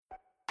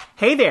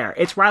Hey there,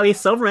 it's Riley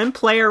Silverman,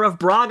 player of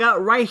Braga,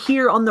 right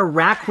here on the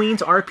Rat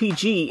Queens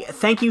RPG.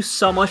 Thank you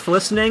so much for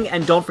listening,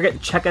 and don't forget to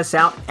check us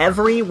out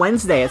every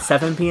Wednesday at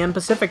 7 p.m.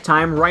 Pacific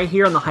Time right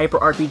here on the Hyper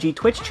RPG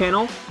Twitch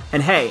channel.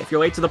 And hey, if you're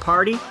late to the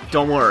party,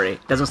 don't worry,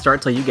 it doesn't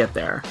start till you get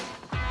there.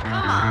 Come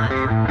on.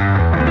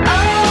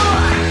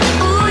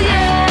 Oh,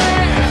 yeah.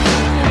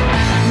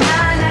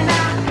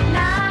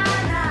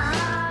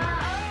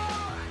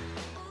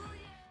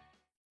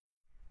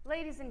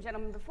 Ladies and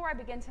gentlemen, before I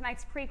begin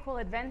tonight's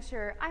prequel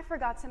adventure, I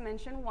forgot to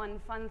mention one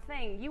fun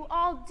thing. You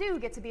all do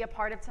get to be a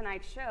part of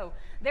tonight's show.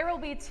 There will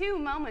be 2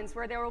 moments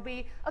where there will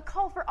be a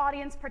call for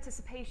audience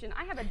participation.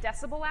 I have a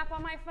decibel app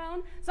on my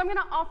phone, so I'm going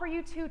to offer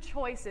you 2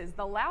 choices.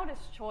 The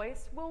loudest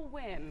choice will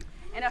win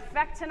and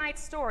affect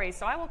tonight's story,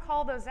 so I will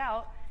call those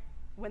out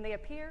when they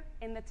appear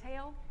in the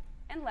tale.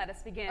 And let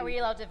us begin. Are we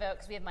allowed to vote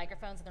because we have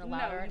microphones and they're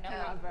louder? No, you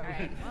cannot vote. All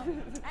right. Well,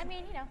 I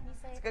mean, you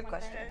say it's a good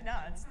question. No,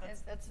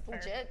 that's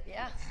legit.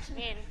 Yeah. I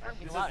mean,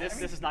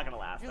 This is not going to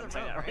last. I'm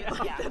saying that right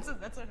now. Yeah. That's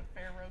a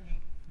fair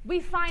rogie. We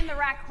find the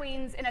Rat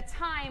Queens in a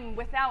time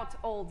without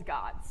old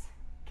gods,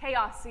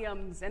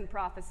 chaosiums, and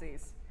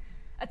prophecies.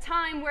 A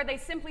time where they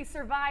simply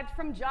survived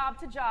from job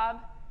to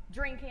job,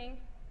 drinking,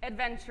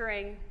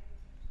 adventuring,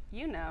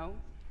 you know.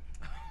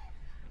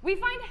 We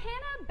find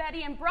Hannah,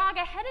 Betty, and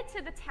Braga headed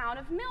to the town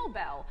of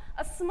Millbell,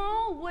 a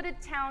small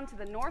wooded town to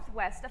the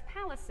northwest of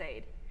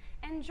Palisade.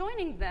 And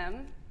joining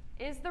them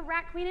is the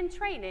Rat Queen in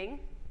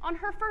training on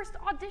her first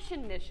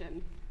audition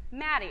mission,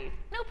 Maddie.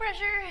 no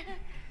pressure.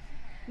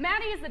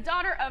 Maddie is the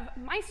daughter of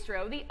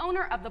Maestro, the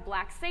owner of the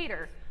Black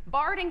Satyr.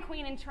 Bard and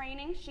Queen in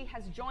training, she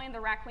has joined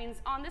the Rat Queens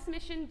on this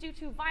mission due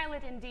to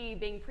Violet and Dee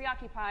being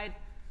preoccupied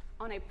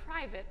on a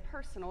private,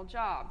 personal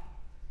job.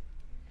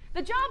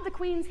 The job the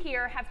Queens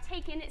here have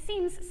taken, it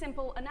seems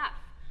simple enough.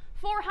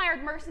 4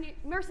 hired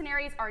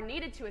mercenaries are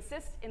needed to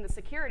assist in the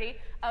security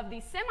of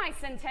the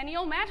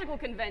semi-centennial magical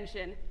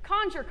convention,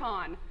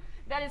 ConjureCon,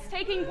 that is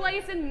taking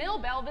place in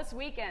Millbell this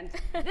weekend.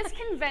 This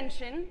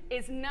convention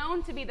is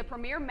known to be the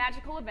premier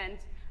magical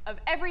event of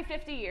every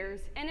 50 years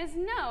and is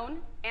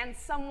known, and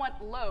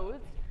somewhat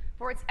loathed,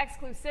 for its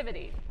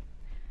exclusivity.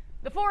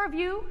 The 4 of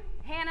you,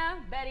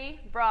 Hannah, Betty,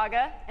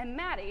 Braga, and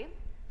Maddie,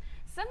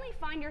 suddenly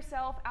find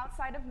yourself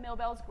outside of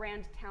Millbell's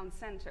grand town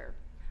center.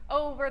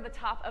 Over the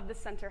top of the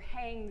center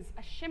hangs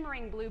a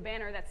shimmering blue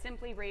banner that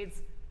simply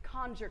reads,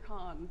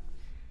 ConjureCon.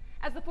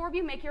 As the 4 of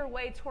you make your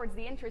way towards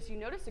the entrance, you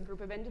notice a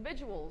group of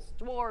individuals,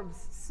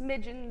 dwarves,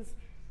 smidgens,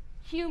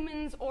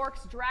 humans,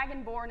 orcs,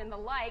 dragonborn, and the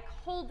like,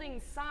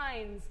 holding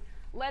signs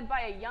led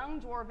by a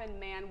young dwarven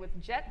man with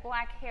jet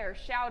black hair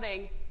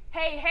shouting,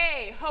 "Hey,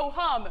 hey,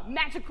 ho-hum,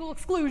 magical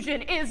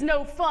exclusion is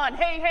no fun.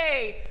 Hey,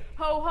 hey,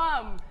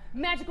 ho-hum.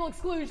 Magical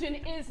exclusion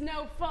is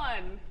no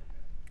fun."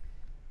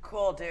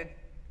 Cool, dude.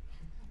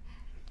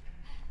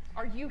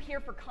 Are you here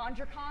for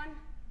ConjureCon?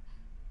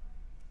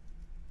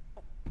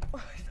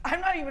 I'm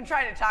not even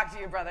trying to talk to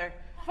you, brother.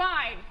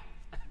 Fine.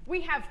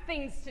 We have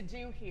things to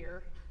do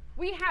here.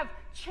 We have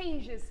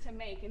changes to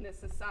make in this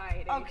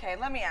society. Okay,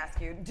 let me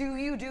ask you. Do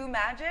you do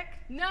magic?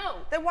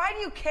 No. Then why do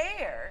you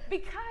care?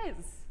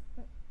 Because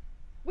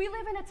we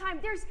live in a time,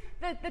 there's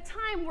the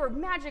time where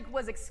magic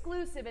was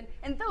exclusive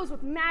and those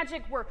with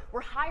magic were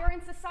higher in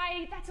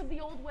society. That's of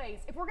the old ways.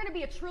 If we're going to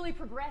be a truly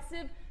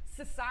progressive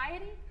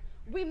society,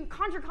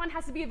 ConjureCon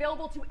has to be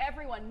available to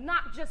everyone,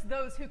 not just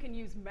those who can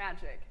use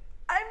magic.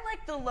 I'm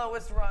like the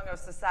lowest rung of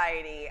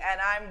society, and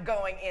I'm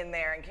going in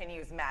there and can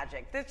use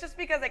magic. Just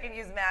because I can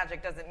use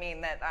magic doesn't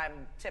mean that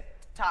I'm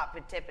tip-top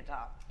and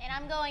tip-top. And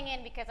I'm going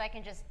in because I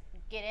can just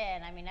get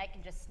in. I mean, I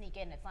can just sneak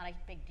in. It's not a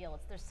big deal.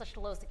 There's such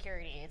low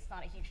security. It's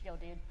not a huge deal,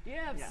 dude.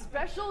 Yeah,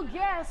 special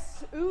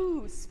guests.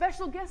 Ooh,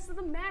 special guests are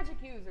the magic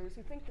users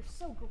who think they're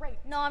so great.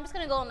 No, I'm just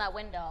going to go in that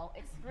window.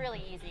 It's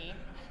really easy.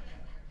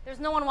 There's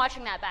no one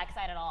watching that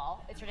backside at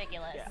all. It's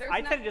ridiculous. Yeah.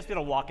 I tend to just be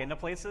able to walk into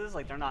places.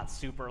 Like, they're not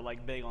super,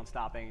 big on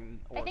stopping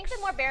orcs. I think the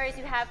more barriers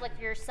you have, for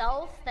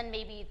yourself, then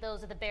maybe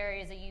those are the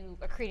barriers that you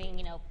are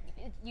creating,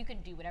 you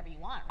can do whatever you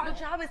want. Our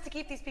job is to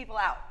keep these people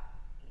out.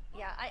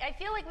 Yeah, I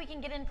feel like we can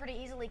get in pretty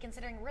easily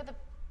considering we're the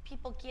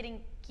people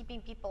keeping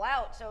people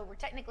out, so we're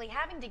technically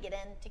having to get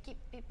in to keep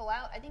people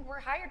out. I think we're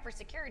hired for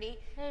security.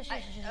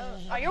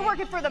 Oh, you're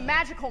working for the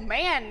magical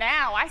man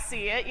now. I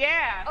see it,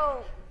 yeah.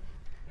 Oh.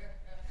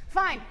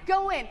 Fine,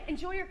 go in.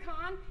 Enjoy your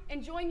con.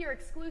 Enjoy your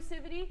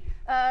exclusivity.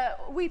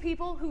 We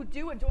people who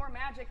do adore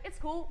magic, it's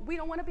cool. We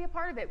don't want to be a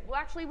part of it. Well,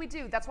 actually, we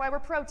do. That's why we're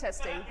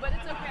protesting, but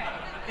it's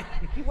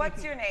okay.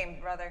 What's your name,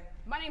 brother?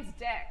 My name's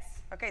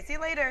Dex. Okay, see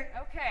you later.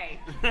 Okay.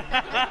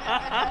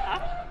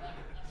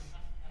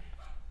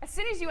 As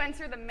soon as you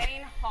enter the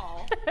main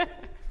hall,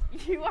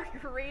 you are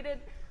greeted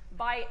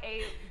by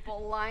a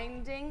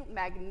blinding,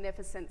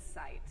 magnificent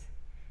sight.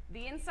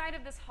 The inside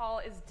of this hall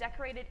is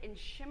decorated in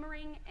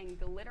shimmering and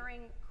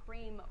glittering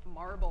cream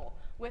marble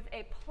with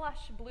a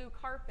plush blue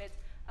carpet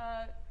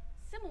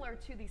similar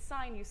to the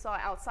sign you saw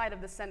outside of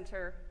the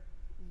center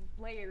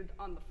layered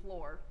on the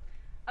floor.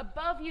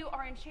 Above you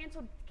are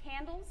enchanted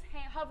candles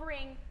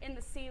hovering in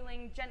the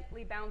ceiling,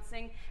 gently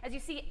bouncing, as you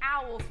see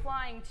owls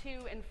flying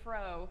to and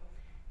fro.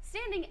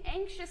 Standing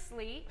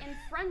anxiously in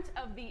front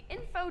of the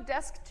info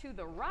desk to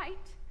the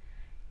right,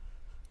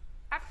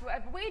 after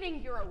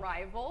awaiting your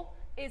arrival,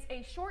 is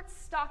a short,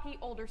 stocky,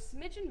 older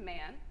smidgen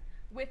man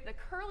with the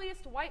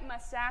curliest white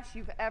mustache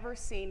you've ever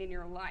seen in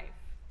your life.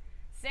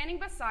 Standing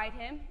beside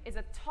him is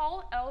a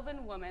tall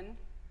elven woman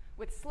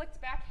with slicked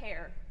back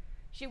hair.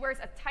 She wears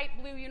a tight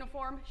blue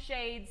uniform,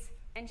 shades,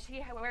 and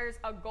she wears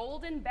a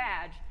golden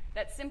badge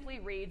that simply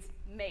reads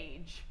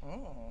Mage.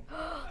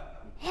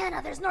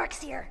 Hannah, there's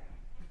Norks here.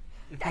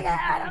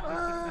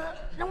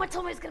 No one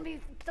told me it's gonna be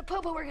the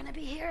Popo we're gonna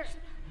be here.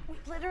 We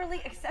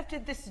literally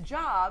accepted this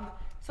job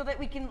so that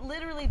we can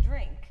literally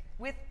drink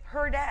with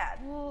her dad.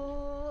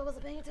 Oh, I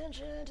wasn't paying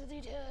attention to the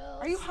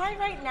details. Are you high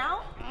right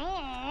now?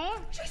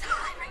 She's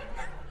high right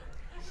now.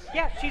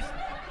 Yeah, she's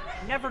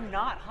never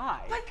not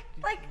high. Like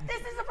this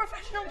is a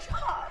professional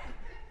job.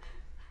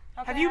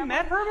 Have you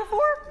met her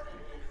before?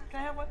 Can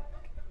I have one?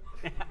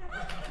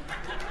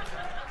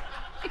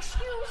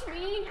 Excuse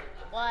me.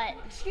 What?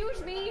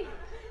 Excuse me.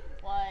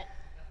 What?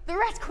 The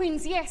Rat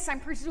Queens, yes, I'm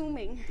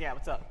presuming. Yeah,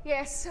 what's up?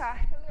 Yes,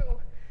 hello.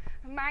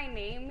 My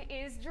name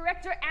is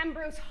Director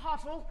Ambrose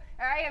Hottle.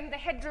 I am the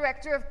head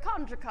director of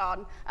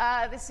ConjureCon.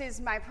 This is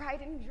my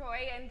pride and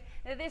joy,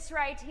 and this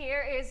right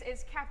here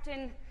is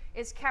Captain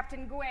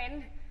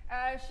Gwen.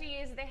 She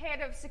is the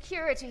head of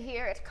security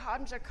here at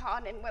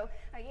ConjureCon, and well,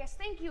 yes,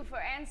 thank you for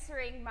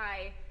answering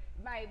my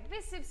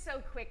missive so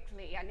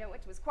quickly. I know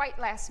it was quite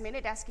last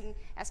minute, asking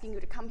you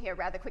to come here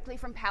rather quickly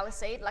from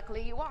Palisade.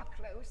 Luckily, you are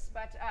close,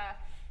 but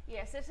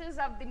yes, this is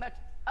of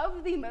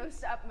the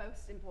most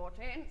utmost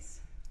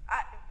importance.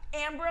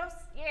 Ambrose?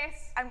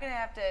 Yes. I'm gonna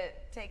have to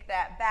take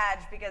that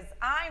badge because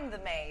I'm the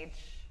mage,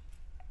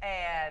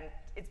 and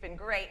it's been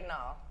great and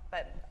all,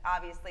 but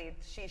obviously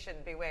she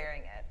shouldn't be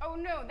wearing it. Oh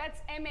no,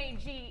 that's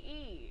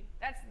MAGE.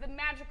 That's the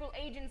Magical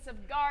Agents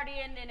of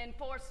Guardian and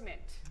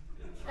Enforcement.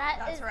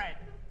 That's right.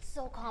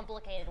 So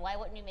complicated. Why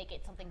wouldn't you make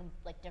it something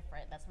like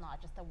different? That's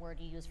not just a word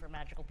you use for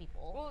magical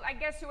people. Well, I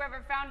guess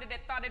whoever founded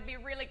it thought it'd be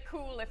really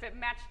cool if it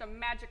matched a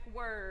magic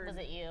word. Was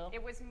it you?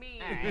 It was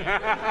me. All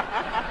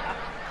right.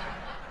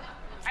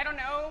 I don't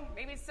know,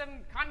 maybe some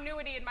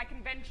continuity in my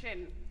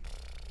convention.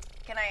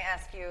 Can I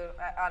ask you,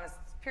 on a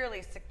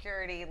purely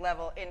security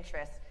level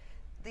interest,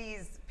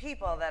 these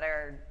people that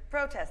are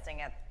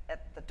protesting at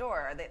the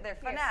door, they're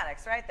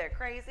fanatics, right? They're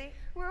crazy?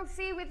 Well,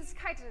 see, it's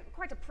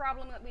quite a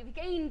problem that we've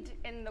gained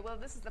in the, well,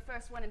 this is the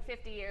first one in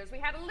 50 years. We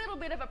had a little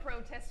bit of a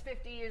protest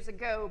 50 years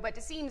ago, but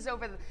it seems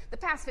over the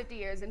past 50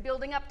 years and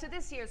building up to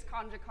this year's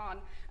ConjureCon,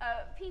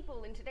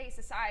 people in today's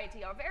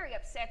society are very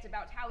upset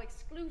about how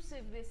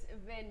exclusive this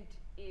event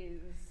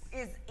is.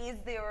 Is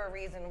there a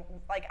reason,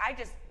 like, I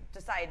just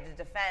decided to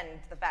defend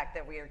the fact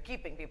that we are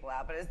keeping people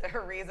out, but is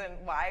there a reason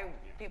why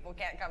people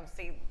can't come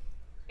see?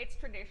 It's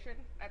tradition.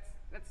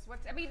 That's what,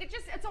 I mean,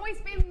 it's always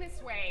been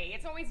this way.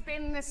 It's always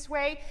been this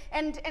way,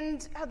 and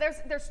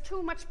there's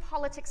too much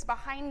politics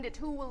behind it.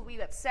 Who will be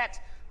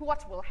upset?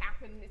 What will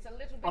happen? It's a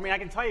little bit. I mean, I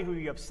can tell you who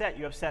you upset.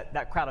 You upset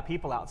that crowd of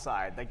people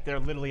outside. Like, they're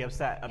literally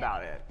upset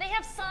about it. They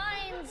have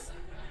signs.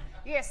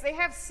 Yes, they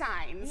have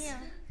signs. Yeah.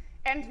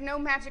 And no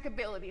magic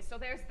ability, so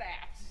there's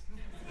that.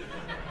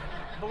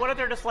 But what if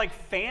they're just like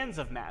fans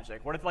of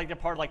magic? What if like they're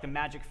part of like the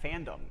magic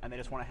fandom and they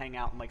just want to hang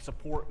out and like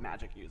support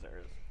magic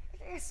users?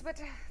 Yes,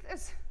 but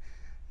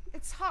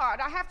it's hard.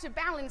 I have to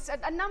balance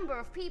a number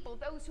of people,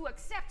 those who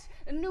accept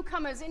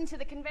newcomers into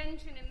the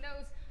convention and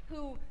those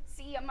who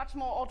see a much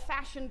more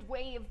old-fashioned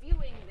way of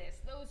viewing this,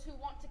 those who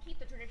want to keep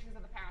the traditions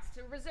of the past,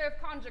 to reserve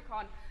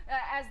ConjureCon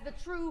as the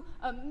true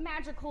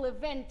magical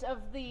event of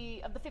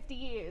the 50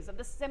 years, of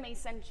the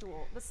semi-century.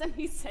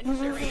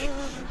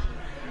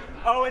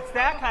 Oh, it's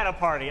that kind of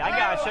party. I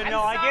gotcha.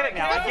 No, I get it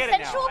now. I get it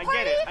now. I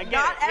get it. I get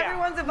Not it. Yeah.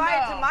 everyone's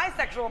invited to my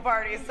sexual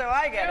parties, so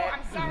I get No, it.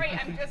 I'm sorry.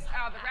 I'm just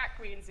the rat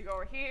queens who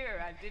are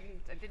here. I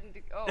didn't.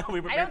 Oh,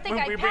 We I don't think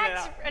I bring it up.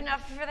 packed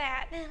enough for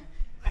that.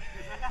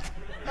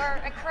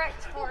 Or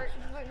correct for.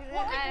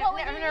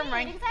 Never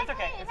mind. It's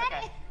okay. It's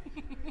okay.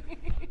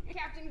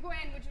 Captain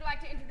Gwen, would you like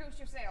to introduce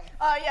yourself?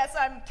 Yes,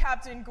 I'm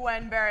Captain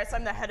Gwen Barris.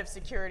 I'm the head of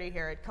security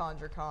here at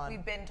ConjureCon.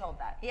 We've been told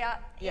that. Yeah.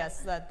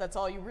 Yes, that's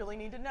all you really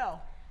need to know.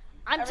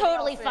 I'm Everything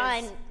totally else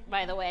fine, is-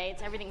 by the way.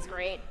 Everything's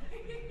great.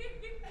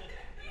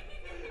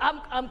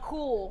 I'm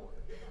cool.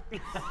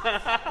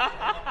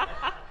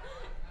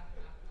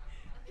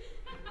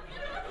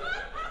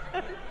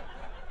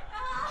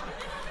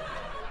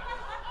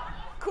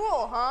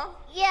 Cool, huh?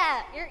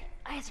 Yeah, your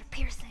eyes are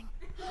piercing.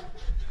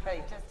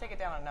 Hey, just take it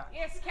down a notch.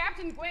 Yes,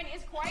 Captain Gwen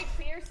is quite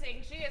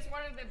piercing. She is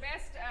one of the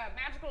best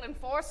magical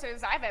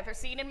enforcers I've ever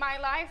seen in my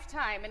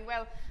lifetime. And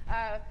well,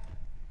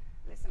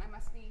 listen, I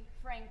must be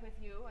frank with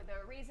you.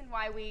 The reason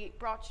why we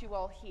brought you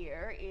all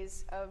here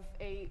is of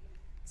a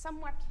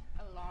somewhat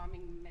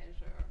alarming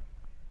measure.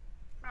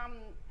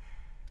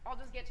 I'll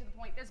just get to the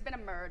point. There's been a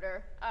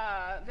murder.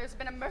 There's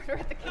been a murder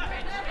at the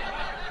convention.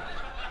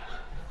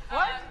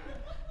 What?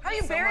 How do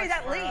you bury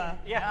that lead?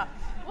 Yeah.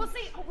 We'll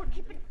see. Oh, we're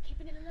keeping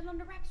it a little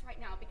under wraps right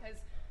now because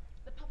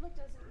the public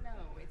doesn't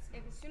know.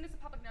 As soon as the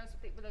public knows,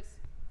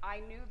 I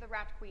knew the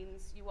Rat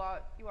Queens. You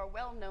are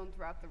well known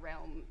throughout the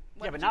realm.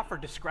 What Yeah, but did not for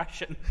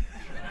discretion.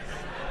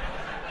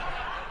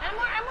 I'm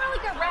more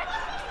like a rat.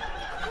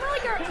 I'm more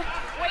like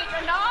a. Wait,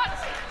 you're not?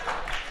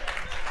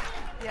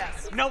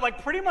 Yes. No,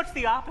 like pretty much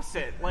the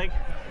opposite. Like,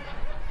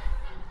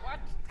 What?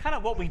 kind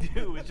of what we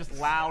do is just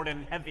loud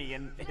and heavy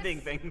and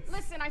hitting things.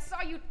 Listen, I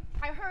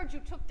heard you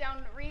took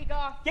down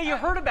Regoth. Yeah, you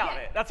heard about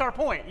it. That's our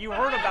point. You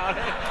heard about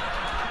it.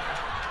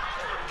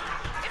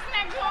 Isn't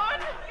that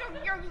good?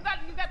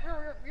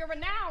 You're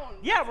renowned.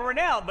 Yeah, we're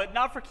renowned, but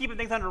not for keeping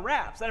things under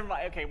wraps. Never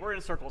mind. Okay, we're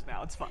in circles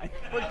now. It's fine.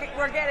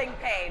 We're getting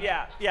paid.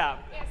 Yeah. Yes,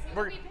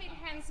 We're, we paid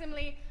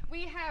handsomely.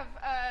 We have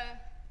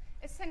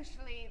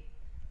essentially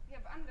we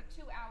have under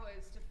 2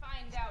 hours to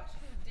find out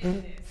who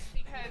did this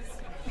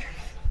because,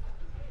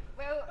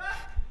 well,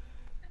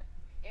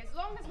 as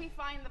long as we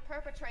find the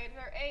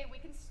perpetrator, A, we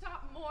can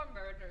stop more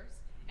murders,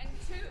 and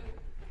 2,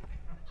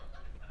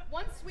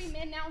 once we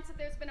announce that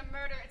there's been a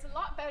murder, it's a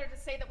lot better to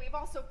say that we've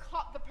also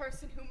caught the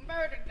person who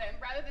murdered them,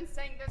 rather than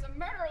saying there's a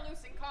murderer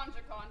loose in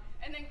ConjureCon,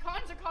 and then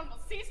ConjureCon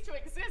will cease to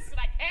exist, and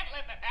I can't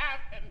let that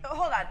happen.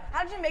 Hold on.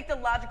 How did you make the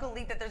logical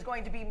leap that there's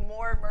going to be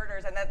more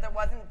murders and that there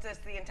wasn't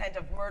just the intent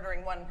of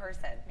murdering one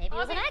person? Maybe it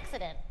was an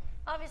accident.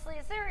 Obviously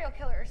a serial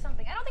killer or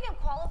something. I don't think I'm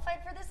qualified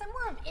for this. I'm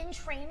more of in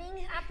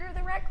training after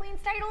the Rat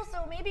Queen's title,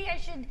 so maybe I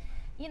should,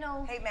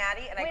 Hey,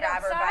 Maddie, and I wait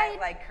grab her by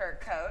outside. her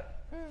coat.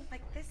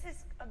 Like, this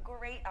is a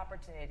great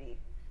opportunity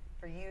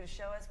for you to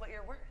show us what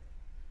you're worth.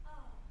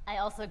 I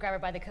also grab her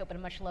by the coat, but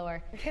much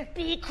lower.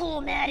 Be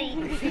cool, Maddie.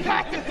 You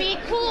got to be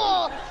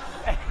cool.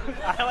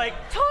 I like.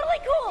 Totally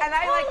cool. And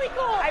totally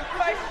cool.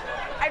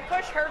 I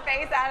push her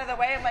face out of the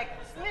way. I'm like,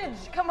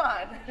 Smidge, come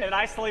on. And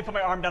I slowly put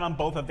my arm down on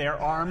both of their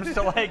arms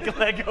to like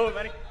let go of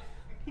any.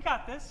 You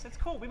got this. It's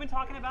cool. We've been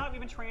talking about it. We've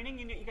been training.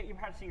 You're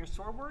practicing your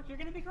sword work. You're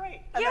gonna be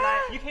great. And then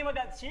I, You came up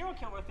with that serial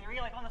killer theory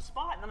like on the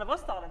spot. None of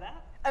us thought of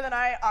that. And then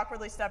I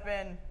awkwardly step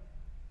in.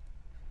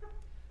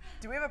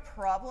 Do we have a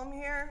problem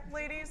here,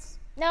 ladies?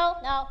 No.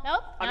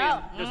 I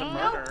mean, there's a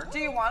murder. do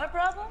you want a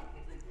problem?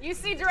 You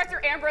see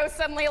Director Ambrose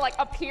suddenly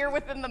appear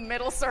within the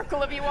middle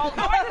circle of you all.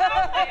 Oh, I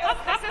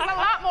love this. This is a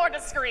lot more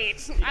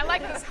discreet. I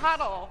like this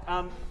huddle.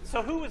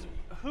 So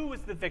who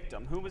was the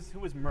victim? Who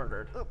was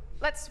murdered?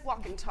 Let's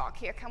walk and talk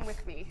here. Come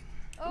with me.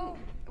 Oh.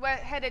 We're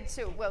headed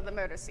to, the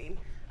murder scene.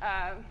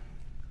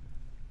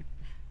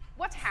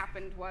 What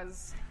happened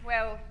was,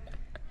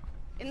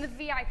 in the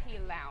VIP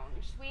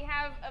lounge, we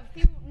have a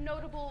few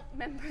notable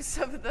members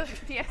of the,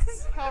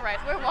 yes, all right,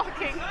 we're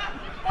walking.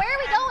 Where are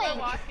we going?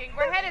 We're walking.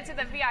 We're headed to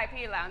the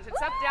VIP lounge.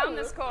 It's up down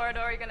this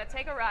corridor. You're going to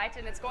take a right,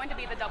 and it's going to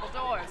be the double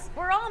doors.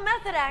 We're all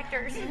method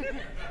actors.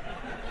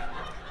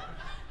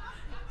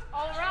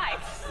 All right,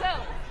 so,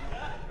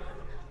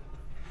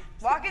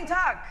 Walk and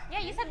talk. Yeah,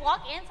 you said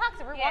walk and talk,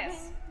 so we're yes.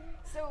 walking.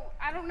 So,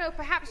 I don't know,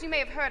 perhaps you may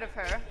have heard of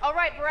her. All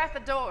right, we're at the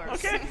doors.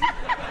 Okay.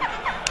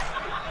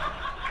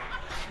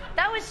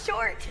 That was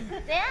short.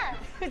 Yeah.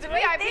 The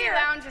right VIP there.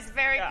 lounge is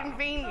very Yeah.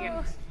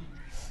 convenient.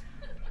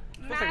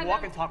 Feels like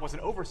walk and talk was an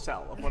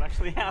oversell of what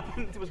actually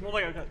happened. It was more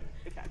like okay.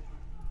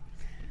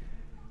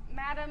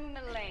 Madame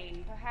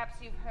Melaine, perhaps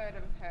you've heard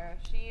of her.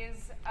 She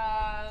is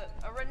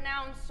a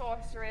renowned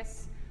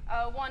sorceress,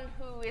 one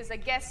who is a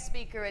guest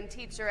speaker and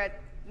teacher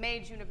at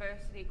Mage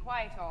University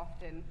quite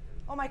often.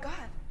 Oh my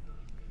God.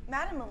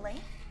 Madame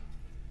Elaine?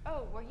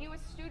 Oh, were you a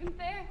student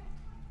there?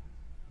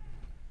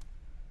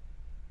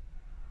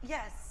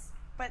 Yes,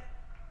 but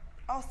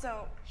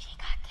also, She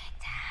got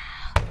kicked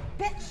out.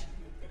 bitch.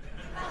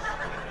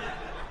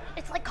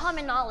 It's like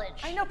common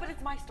knowledge. I know, but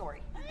it's my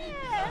story.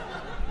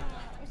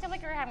 You sound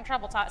like you were having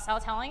trouble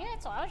telling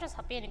it, so I was just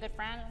being a good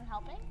friend and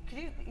helping.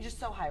 You're just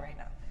so high right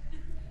now.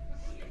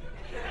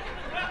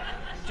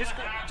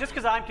 Just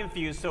because I'm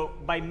confused, so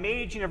by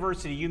Mage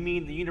University, you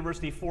mean the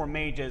University for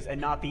Mages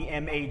and not the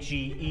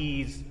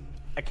MAGE's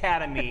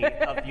Academy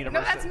of University?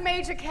 No, that's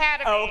Mage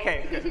Academy. Oh,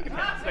 okay. There's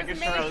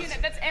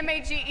that's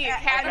M-A-G-E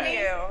Academy.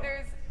 MU.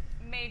 There's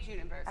Mage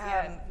University.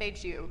 Yeah,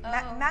 Mage U.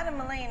 Madame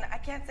Elaine, I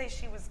can't say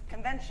she was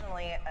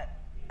conventionally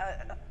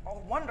a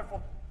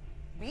wonderful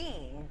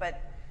being,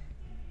 but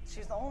she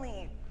was the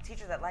only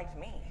teacher that liked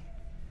me.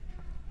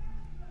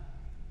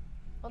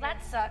 Well,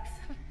 that sucks.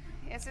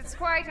 Yes, it's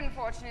quite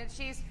unfortunate.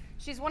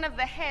 She's one of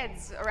the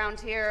heads around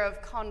here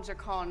of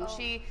ConjureCon.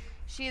 Oh.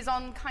 She is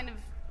on kind of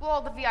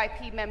all the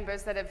VIP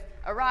members that have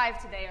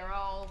arrived today are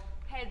all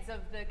heads of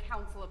the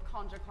Council of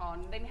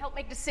ConjureCon. They help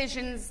make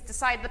decisions,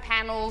 decide the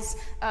panels,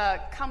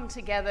 come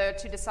together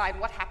to decide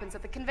what happens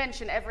at the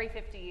convention every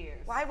 50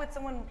 years. Why would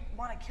someone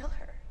want to kill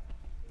her?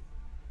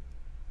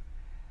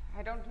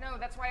 I don't know.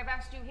 That's why I've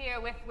asked you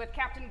here with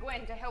Captain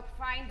Gwen to help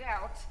find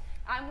out.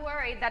 I'm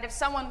worried that if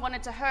someone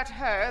wanted to hurt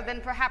her, then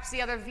perhaps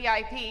the other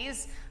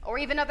VIPs or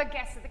even other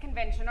guests at the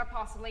convention are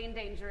possibly in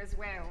danger as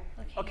well.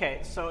 Okay,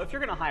 so if you're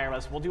going to hire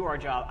us, we'll do our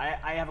job.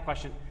 I have a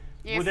question.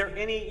 Yes. Were there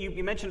any,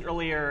 you mentioned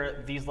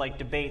earlier these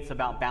debates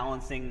about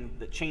balancing,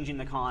 changing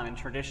the con and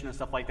tradition and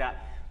stuff like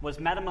that. Was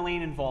Madame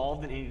Elaine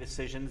involved in any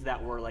decisions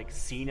that were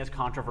seen as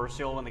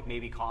controversial and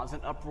maybe caused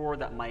an uproar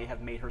that might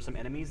have made her some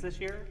enemies this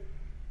year?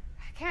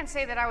 I can't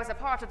say that I was a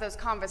part of those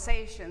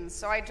conversations,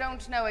 so I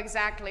don't know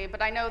exactly,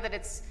 but I know that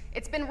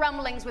it's been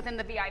rumblings within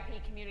the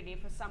VIP community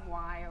for some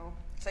while.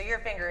 So your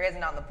finger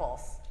isn't on the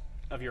pulse.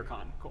 Of your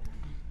con. Cool.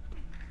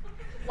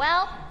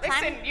 Well,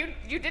 Listen,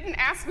 you didn't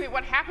ask me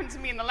what happened to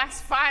me in the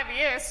last 5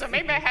 years, so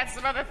maybe I had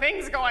some other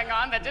things going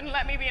on that didn't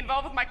let me be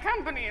involved with my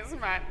company as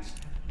much.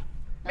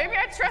 Maybe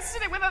I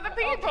trusted it with other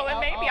people, and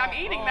maybe I'm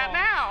eating that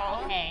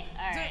now. Okay,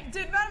 all right.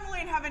 Did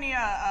Madeline have any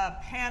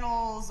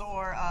panels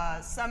or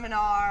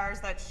seminars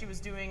that she was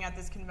doing at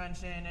this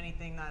convention?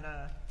 Anything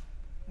that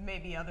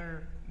maybe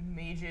other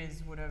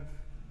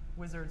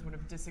wizards would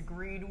have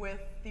disagreed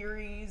with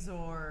theories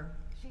or?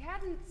 She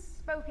hadn't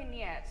spoken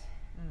yet.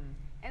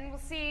 And we'll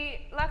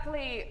see,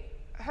 luckily,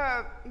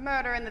 her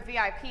murder in the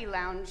VIP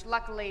lounge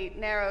luckily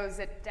narrows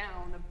it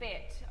down a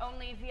bit.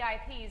 Only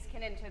VIPs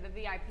can enter the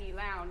VIP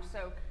lounge,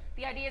 so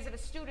the ideas of a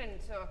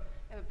student or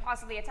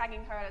possibly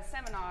attacking her at a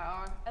seminar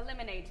are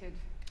eliminated.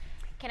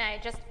 Can I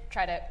just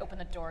try to open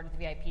the door to the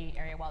VIP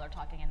area while they're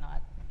talking and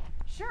not?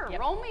 Sure, Yep.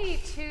 roll me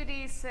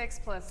 2d6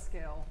 plus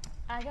skill.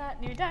 I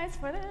got new dice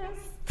for this.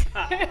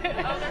 Oh,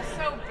 they're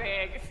so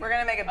big. We're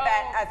gonna make a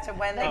bet as to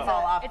when they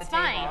fall off the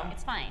table.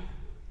 It's fine.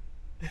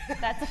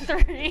 That's a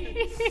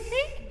 3.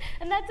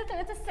 And that's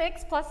a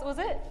 6 plus, what was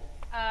it?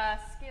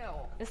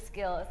 Skill. The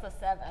skill is a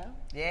 7.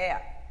 Yeah.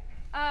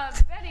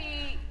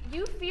 Betty,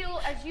 you feel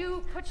as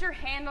you put your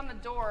hand on the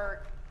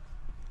door,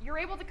 you're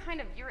able to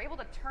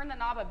turn the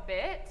knob a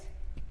bit,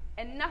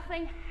 and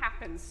nothing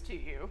happens to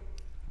you.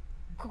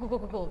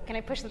 Cool. Can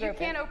I push the door You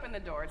open? can't open the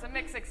door. It's a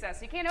mixed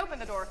success. You can't open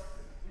the door,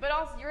 but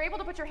also you're able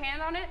to put your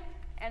hand on it,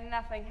 and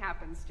nothing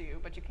happens to you,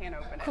 but you can't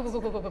open it.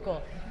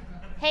 Cool.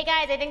 Hey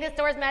guys, I think this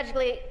door is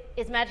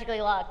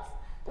magically locked.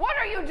 What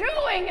are you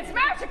doing? It's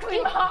magically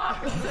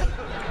locked.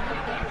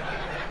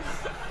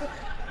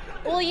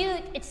 Well,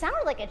 it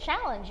sounded like a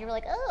challenge. You were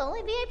like, oh,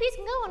 only VIPs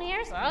can go in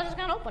here, so I was just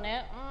gonna open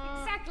it.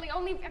 Exactly.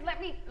 Only let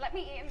me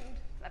in.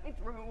 Let me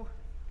through.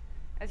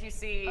 As you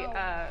see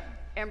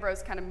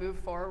Ambrose kind of move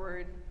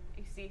forward,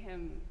 you see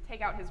him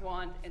take out his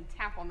wand and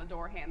tap on the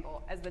door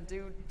handle as the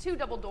two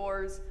double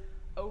doors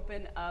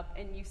open up,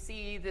 and you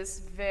see this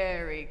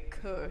very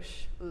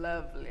cush,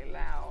 lovely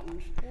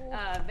lounge.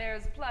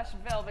 There's plush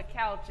velvet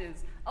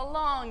couches, a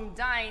long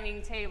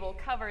dining table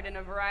covered in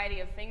a variety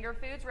of finger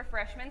foods,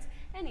 refreshments,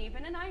 and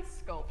even an ice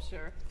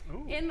sculpture.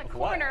 Ooh, in the of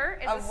corner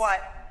is Of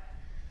what?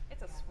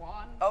 It's a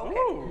swan. Okay.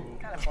 Ooh.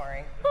 Kind of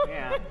boring.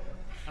 Yeah.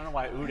 I don't know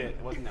why I oohed it.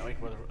 It wasn't that weak.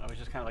 I was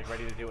just kind of like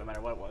ready to do it no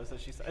matter what it was that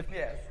she said.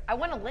 Yes. I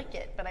want to lick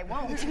it, but I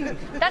won't.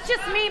 That's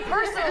just me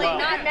personally, Well,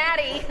 not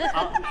Maddie.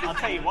 I'll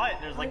tell you what.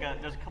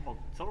 There's a couple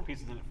silver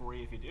pieces in it for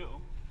you if you do.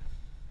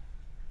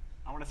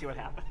 I want to see what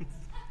happens.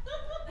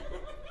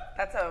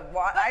 That's a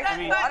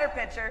water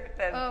pitcher.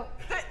 Oh,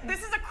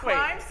 This is a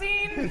crime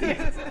scene.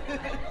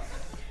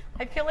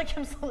 I feel like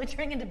I'm slowly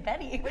turning into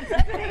Betty. What's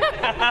happening? Did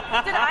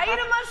I eat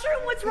a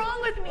mushroom? What's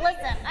wrong with me?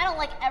 Listen, I don't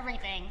like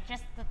everything,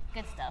 just the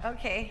good stuff.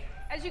 Okay.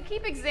 As you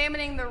keep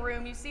examining the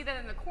room, you see that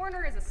in the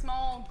corner is a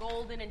small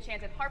golden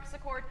enchanted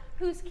harpsichord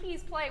whose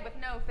keys play with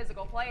no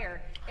physical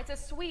player. It's a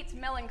sweet,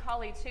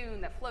 melancholy tune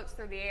that floats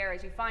through the air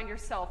as you find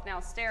yourself now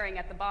staring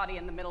at the body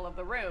in the middle of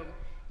the room.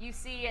 You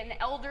see an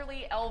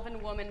elderly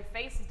elven woman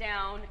face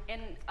down in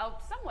a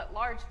somewhat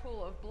large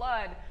pool of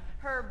blood.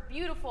 Her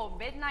beautiful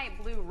midnight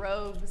blue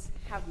robes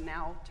have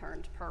now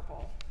turned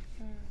purple.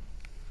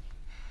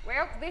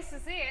 Well, this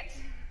is it.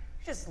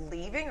 Just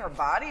leaving her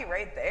body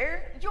right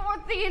there? You're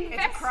the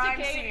investigator. It's a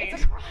crime scene.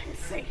 It's a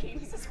crime scene.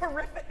 This is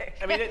horrific.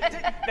 I mean,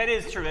 that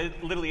is true.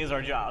 It literally is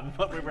our job,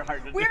 but we were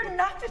hard to do. We're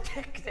not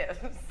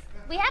detectives.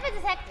 We have a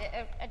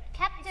detective, a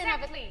captain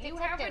Exactly. of a You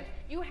detective.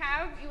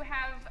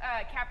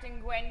 have Captain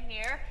Gwen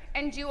here,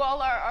 and you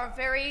all are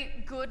very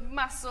good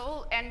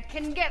muscle and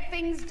can get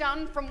things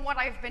done from what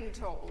I've been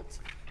told.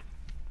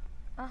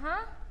 Uh-huh.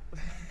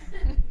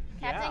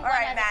 Captain All Gwen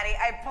right, has- Maddie.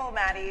 I pull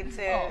Maddie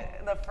to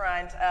the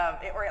front of,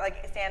 or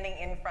like standing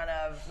in front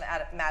of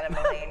Madame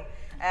Elaine,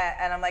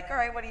 and I'm like, all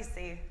right, what do you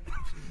see?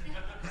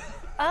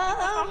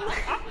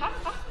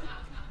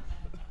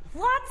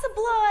 Lots of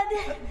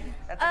blood.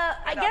 That's a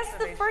I good guess the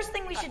observation. first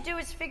thing we should do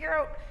is figure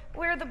out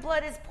where the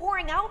blood is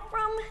pouring out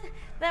from.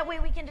 That way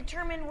we can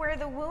determine where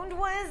the wound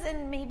was,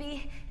 and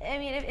maybe, I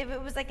mean, if it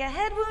was like a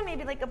head wound,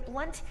 maybe like a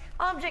blunt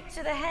object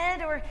to the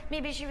head, or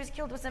maybe she was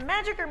killed with some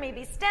magic, or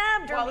maybe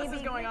stabbed, or While maybe... this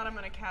is going on, I'm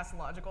going to cast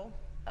Logical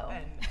Oh.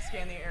 and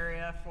scan the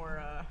area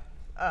for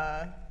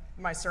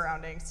my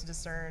surroundings to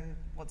discern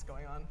what's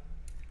going on.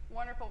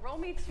 Wonderful. Roll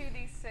me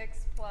 2d6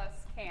 plus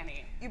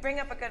canny. You bring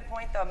up a good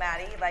point, though,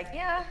 Maddie. Like,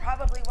 Yeah. it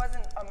probably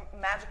wasn't a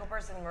magical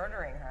person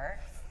murdering her,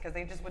 because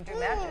they just would do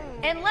magic.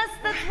 Unless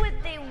that's what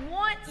they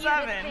want you to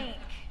 7. think.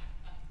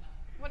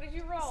 What did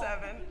you roll?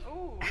 7.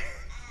 Ooh.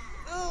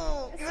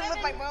 Ooh, even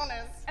with my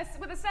bonus.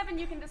 With a 7,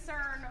 you can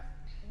discern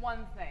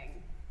one thing.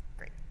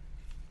 Great.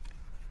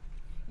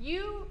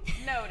 You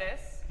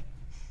notice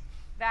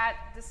that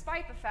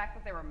despite the fact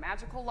that there were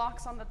magical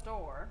locks on the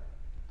door,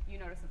 you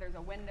notice that there's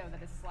a window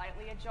that is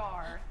slightly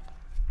ajar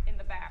in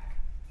the back.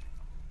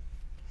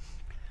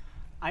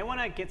 I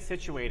want to get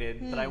situated,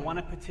 but I want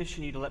to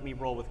petition you to let me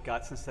roll with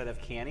guts instead of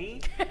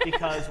canny,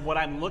 because what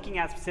I'm looking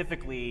at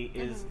specifically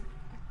is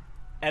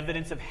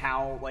evidence of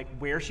how, like,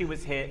 where she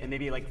was hit, and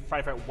maybe like try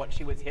to figure out what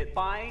she was hit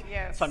by.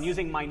 Yes. So I'm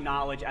using my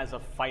knowledge as a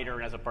fighter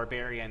and as a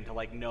barbarian to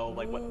like know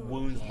like what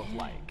wounds look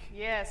like.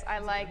 Yes, I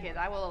like it.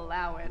 I will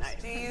allow it.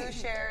 Do you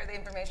share the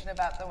information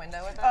about the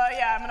window with us?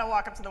 Yeah, I'm gonna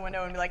walk up to the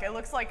window and be like, it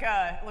looks like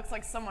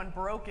someone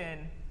broke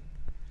in.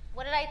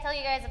 What did I tell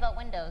you guys about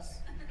windows?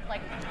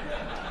 Like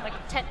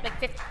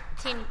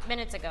 15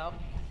 minutes ago.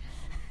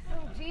 Oh,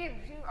 dear.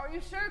 Are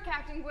you sure,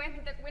 Captain Gwent,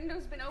 that that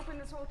window's been open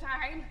this whole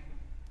time?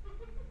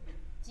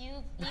 Do you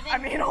even? I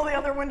mean, all the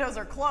other windows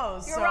are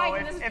closed, You're so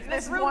right, if this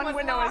this room one was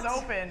window is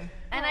locked. open,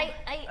 And I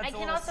that's a can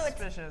little also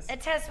suspicious.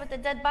 attest with the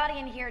dead body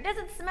in here. It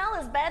doesn't smell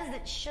as bad as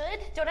it should.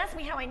 Don't ask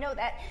me how I know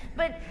that.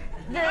 But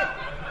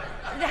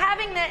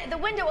having the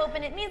window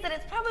open, it means that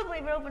it's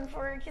probably been open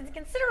for a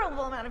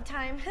considerable amount of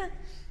time.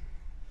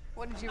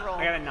 What did you roll?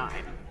 I got a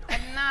 9. A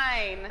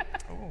 9.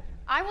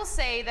 I will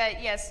say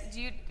that, yes,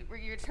 you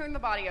turn the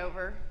body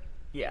over.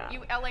 Yeah.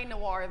 You L.A.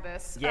 Noir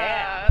this.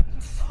 Yeah.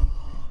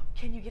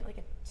 Can you get like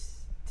a...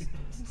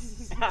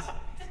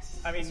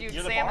 I mean, You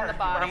you're the examine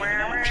bard. the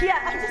body. Yeah,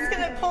 I'm just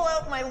gonna pull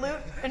out my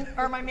lute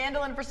or my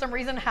mandolin for some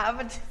reason have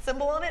a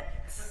symbol on it.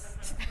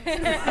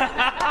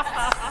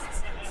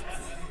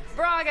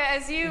 Braga,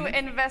 as you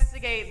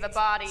investigate the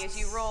body, as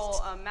you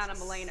roll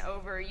Madame Elaine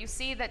over, you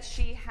see that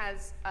she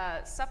has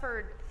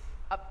suffered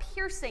a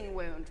piercing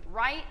wound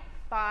right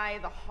by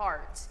the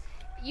heart.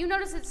 You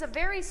notice it's a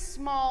very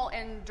small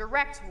and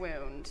direct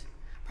wound,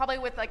 probably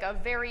with like a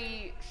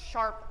very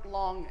sharp,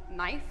 long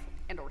knife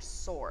and or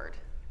sword,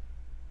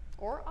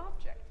 or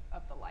object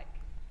of the like.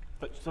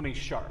 But something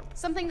sharp.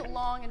 Something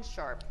long and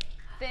sharp,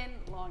 thin,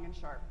 long and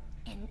sharp.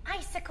 An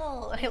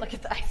icicle. I look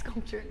at the ice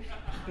sculpture.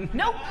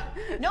 Nope.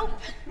 Nope.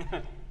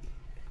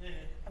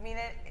 I mean,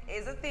 it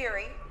is a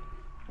theory.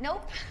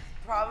 Nope.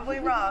 Probably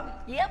wrong.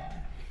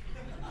 Yep.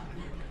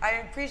 I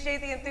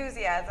appreciate the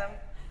enthusiasm,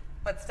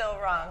 but still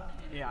wrong.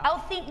 Yeah. I'll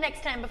think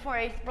next time before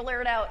I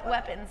blurt out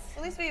weapons.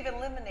 At least we've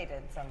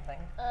eliminated something.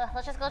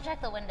 Let's just go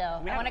check the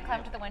window. I want to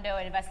climb to the window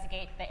and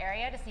investigate the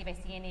area to see if I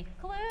see any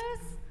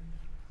clues.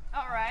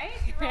 All right,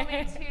 roll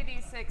me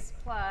 2d6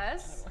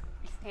 plus.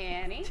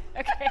 Annie.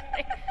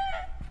 Okay.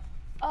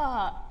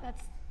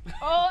 That's.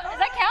 Oh, does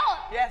that count?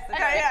 Yes,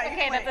 That's okay, yeah, six. you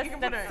Okay, can put- that's you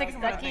can put that's a- six you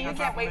can put a lucky. thing on I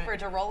top can't of wait it. for it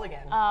to roll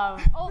again.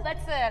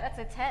 That's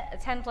a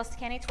 10 plus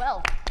canny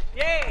 12.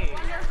 Yay!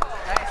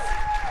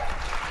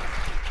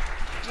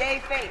 Yay,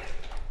 fate.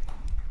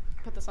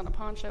 Put this on a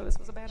poncho. This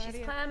was a bad She's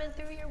idea. climbing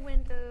through your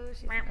window.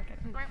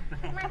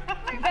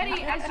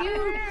 Betty, as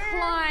you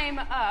climb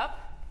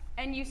up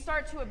and you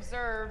start to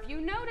observe, you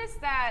notice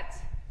that,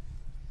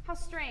 how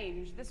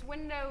strange, this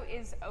window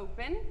is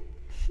open.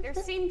 There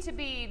seem to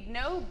be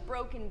no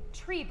broken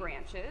tree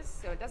branches,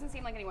 so it doesn't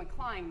seem like anyone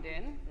climbed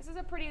in. This is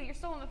you're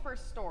still in the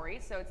first story,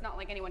 so it's not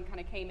like anyone kind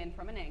of came in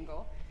from an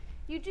angle.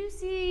 You do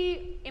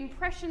see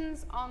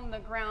impressions on the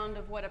ground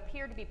of what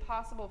appear to be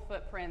possible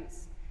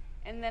footprints,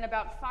 and then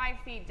about 5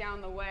 feet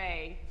down the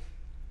way,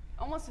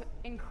 almost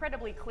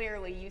incredibly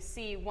clearly, you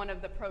see one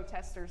of the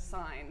protesters'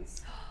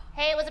 signs.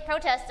 Hey, it was a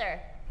protester.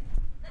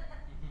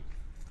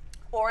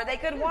 Or they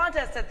could want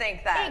us to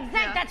think that.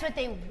 Exactly. That's what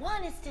they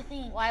want us to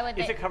think. Why would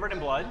they? Is it covered in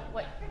blood?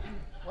 What?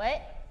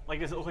 What? Like,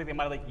 does it look like they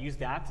might have like used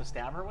that to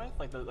stab her with?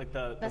 Like the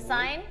wood?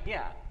 sign?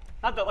 Yeah.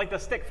 Not the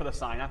stick for the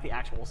sign, not the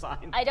actual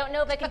sign. I don't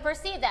know if I can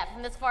perceive that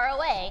from this far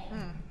away,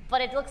 but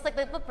it looks like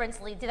the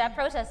footprints lead to that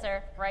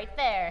protester right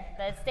there.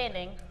 That's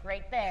standing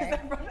right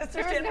there.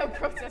 There is no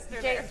protester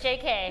there.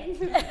 JK.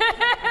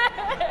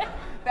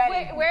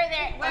 Betty. Where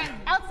there?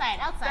 Outside.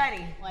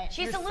 Betty. What?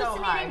 She's You're so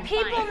hallucinating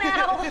high. people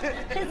now.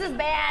 This is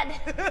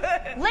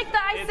bad. Lick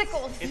the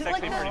icicles. It's Lick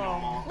actually pretty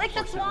normal. Lick the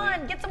unfortunately.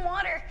 swan. Get some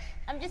water.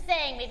 I'm just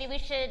saying, maybe we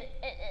should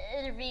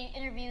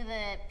interview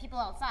the people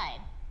outside.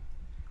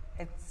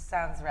 It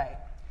sounds right.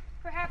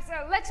 Perhaps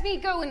let me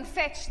go and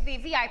fetch the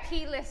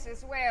VIP list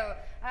as well.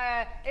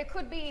 It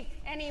could be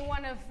any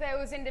one of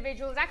those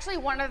individuals. Actually,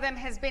 one of them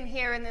has been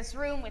here in this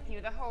room with you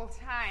the whole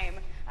time.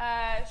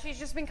 She's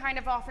just been kind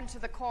of off into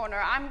the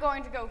corner. I'm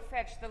going to go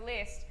fetch the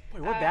list. Boy,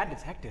 we're bad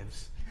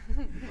detectives.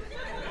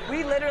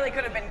 We literally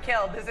could have been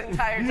killed this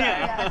entire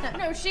time.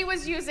 No, she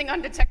was using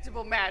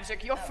undetectable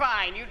magic. You're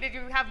fine. You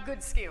have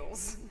good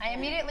skills. I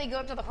immediately go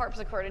up to the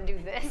harpsichord and do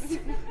this.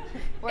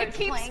 Where It it's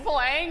keeps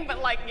playing, but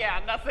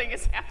nothing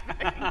is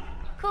happening.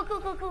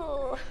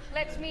 Cool.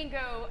 Let me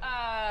go.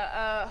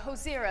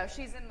 Hosira,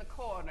 she's in the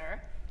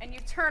corner, and you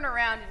turn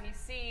around and you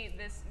see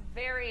this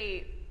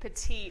very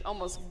petite,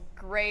 almost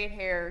gray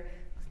hair,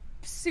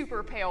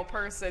 super pale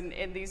person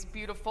in these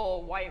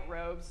beautiful white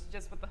robes,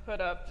 just with the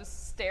hood up,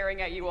 just staring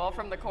at you all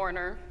from the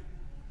corner.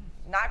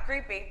 Not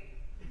creepy.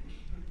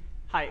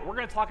 Hi, we're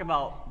going to talk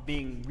about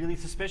being really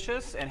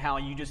suspicious and how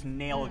you just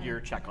nailed your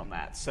check on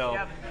that. So,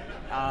 Yep.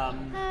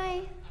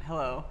 Hi,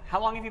 hello. How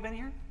long have you been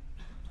here?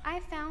 I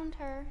found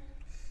her.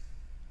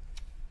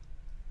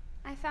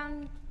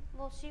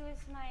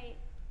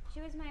 She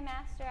was my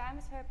master. I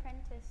was her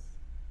apprentice.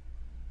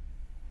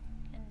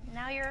 And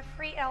now you're a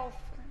free elf.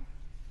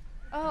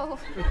 Oh.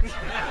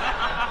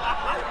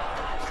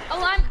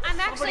 Oh, I'm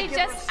actually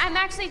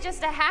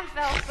just a half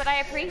elf, but I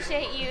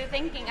appreciate you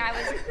thinking I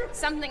was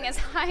something as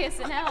high as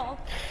an elf.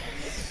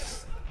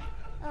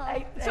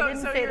 I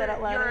didn't say that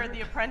out loud. You're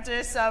the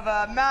apprentice of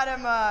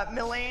Madame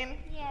Milane.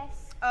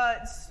 Yes.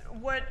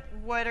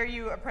 What are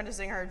you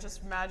apprenticing her?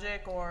 Just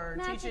magic or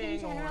Magic teaching? in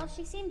general. Or?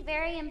 She seemed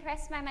very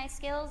impressed by my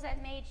skills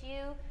at Mage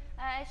U.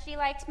 She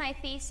liked my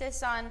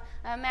thesis on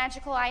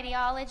magical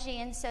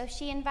ideology, and so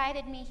she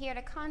invited me here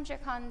to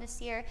ConjureCon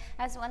this year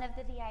as one of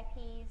the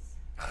VIPs.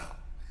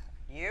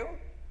 You?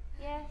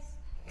 Yes.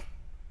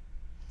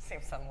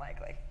 Seems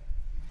unlikely.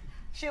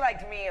 She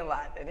liked me a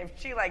lot, and if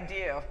she liked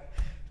you,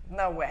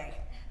 no way.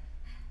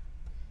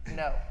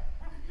 No.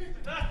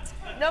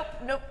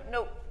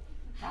 Nope.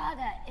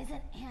 Braga,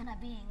 isn't Hannah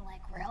being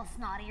like real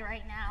snotty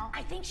right now?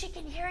 I think she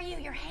can hear you.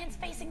 Your hand's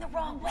facing the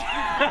wrong way.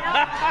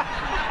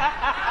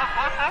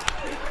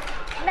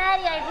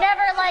 Maddie, I've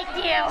never liked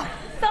you.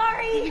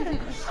 Sorry.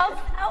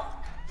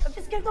 I'm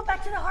just gonna go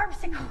back to the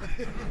harpsichord.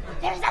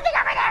 There's nothing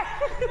over there.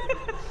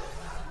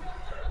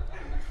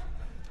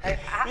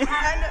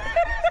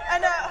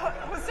 And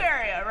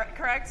Hosaria, right,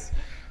 correct?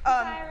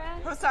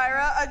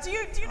 Hosaira, do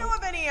you know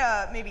of any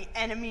maybe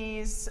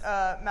enemies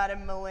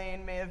Madame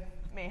Milane may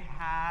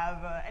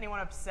have? Anyone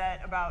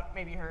upset about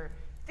maybe her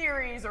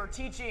theories or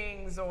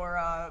teachings or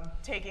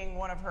taking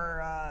one of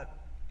her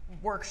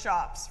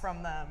workshops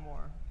from them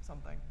or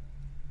something?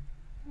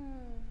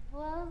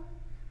 Well,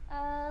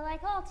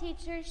 like all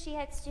teachers, she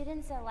had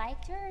students that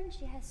liked her, and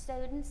she has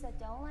students that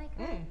don't like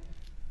her.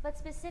 But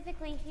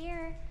specifically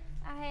here,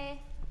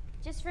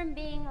 just from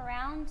being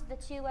around the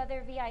two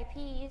other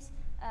VIPs,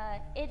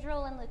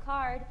 Idril and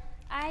Lucard,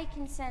 I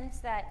can sense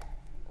that,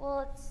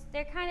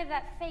 they're kind of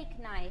that fake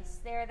nice.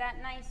 They're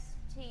that nice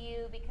to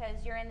you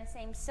because you're in the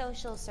same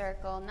social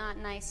circle, not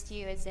nice to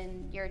you as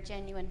in you're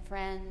genuine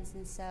friends,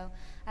 and so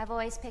I've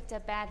always picked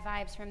up bad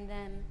vibes from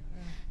them.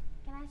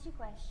 Can I ask you a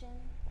question?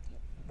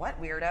 What,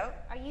 weirdo?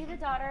 Are you the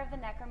daughter of the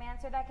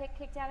necromancer that got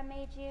kicked out of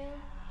Mage U?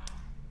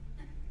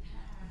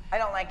 I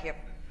don't like you.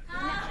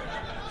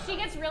 She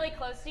gets really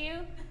close to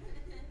you.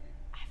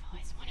 I've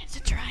always wanted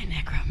to try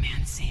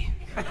necromancy.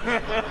 But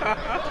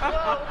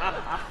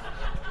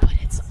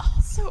it's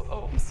also...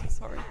 Oh, I'm so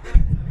sorry.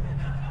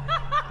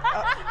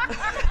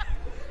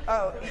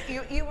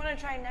 You want to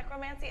try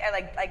necromancy? I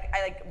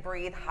like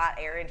breathe hot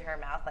air into her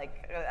mouth.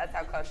 Like that's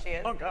how close she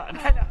is. Oh God.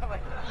 I know. I'm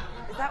like,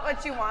 is that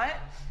what you want?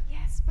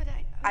 Yes, but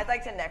I'd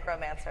like to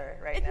necromancer her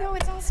right now. No,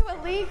 it's also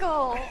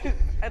illegal.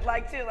 I'd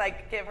like to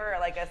give her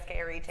a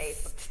scary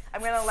taste.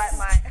 I'm gonna let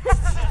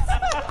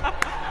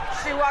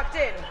She walked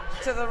in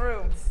to the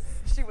room.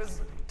 She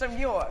was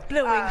demure.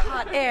 Blowing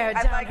hot air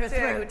down her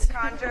throat. I'd like to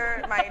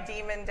conjure my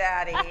demon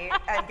daddy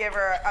and give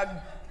her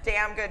a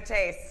damn good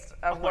taste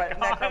of what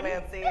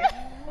necromancy.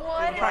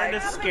 I'm trying to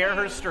scare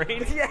her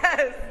straight.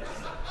 Yes.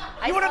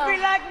 You want to be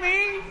like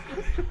me?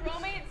 Roll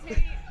me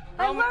 2d.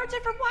 I learned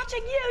it from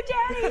watching you,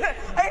 Daddy.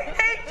 I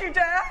hate you,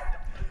 Dad.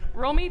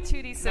 Roll me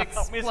 2d6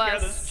 Help me scare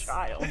this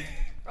child.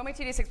 Roll me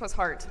 2d6 plus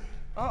heart.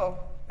 Oh,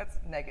 that's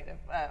negative.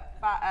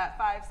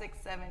 5, 6,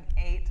 7,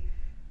 8.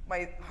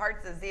 My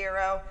heart's a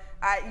 0.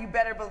 You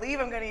better believe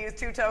I'm going to use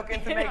 2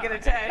 tokens to make it a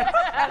 10.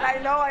 And I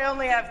know I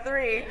only have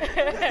 3.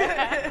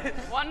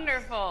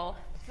 Wonderful.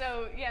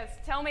 So, yes,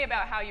 tell me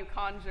about how you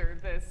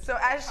conjured this. So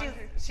as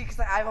she's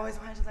like, I've always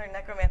wanted to learn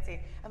necromancy.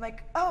 I'm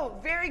like, oh,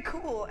 very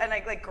cool. And I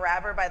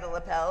grab her by the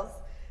lapels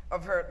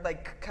of her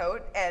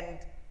coat and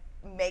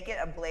make it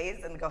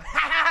ablaze and go,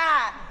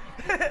 ha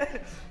ha!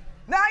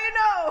 Now you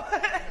know!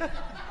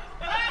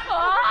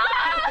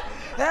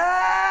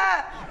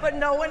 Ah! But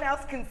no one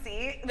else can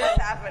see this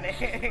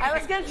happening. I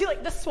was gonna do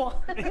the swan.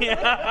 Why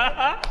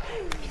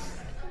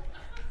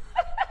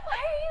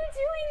are you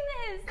doing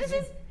this? This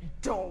is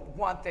Don't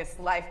want this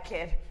life,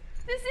 kid.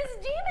 This is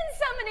demon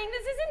summoning.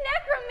 This isn't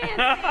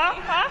necromancy.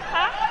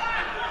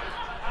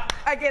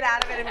 I get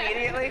out of it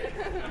immediately.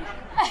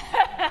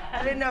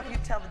 I didn't know if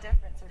you'd tell the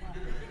difference or not.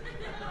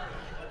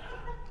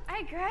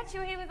 I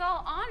graduated with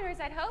all honors.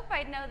 I'd hope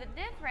I'd know the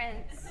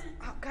difference.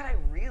 Oh, God, I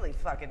really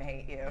fucking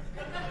hate you.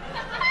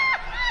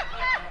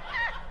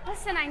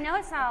 Listen, I know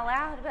it's not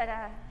allowed, but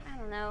I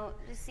don't know.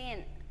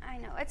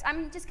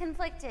 I'm just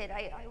conflicted.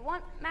 I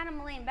want Madame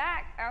Milane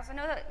back. I also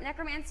know that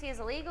necromancy is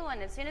illegal,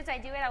 and as soon as I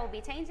do it, I will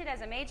be tainted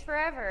as a mage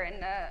forever.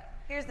 And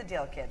Here's the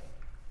deal, kid.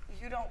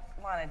 You don't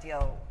want to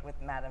deal with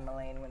Madame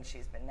Milane when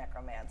she's been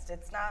necromanced.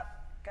 It's not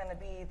going to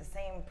be the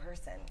same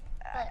person.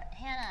 But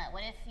Hannah,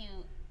 what if you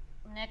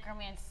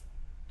necromance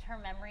her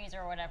memories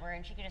or whatever,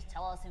 and she could just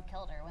tell us who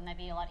killed her? Wouldn't that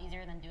be a lot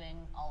easier than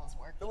doing all this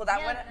work? Well,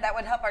 that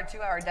would help our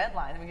 2-hour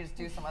deadline. We could just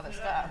do some other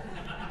stuff.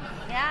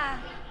 yeah.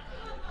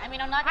 I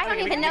mean, I'm not. I don't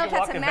gonna even do know it. if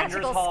that's a Avengers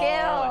magical Hall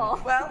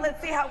skill. Well,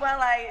 let's see how well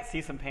I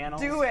See some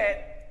panels. do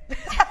it.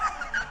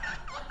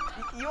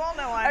 You all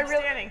know I'm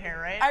standing here,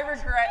 right? I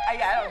regret. I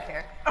don't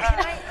care.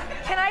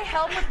 Can I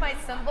help with my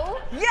symbol?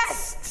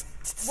 Yes.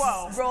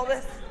 Whoa. Roll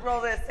this.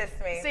 It's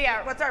me. So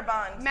yeah, What's our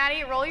bond?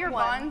 Maddie, roll your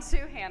bond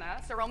to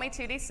Hannah. So roll me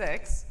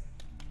 2d6.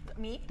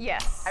 Me?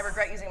 Yes. I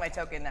regret using my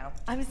token now.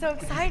 I'm so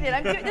excited.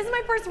 This is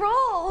my first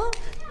roll.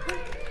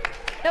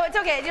 No, it's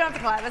okay. You don't have to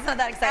clap. It's not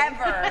that exciting.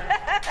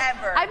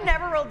 Ever. I've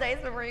never rolled dice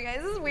before, you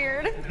guys. This is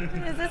weird.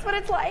 Is this what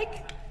it's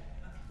like?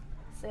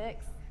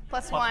 6.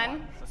 Plus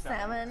one.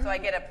 7. So I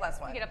get a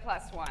 +1. You get a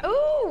 +1.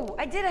 Ooh,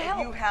 I did a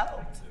help. You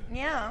helped.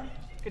 Yeah.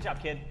 Good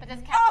job, kid. But this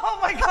Oh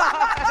my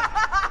god!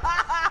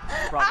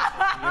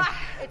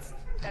 It's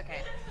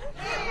okay.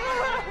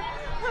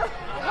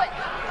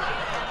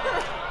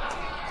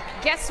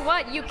 Guess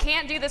what? You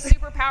can't do the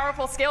super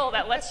powerful skill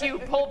that lets you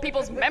pull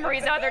people's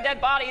memories out of their dead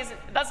bodies,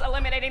 thus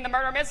eliminating the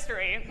murder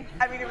mystery.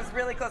 I mean, it was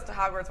really close to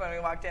Hogwarts when we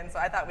walked in, so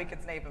I thought we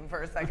could Snape him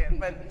for a second,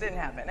 but it didn't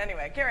happen.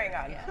 Anyway, carrying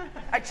on.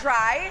 I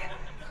try.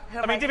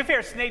 I mean, to be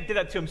fair, Snape did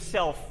that to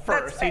himself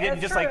first. He didn't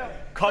that's just true.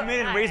 come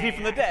in and raise me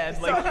from the dead.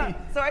 Like,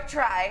 So I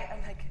try.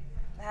 I'm like,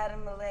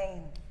 Madam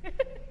Elaine,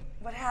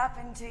 what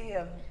happened to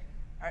you?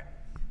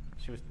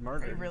 she was Are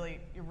murdered.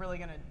 you're really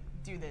gonna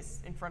do this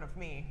in front of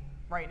me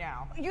right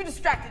now? You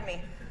distracted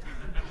me.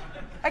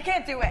 I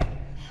can't do it.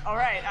 All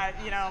right,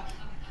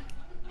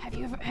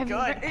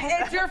 Good.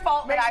 It's your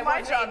fault that Makes I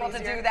my wasn't job able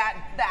to easier. do that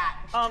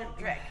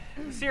trick.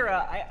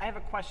 Sierra, I have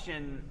a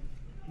question.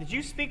 Did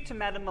you speak to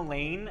Madame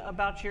Elaine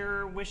about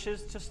your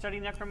wishes to study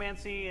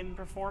necromancy and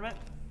perform it?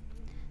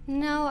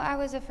 No, I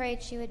was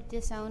afraid she would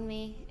disown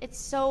me. It's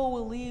so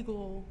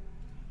illegal.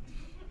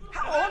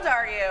 How old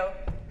are you?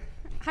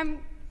 I'm.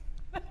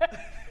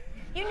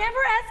 You never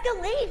ask a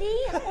lady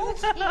how old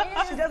she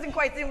She is. doesn't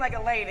quite seem like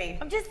a lady.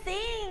 I'm just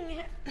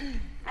saying.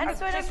 I'm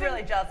just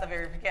really jealous of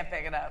her if you can't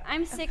pick it up.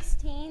 I'm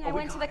 16. I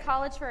went to the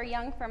college for a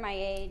young for my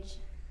age.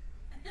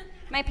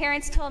 My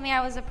parents told me I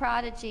was a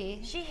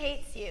prodigy. She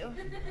hates you.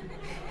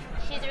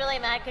 She's really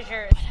mad because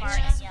you're smart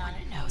and young.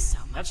 know so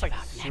much That's like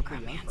about super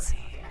necromancy.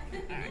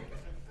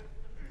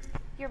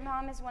 Your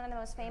mom is one of the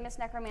most famous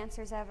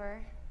necromancers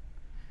ever.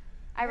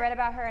 I read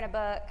about her in a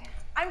book.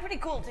 I'm pretty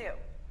cool too.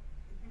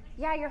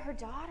 Yeah, you're her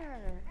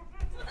daughter.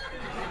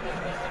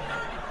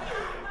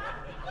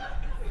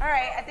 All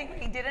right, I think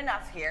we did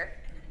enough here.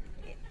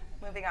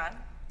 Moving on.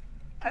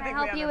 Can I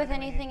help you with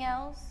anything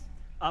else?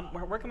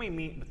 Where can we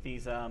meet with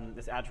these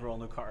this Admiral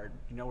new card?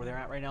 You know where they're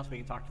at right now, so we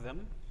can talk to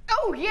them.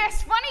 Oh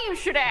yes, funny you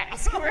should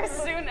ask. Or as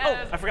soon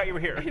as I forgot you were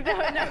here.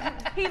 no,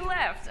 he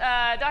left.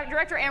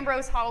 Director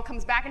Ambrose Hall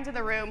comes back into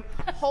the room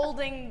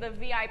holding the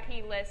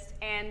VIP list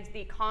and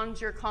the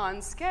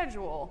ConjureCon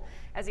schedule.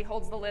 As he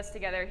holds the list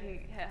together,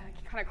 he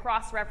kind of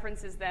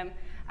cross-references them.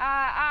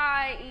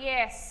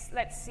 Yes,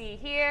 let's see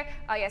here.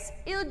 Yes,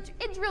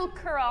 Idril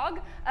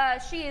Kurog.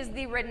 She is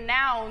the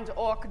renowned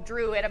Orc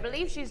Druid. I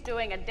believe she's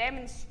doing a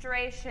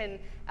demonstration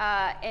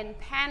in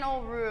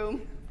panel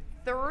room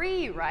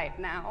 3 right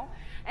now.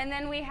 And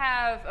then we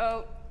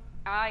have,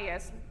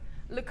 yes,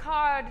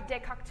 Lucard de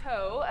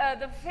Cocteau,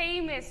 the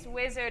famous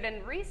wizard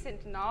and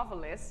recent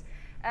novelist.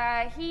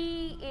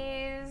 He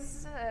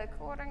is,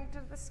 according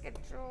to the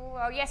schedule,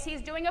 yes,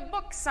 he's doing a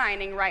book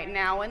signing right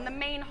now in the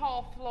main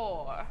hall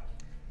floor.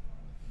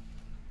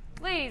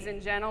 Ladies and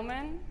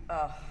gentlemen,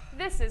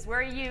 this is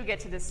where you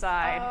get to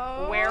decide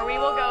where we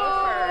will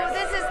go first.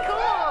 This is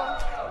cool.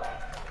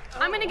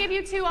 I'm going to give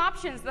you 2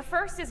 options. The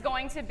first is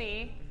going to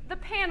be the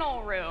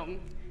panel room.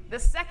 The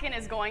second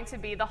is going to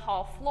be the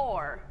hall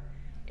floor.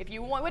 If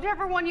you want,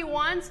 whichever one you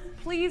want,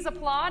 please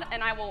applaud,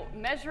 and I will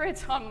measure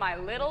it on my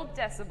little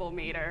decibel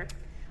meter.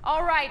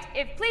 All right,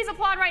 please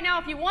applaud right now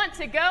if you want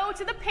to go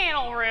to the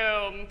panel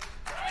room.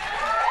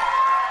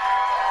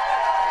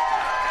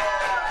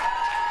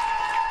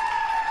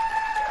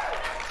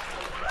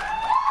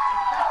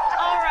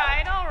 All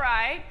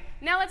right.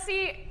 Now let's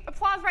see,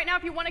 applause right now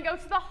if you want to go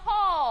to the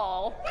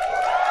hall.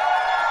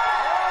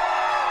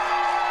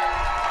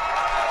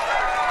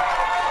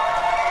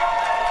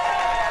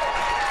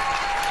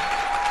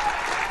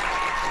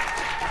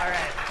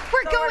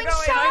 We're going Can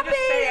I shopping.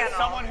 just say, as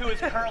someone who is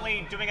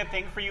currently doing a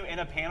thing for you in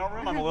a panel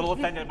room, I'm a little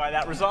offended by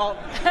that result.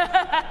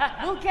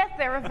 We'll get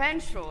there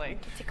eventually.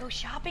 To go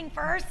shopping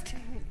first.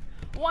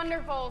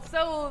 Wonderful.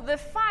 So the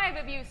 5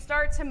 of you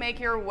start to make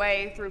your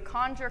way through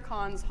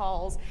ConjureCon's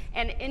halls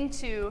and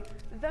into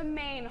the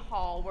main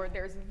hall where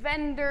there's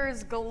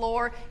vendors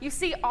galore. You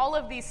see all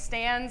of these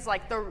stands,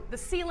 like the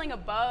ceiling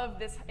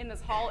above in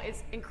this hall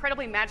is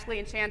incredibly magically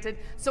enchanted.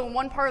 So in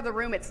one part of the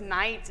room it's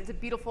night. It's a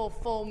beautiful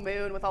full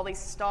moon with all these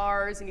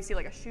stars, and you see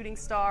like a shooting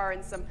star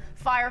and some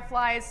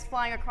fireflies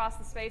flying across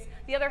the space.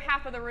 The other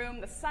half of the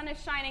room, the sun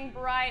is shining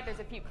bright. There's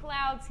a few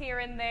clouds here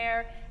and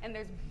there, and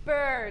there's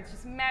birds,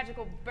 just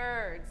magical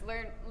birds,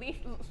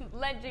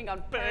 ledging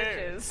on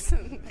perches.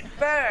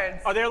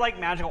 Birds. Are there like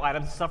magical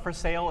items and stuff for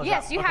sale?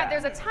 Yes,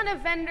 there's a ton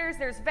of vendors.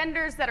 There's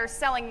vendors that are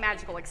selling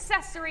magical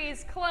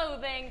accessories,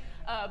 clothing,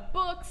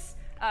 books,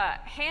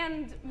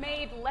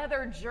 handmade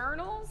leather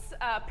journals,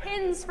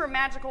 pins for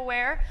magical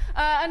wear,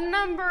 a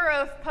number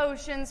of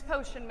potions,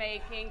 potion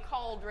making,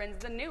 cauldrons,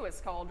 the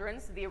newest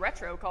cauldrons, the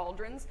retro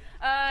cauldrons,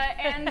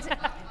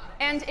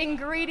 and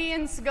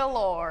ingredients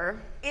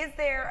galore. Is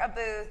there a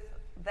booth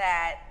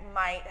that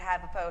might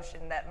have a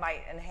potion that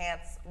might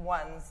enhance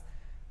one's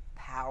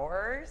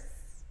powers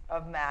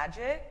of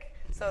magic?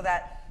 so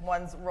that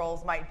one's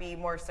rolls might be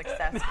more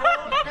successful.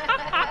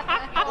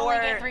 Only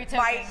or get 3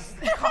 might, tokens.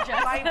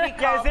 might be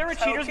called Yeah, is there a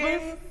cheater's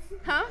tokens. booth?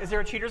 Huh? Is there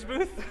a cheater's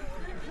booth?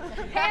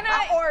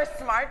 Hannah, Or a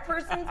smart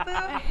person's booth?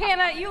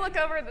 Hannah, you look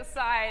over the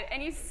side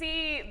and you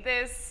see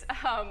this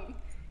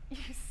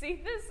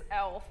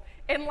elf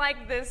in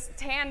like this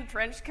tan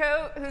trench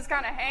coat who's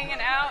kind of hanging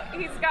out.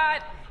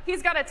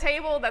 He's got a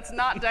table that's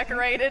not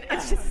decorated.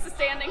 It's just a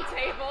standing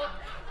table.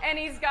 And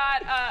he's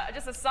got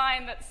just a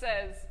sign that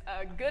says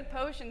 "good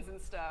potions and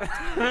stuff."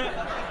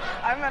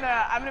 I'm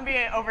gonna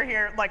be over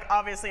here, like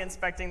obviously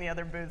inspecting the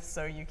other booths,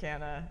 so you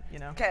can,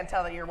 Can't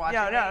tell that you're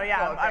watching. No, me?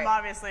 yeah, Cool, I'm great.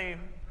 obviously.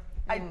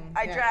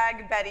 I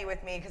drag Betty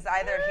with me because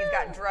either he's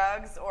got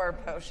drugs or a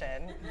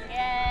potion.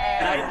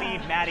 And I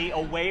lead Maddie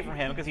away from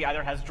him because he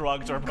either has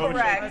drugs or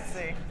potions. Correct. Let's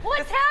see.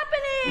 What's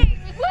happening?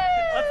 Woo!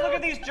 Let's look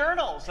at these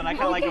journals. And I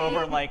kind of like go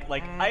over and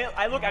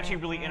I look actually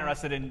really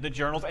interested in the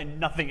journals and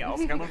nothing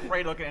else. I'm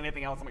afraid to look at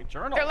anything else. I'm like,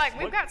 journals? They're like,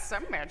 we've Look- got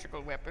some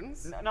magical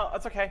weapons. No,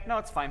 it's okay. No,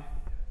 it's fine.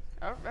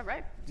 Oh, all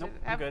right. Nope,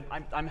 I'm good.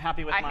 I'm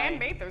happy with I my...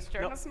 handmade those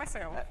journals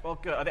myself. Well,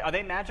 good. Are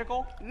they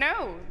magical?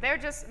 No, they're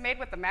just made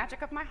with the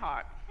magic of my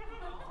heart.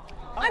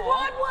 I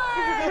want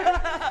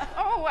one!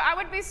 Oh, I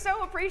would be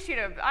so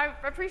appreciative. I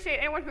appreciate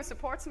anyone who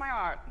supports my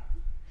art.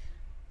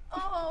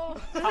 Oh,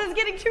 this is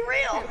getting too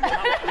real.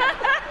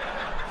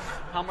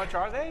 How much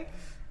are they?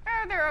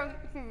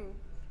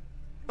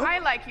 I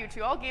like you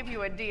two. I'll give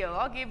you a deal.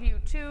 I'll give you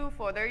 2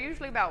 for, they're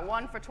usually about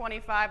 1 for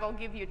 25. I'll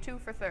give you 2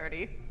 for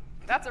 30.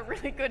 That's a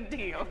really good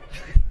deal.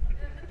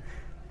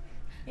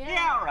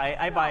 Yeah, all right.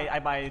 I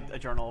buy a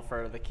journal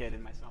for the kid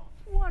and myself.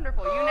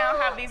 Wonderful. You now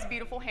have these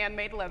beautiful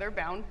handmade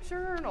leather-bound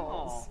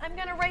journals. I'm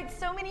gonna write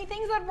so many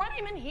things that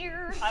rhyme in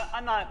here.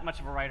 I'm not much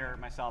of a writer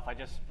myself. I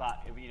just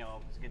thought, it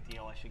was a good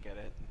deal. I should get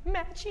it.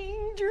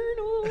 Matching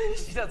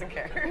journals. She doesn't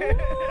care.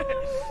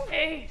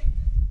 Hey,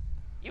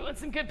 you want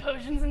some good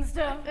potions and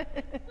stuff?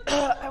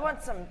 I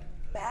want some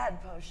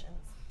bad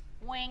potions.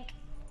 Wink.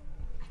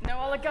 No,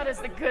 all I got is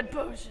the good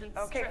potions.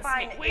 Okay, Trust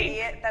fine, me. Wink.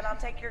 idiot. Then I'll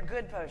take your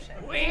good potion.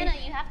 Hannah,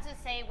 you have to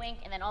say wink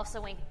and then also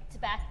wink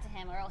back to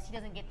him, or else he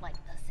doesn't get like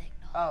the signal.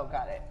 Oh,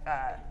 got it.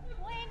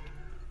 Wink.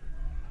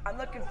 I'm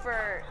looking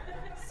for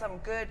some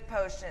good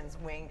potions.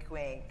 Wink,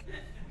 wink.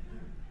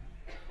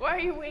 Why are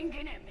you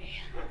winking at me?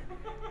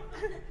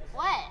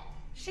 What?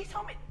 She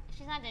told me.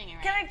 She's not doing it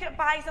right. Can I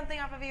buy something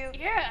off of you?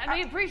 Yeah, I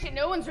appreciate.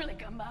 No one's really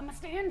come by my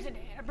stand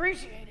today. I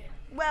appreciate it.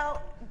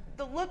 Well,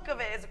 the look of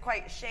it is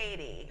quite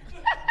shady.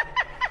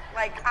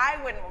 Like, I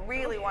wouldn't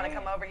really want to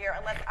come over here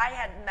unless I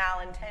had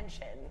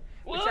malintention,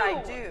 which I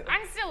Whoa, do.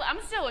 I'm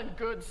still in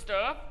good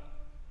stuff.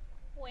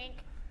 Wink.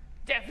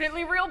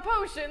 Definitely real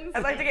potions.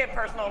 I'd like to get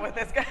personal with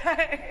this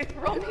guy.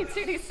 Roll me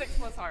 2d6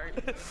 plus heart.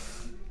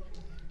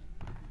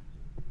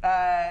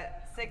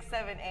 6,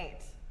 7, 8.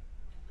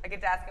 I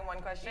get to ask him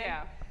one question?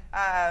 Yeah.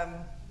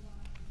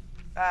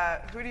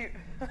 Who do you...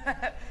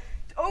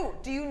 Oh,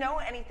 do you know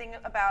anything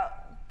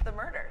about the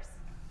murders?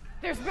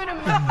 There's been a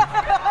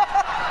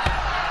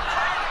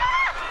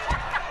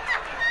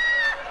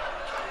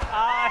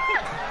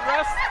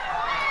Rest.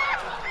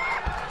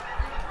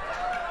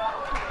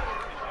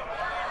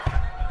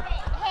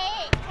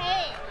 Hey.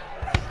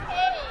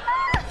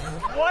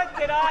 What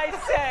did I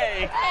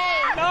say?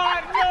 Hey.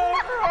 Not known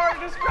for our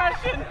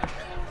discretion.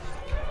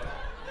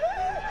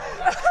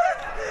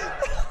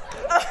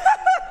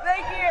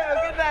 Thank you.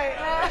 Good night.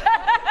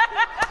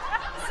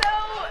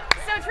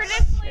 So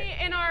traditionally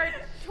in our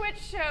Twitch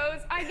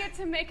shows, I get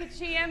to make a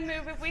GM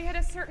move if we hit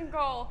a certain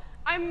goal.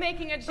 I'm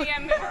making a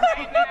GM move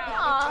right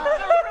now.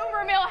 The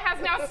rumor mill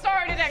has now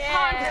started at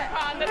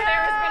ConjureCon that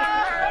there has been a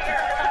murder.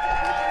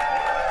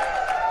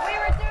 We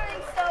were doing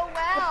so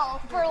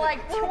well for like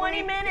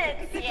 20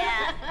 minutes.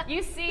 Yeah.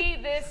 You see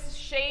this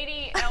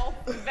shady elf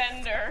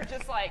vendor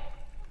just like,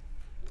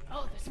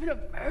 oh, there's been a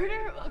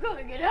murder? I'm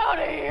gonna get out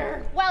of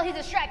here. While he's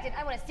distracted,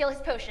 I want to steal his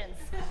potions.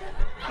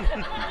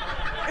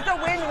 It's a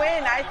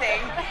win-win, I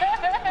think.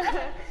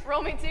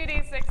 Roll me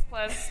 2d6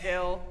 plus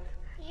skill.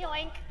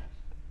 Yoink.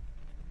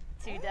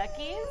 2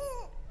 duckies.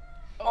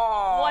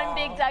 Aw. 1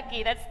 big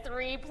ducky. That's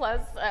 3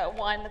 plus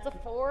 1. That's a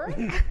 4.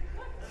 I'm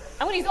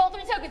gonna use all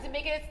 3 tokens to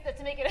make it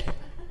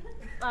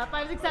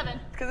 5, 6, 7.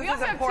 Because We this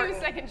also is have 2 important.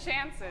 second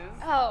chances.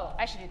 Oh,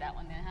 I should do that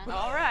one then, huh?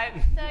 All right.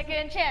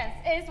 Second chance.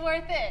 It's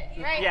worth it,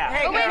 right? Yeah.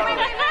 Hey, Oh, wait.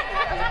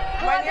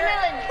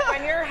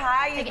 When you're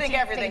high, you think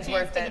everything's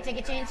worth it. Take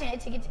a chance.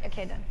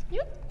 Okay, done.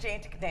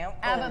 Jane, take it down.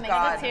 I'm Oh, gonna make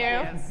God.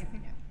 it 2.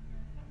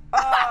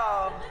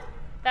 Oh.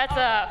 That's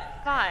a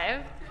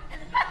 5.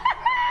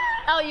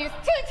 I'll use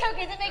 2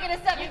 tokens and make it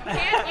a 7. You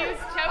can't use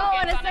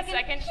tokens on a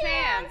second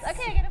chance.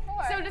 Okay, I get a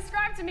 4. So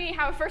describe to me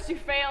how first you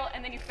fail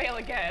and then you fail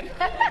again.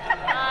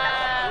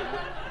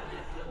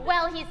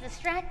 While he's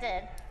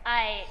distracted,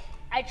 I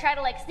try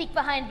to like sneak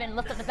behind him and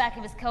lift up the back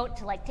of his coat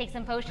to like take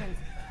some potions.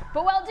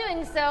 But while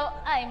doing so,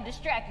 I'm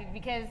distracted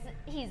because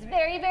he's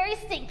very, very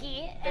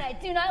stinky and I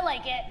do not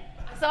like it.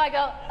 So I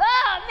go,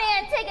 oh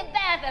man, take a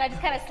bath, and I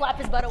just kind of slap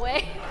his butt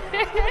away.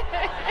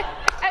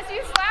 As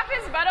you slap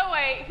his butt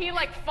away, he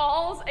like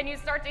falls and you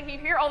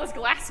hear all this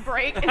glass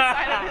break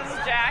inside of his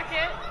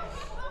jacket.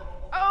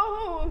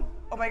 Oh!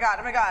 Oh my god,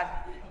 oh my god.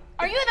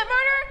 Are you the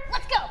murderer?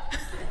 Let's go.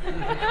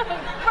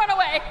 Run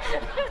away.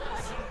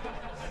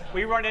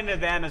 We run into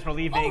them as we're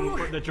leaving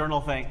for the journal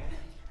thing.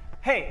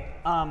 Hey,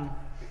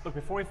 look,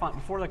 before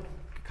the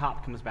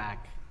cop comes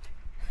back,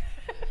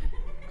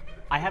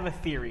 I have a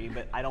theory,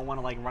 but I don't want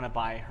to like run it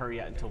by her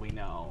yet until we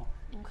know.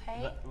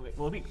 Okay.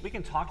 Well, we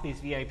can talk to these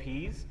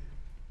VIPs,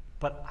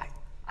 but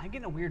I'm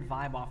getting a weird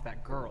vibe off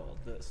that girl,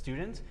 the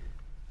student.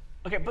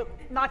 Okay, but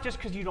not just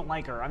because you don't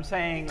like her. I'm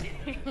saying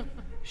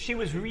she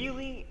was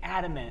really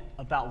adamant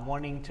about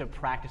wanting to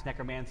practice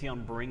necromancy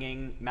on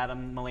bringing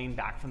Madame Melaine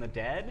back from the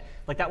dead.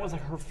 Like that was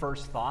like her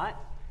first thought.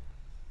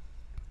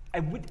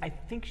 I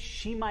think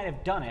she might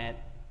have done it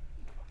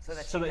so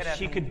that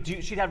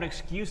she'd have an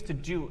excuse to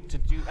do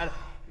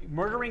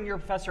murdering your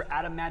professor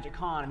at a Magic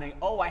Con and then,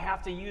 I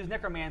have to use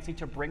necromancy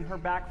to bring her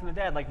back from the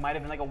dead. Like might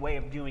have been like a way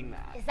of doing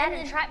that. Is that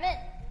entrapment?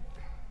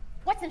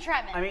 What's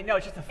entrapment? I mean, no,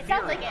 it's just a theory. It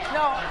sounds like it.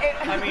 No,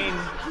 I mean,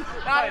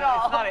 not at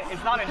all.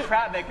 It's not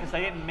entrapment because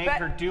I didn't make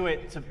her do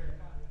it to.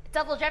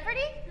 Double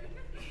jeopardy?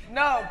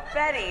 No,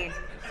 Betty.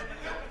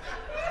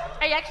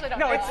 I actually don't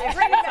know. No,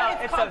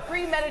 It's called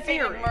premeditated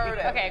theory.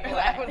 murder. Okay, cool.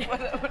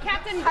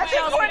 Captain That's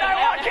when I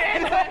walk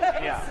in.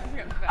 Yeah.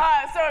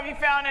 So have you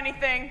found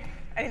anything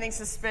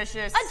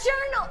suspicious? A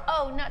journal!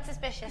 Oh, not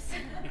suspicious.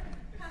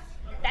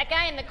 That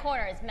guy in the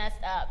corner is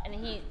messed up, and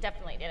he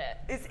definitely did it.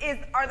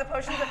 Are the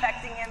potions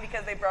affecting him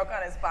because they broke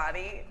on his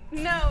body?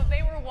 No,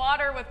 they were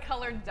water with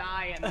colored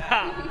dye in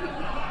them.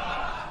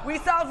 We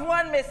solved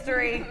one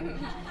mystery.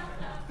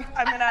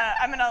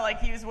 I'm gonna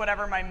like use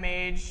whatever my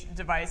mage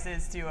device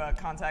is to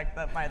contact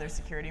my other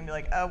security and be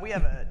like, we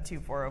have a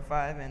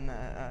 2405 in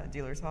the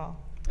dealer's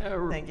hall.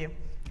 Thank you.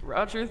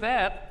 Roger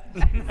that.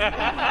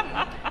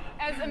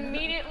 As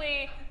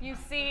immediately you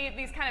see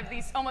these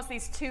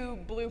two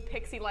blue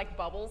pixie-like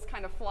bubbles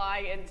kind of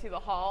fly into the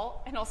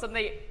hall, and all of a sudden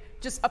they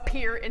just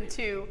appear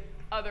into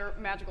other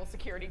magical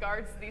security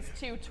guards. These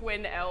two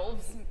twin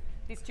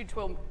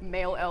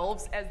male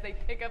elves, as they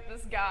pick up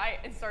this guy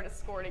and start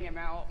escorting him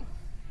out.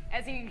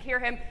 As you hear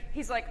him,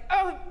 he's like,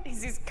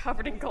 he's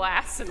covered in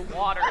glass and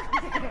water.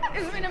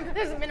 There's been a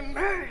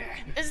murder.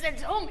 They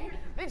told me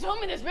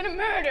there's been a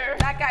murder.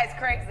 That guy's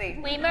crazy.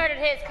 We murdered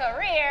his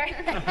career.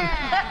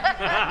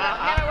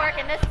 Never work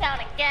in this town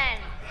again.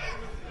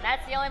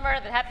 That's the only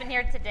murder that happened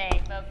here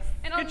today, folks.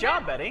 And Good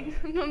job, Betty.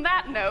 On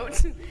that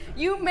note,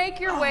 you make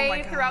your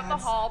way throughout the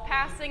hall,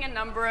 passing a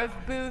number of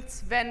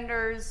booths,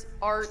 vendors,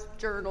 art,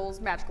 journals,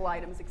 magical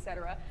items,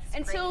 etc.,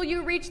 until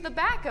you reach the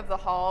back of the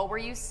hall where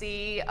you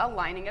see a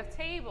lining of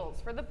tables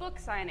for the book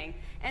signing.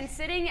 And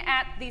sitting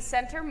at the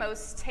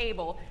centermost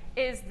table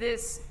is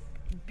this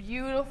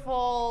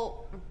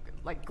beautiful,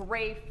 like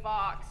gray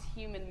fox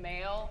human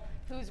male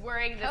who's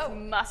wearing this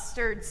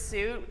mustard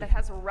suit that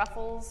has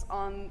ruffles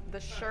on the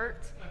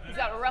shirt. He's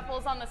got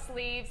ruffles on the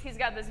sleeves. He's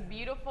got this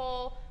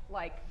beautiful,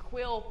 like,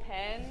 quill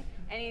pen,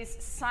 and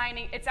it's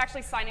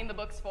actually signing the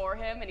books for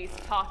him, and he's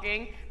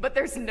talking, but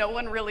there's no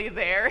one really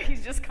there.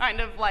 He's just kind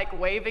of, like,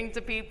 waving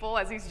to people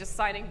as he's just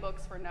signing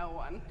books for no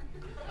one.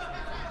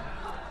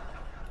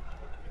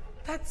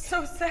 That's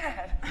so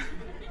sad.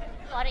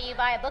 Why don't you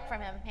buy a book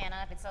from him,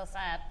 Hannah, if it's so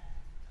sad?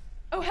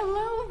 Oh,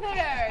 hello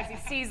there! As he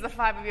sees the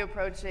five of you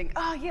approaching.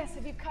 Oh, yes,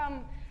 have you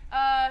come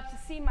to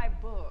see my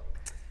book?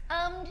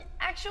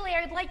 Actually,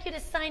 I'd like you to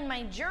sign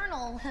my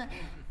journal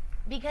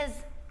because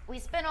we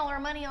spent all our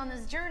money on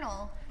this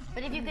journal.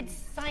 But if you could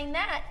sign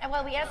that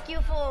while we ask you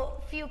a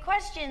few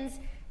questions,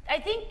 I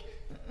think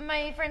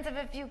my friends have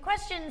a few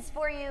questions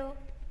for you.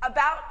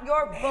 About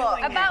your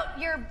book. About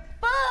your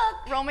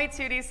book? Roll me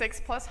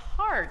 2d6 plus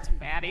heart,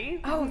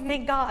 Maddie. Oh,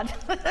 thank God.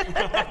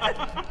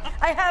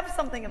 I have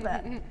something of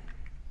that.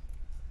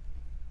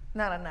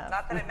 Not enough.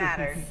 Not that it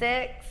matters.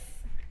 6.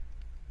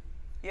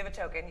 You have a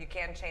token. You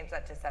can change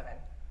that to 7.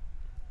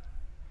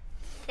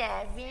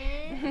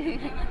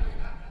 7.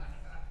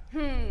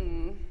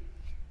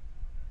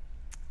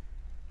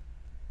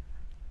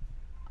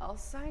 I'll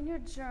sign your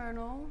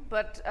journal,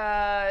 but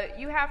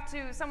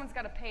someone's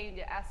got to pay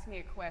to ask me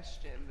a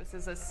question. This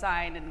is a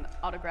sign and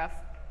autograph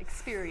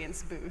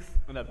experience booth.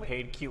 And a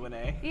paid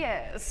Q&A.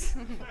 Yes.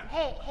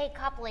 Hey,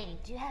 cop lady,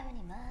 do you have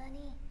any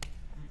money?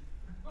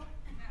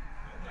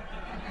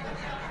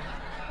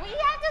 We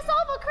have to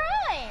solve a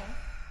crime.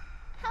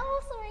 How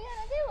else are we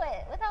gonna do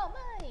it without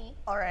money?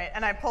 All right,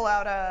 and I pull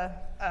out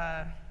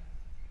a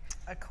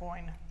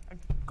coin, a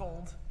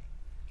gold.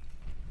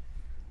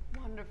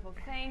 Wonderful,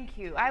 thank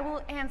you. I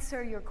will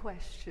answer your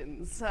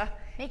questions.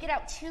 Make it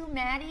out 2,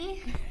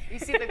 Maddie. You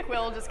see the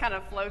quill just kind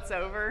of floats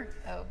over.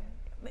 Oh.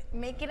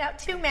 Make it out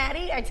 2,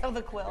 Maddie, I tell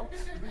the quill.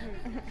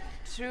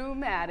 To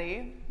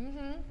Maddie.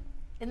 Mm-hmm.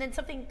 And then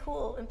something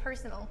cool and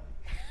personal.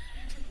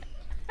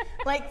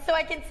 Like, so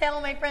I can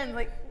tell my friends,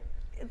 like,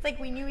 it's like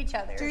we knew each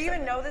other. Do you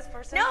even know this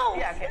person? No.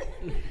 Yeah, okay.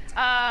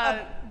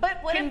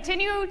 But what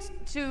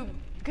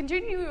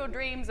Continue your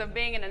dreams of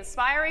being an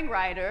inspiring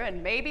writer,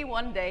 and maybe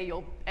one day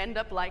you'll end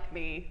up like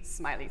me,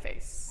 smiley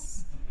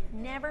face.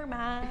 Never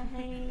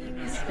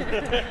mind.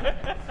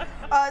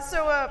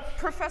 So,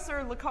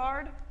 Professor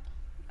Licard?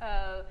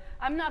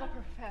 I'm not a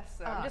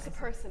professor. I'm just a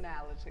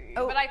personality.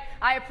 Oh. But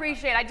I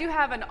appreciate. I do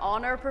have an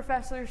honor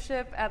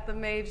professorship at the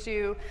Mage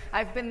U.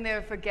 I've been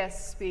there for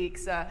guest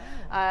speaks.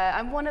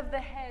 I'm one of the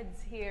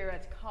heads here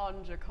at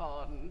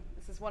ConjureCon.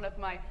 This is one of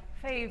my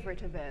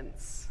favorite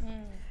events.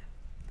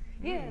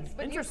 Yes,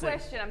 but your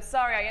question. I'm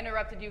sorry I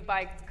interrupted you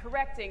by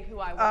correcting who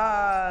I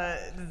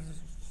was.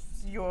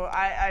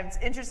 It's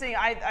interesting.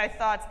 I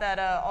thought that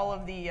all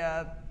of the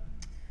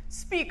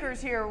speakers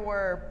here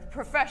were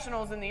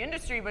professionals in the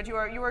industry, but you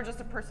are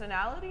just a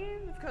personality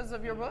because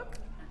of your book?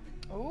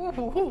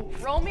 Ooh.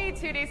 Roll me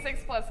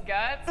 2d6 plus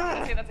guts. I'm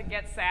gonna say that's a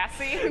get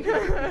sassy.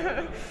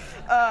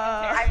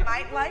 I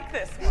might like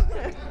this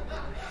one.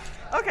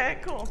 Okay,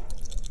 cool.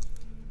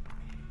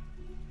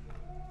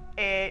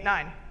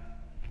 9.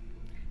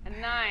 A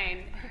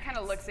 9. He kind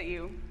of looks at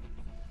you.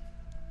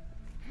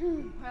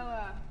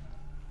 Well,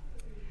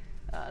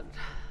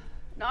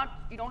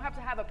 you don't have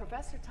to have a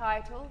professor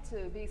title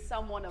to be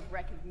someone of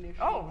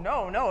recognition. Oh,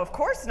 no, of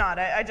course not.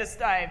 I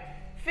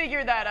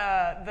figured that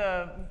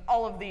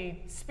all of the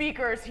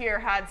speakers here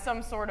had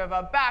some sort of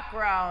a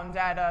background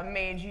at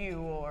Mage U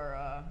or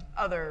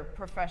other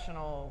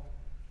professional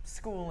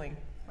schooling.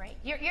 Right.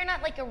 You're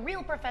not like a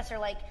real professor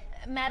like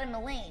Madame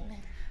Elaine.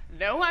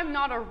 No, I'm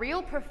not a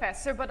real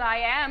professor, but I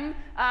am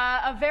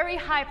a very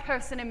high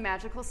person in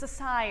magical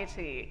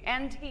society,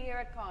 and here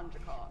at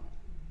ConjureCon.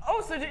 Oh,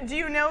 so do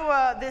you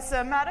know this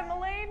Madame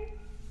Elaine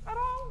at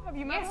all? Have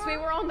you met her? Yes, we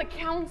were on the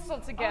council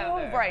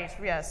together. Oh, right,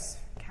 yes.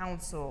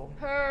 Council.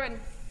 Her and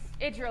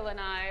Idril and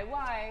I.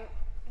 Why?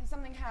 Has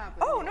something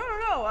happened? Oh,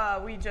 no.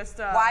 We just...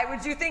 Why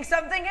would you think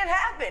something had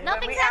happened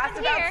when we Nothing's asked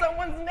happened about here.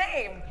 someone's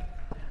name?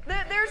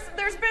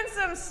 There's been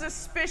some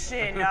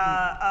suspicion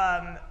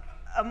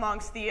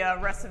amongst the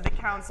rest of the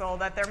council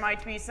that there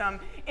might be some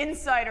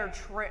insider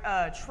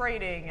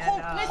trading. And,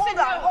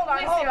 Hold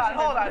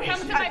on.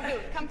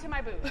 Come to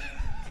my booth.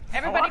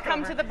 Everybody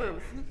come to the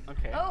booth.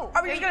 Okay.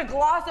 Are we just going to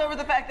gloss over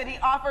the fact that he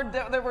offered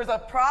that there was a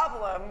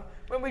problem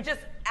when we just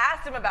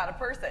asked him about a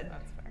person?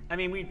 That's fair. I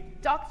mean, we...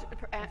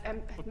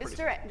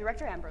 Mr.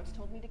 Director Ambrose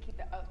told me to keep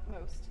the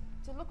utmost,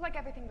 to look like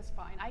everything was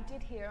fine. I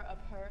did hear of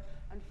her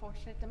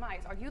unfortunate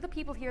demise. Are you the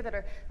people here that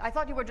are... I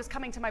thought you were just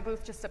coming to my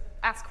booth just to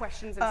ask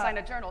questions and sign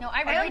a journal. No,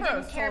 I really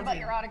Ambrose didn't care told about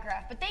you. your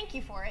autograph, but thank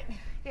you for it.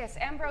 Yes,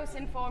 Ambrose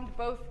informed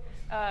both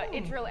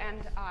Idril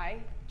and I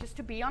just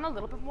to be on a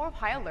little bit more of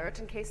high alert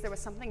in case there was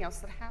something else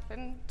that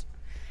happened.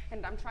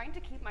 And I'm trying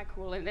to keep my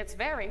cool, and it's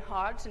very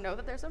hard to know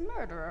that there's a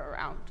murderer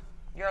around.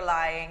 You're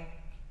lying.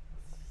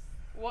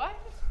 What?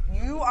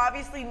 You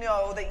obviously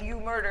know that you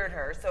murdered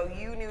her, so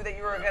you knew that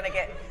you were going to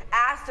get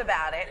asked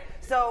about it.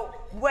 So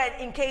when,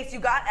 in case you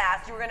got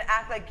asked, you were going to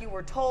act like you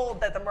were told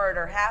that the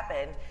murder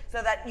happened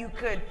so that you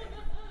could,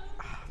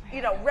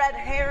 red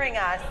herring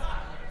us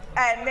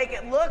and make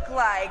it look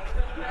like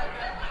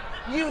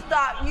you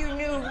thought you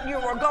knew you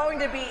were going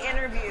to be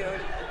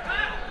interviewed.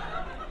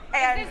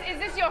 And Is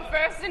this your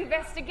first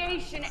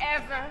investigation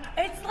ever?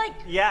 It's like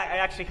Yeah, it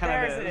actually kind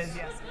Theirs of it is. is,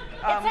 yes.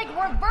 it's like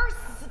reverse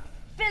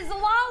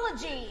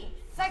physiology.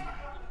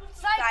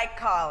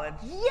 psychology.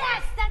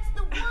 Yes, that's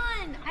the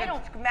one. I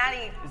don't.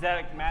 Maddie, Is that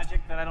like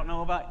magic that I don't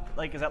know about?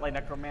 Like, is that like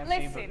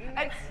necromancy? Listen,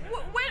 And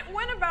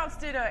whenabouts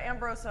did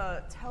Ambrose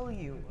tell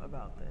you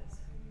about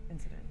this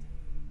incident?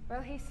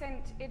 well, he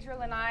sent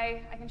Idril and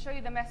I can show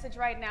you the message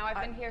right now.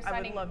 I've been here I would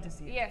signing love to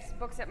see it. Yes,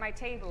 books at my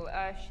table.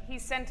 He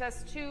sent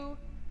us 2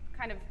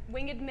 kind of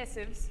winged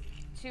missives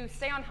to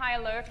stay on high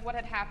alert what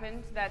had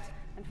happened, that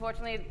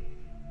unfortunately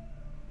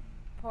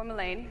poor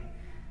Melaine,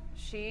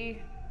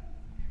 she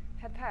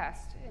had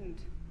passed,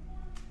 and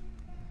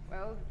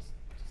well,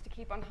 just to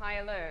keep on high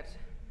alert.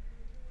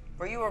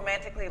 were you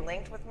romantically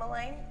linked with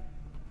Melaine?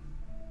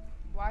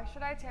 Why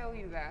should I tell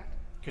you that?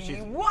 Because she's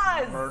He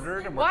was.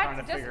 murdered, and we're trying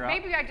to Just figure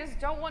maybe I just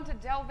don't want to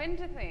delve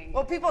into things.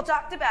 Well, people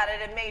talked about it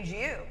and made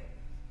you.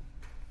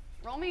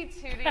 Roll me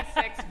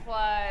 2d6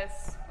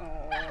 plus.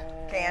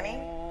 Canny?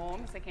 I'm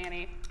gonna say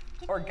canny.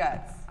 Or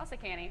guts. I'll say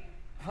canny.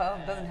 Well,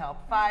 it doesn't help.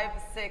 5,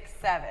 6,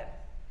 7.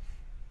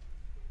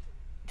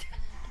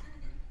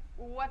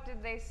 What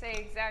did they say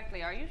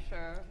exactly? Are you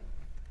sure?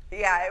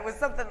 Yeah, it was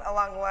something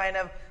along the line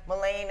of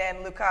Melaine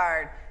and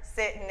Lucard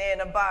sitting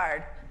in a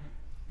bar.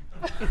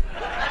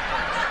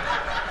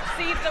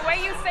 See, the way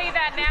you say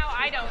that now,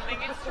 I don't think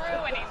it's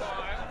true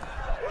anymore.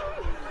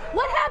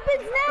 What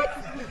happens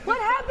next? What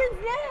happens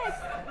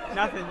next?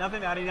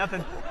 Nothing, Maddie,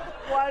 nothing.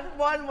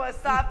 One was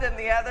soft and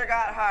the other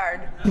got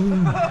hard.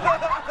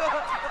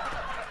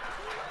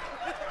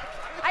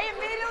 I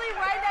immediately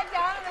write that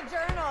down in the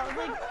journal. I was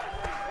like,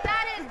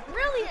 that is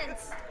brilliant.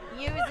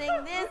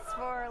 Using this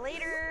for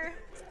later.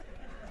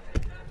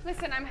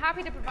 Listen, I'm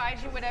happy to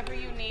provide you whatever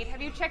you need.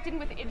 Have you checked in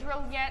with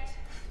Idril yet?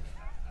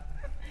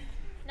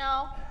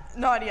 No.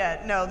 Not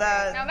yet. No,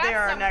 Now they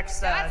are next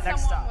that's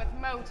next someone stop. with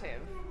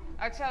motive.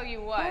 I'll tell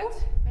you what.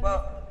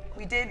 Well,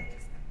 we did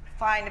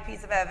find a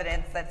piece of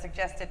evidence that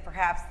suggested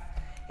perhaps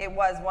it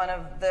was one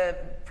of the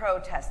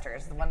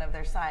protesters. One of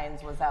their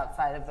signs was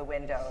outside of the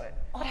window.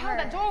 But how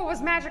that door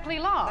was magically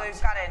locked?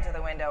 They've got into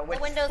the window. Which,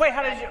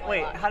 How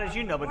did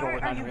you know the door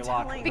was magically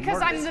locked?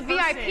 Because I'm the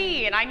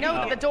VIP and I know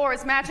that the door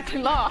is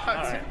magically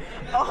locked.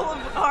 all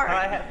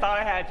right. Thought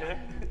I had you.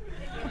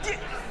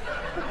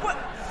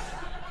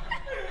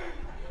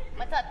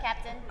 What's up,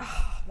 Captain?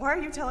 Why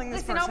are you telling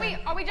this Listen, person?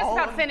 are we just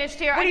about finished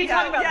here? What are you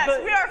talking about?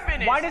 Yes, we are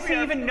finished. Why does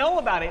he even know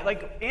about it?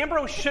 Like,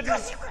 Ambrose shouldn't.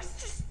 Because you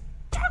guys just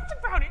talked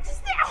about it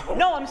just now.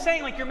 No, I'm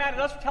saying, like, you're mad at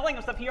us for telling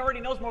him stuff he already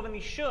knows more than he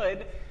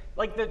should.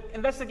 Like, the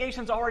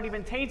investigation's already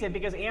been tainted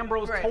because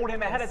Ambrose told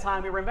him ahead of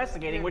time we were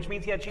investigating, which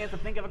means he had a chance to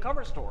think of a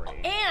cover story.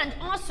 And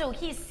also,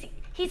 he's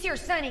here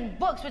signing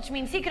books, which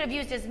means he could have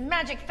used his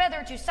magic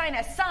feather to sign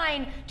a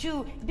sign,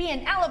 to be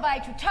an alibi,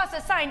 to toss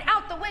a sign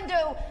out the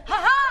window.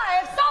 Ha-ha,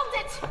 I've solved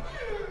it!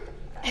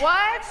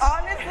 What?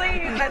 Honestly,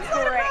 that's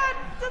great.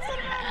 That's not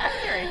a bad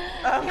theory.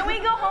 Can we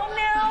go home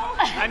now?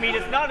 I mean,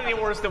 it's not any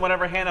worse than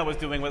whatever Hannah was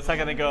doing a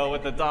second ago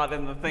with the dot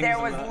and the things. There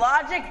was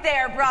logic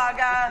there,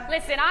 Braga.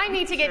 Listen, I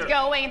need to get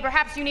going, and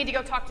perhaps you need to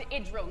go talk to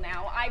Idril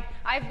now.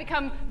 I've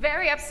become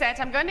very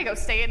upset. I'm going to go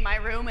stay in my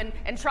room and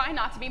try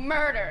not to be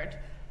murdered.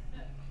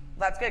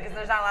 That's good, because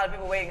there's not a lot of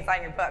people waiting to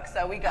sign your book,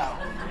 so we go.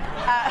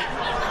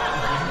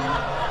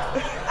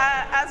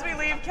 As we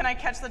leave, can I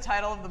catch the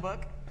title of the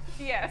book?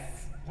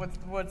 Yes.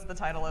 What's the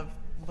title of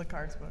the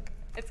cards book?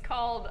 It's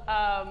called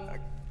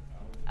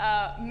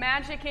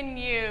Magic in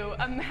You,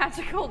 A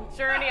Magical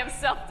Journey of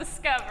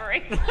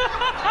Self-Discovery. All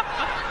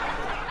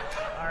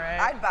right.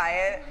 I'd buy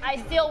it. I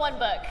steal one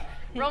book.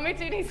 Roll me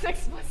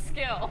 2d6 plus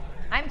skill.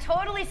 I'm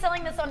totally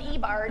selling this on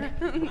eBard.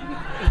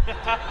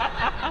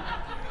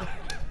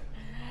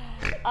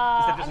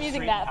 I'm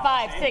using that.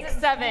 5, 6,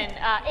 7, 8.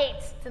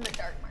 It's in the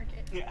dark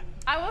market. Yeah.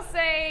 I will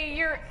say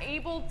you're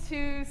able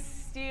to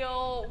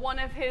steal one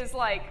of his,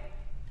 like,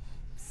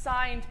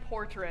 signed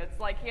portraits.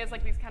 Like, he has,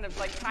 like, these kind of,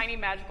 like, tiny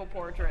magical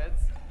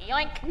portraits.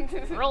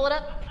 Yoink. Roll it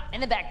up in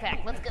the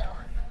backpack. Let's go.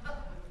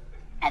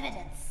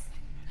 Evidence.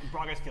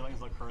 Braga's feelings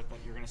look hurt that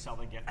you're going to sell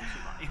the gift to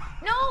somebody.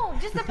 No,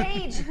 just the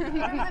page.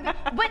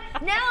 But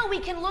now we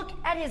can look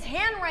at his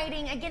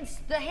handwriting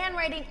against the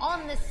handwriting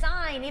on the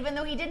sign, even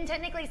though he didn't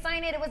technically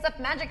sign it. It was a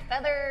magic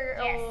feather.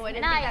 Yes. Oh, I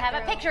didn't Now think I that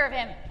have a through. picture of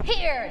him.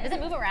 Here. Does it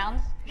move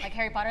around? Like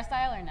Harry Potter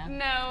style or no?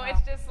 No,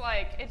 it's just,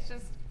 like, it's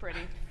just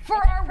pretty. For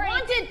our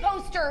wanted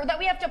poster that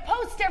we have to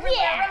post everywhere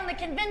Yeah. around the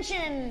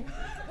convention.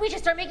 We should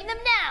start making them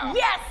now.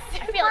 Yes,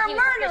 I for feel like a he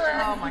was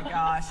murderer. Oh my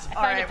gosh. All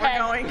find right, a we're pen.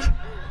 going.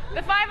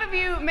 The 5 of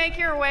you make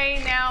your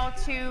way now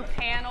to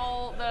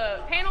panel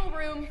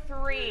room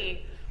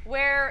 3,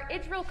 where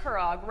Idril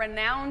Kurog,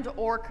 renowned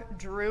orc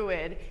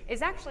druid,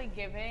 is actually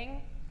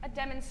giving a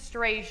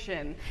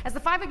demonstration. As the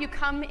 5 of you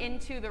come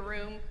into the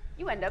room,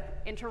 you end up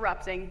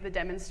interrupting the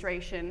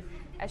demonstration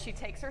as she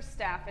takes her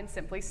staff and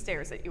simply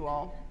stares at you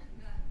all.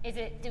 How do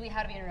we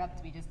interrupt?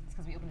 Do we just,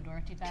 because we opened the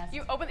door too fast?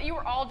 You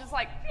were all just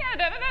like, yeah,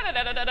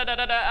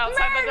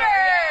 outside the door.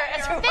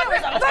 Murder! There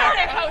was a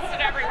Murder posted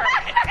everywhere.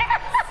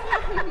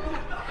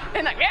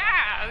 And like,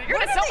 yeah, you're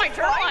gonna sell my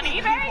journal on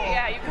eBay?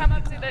 Yeah, you come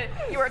up to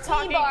you were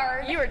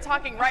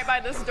talking right by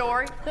this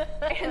door,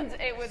 and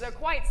it was a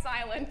quite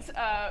silent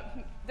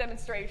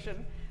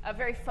demonstration, a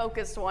very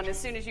focused one. As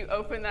soon as you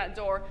opened that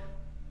door,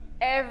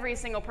 every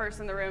single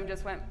person in the room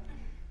just went,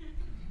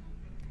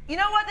 You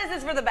know what? This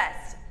is for the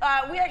best.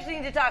 We actually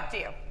need to talk to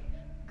you.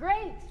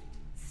 great,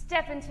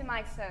 step into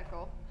my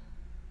circle.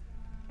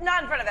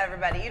 Not in front of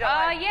everybody. You don't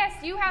want. Yes,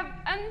 you have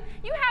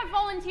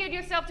volunteered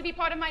yourself to be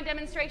part of my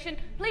demonstration.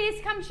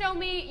 Please come show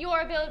me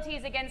your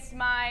abilities against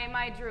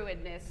my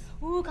druidness.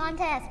 Ooh,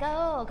 contest.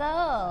 Go,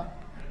 go.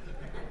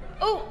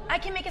 Oh, I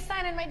can make a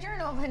sign in my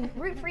journal and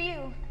root for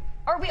you.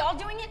 Are we all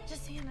doing it?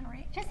 Just Hannah,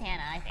 right? Just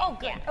Hannah, I think. Oh,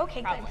 good. Yeah,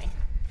 Okay, probably. good.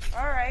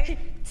 All right.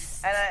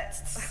 And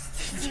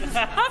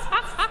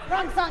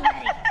Wrong song,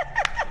 Maddie.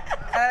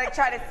 I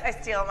I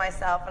steal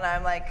myself, and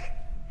I'm like,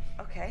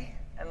 okay,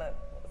 and let's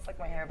flick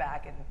my hair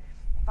back and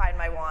find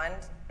my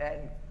wand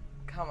and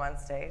come on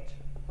stage.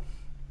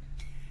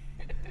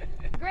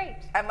 Great.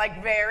 I'm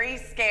like very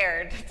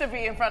scared to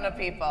be in front of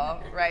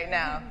people right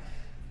now.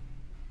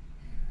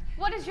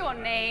 What is your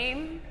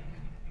name?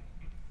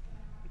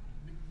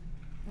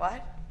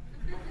 What?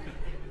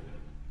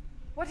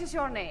 What is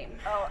your name?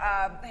 Oh,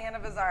 Hannah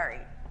Vazari.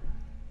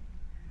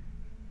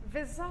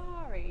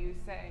 Vizari, you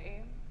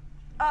say?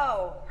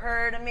 Oh,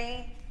 heard of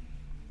me?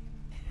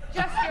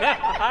 Just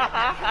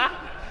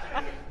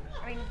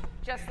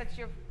just that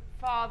your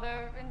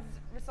father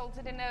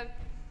resulted in a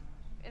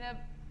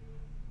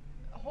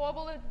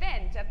horrible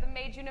event at the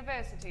Mage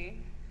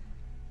University.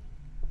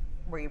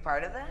 Were you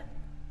part of that?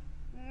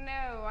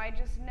 No, I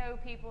just know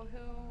people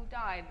who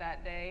died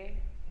that day.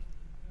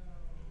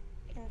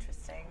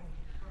 Interesting.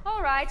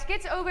 All right,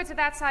 get over to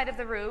that side of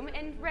the room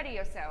and ready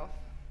yourself.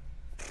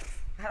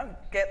 I don't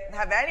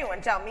have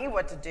anyone tell me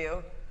what to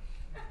do.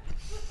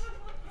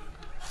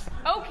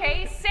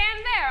 Okay,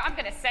 stand there. I'm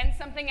going to send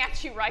something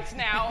at you right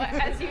now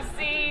as you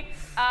see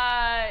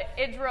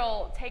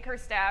Idril take her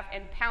staff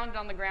and pound it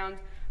on the ground.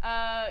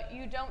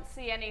 You don't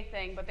see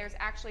anything, but there's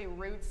actually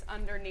roots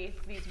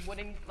underneath these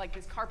wooden, like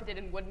these carpeted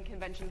and wooden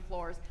convention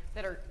floors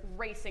that are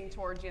racing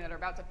towards you and that are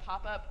about to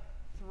pop up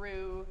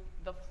through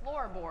the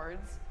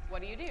floorboards.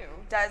 What do you do?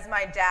 Does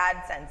my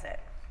dad sense it?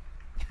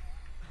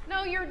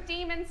 No, your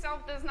demon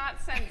self does not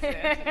sense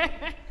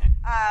it.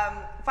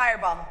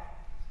 Fireball.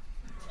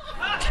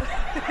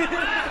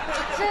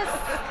 Just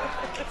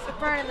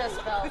burning those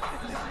spells.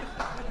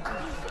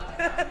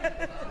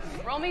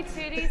 Roll me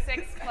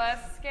 2d6 plus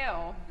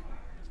skill.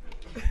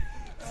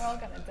 We're all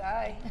gonna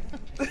die.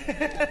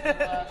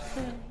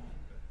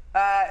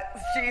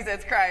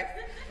 Jesus Christ.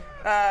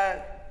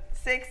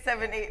 6,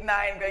 7, 8,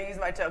 9. I'm gonna use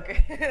my token.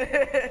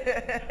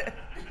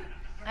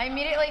 I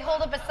immediately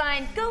hold up a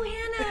sign. Go,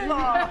 Hannah!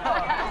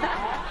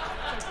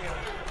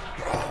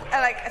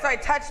 And so I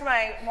touch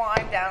my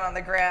wand down on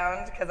the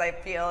ground because I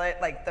feel it,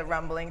 like the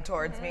rumbling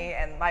towards me,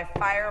 and my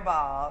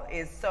fireball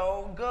is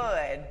so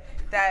good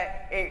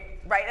that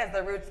right as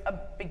the roots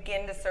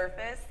begin to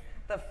surface,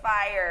 the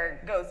fire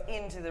goes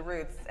into the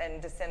roots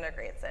and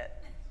disintegrates it.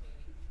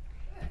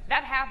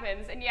 That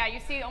happens, and yeah, you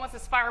see almost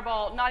this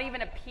fireball not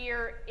even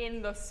appear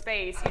in the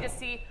space. You just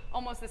see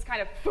almost this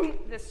kind of boom,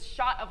 this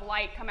shot of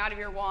light come out of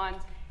your wand,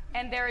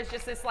 and there is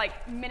just this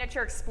like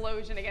miniature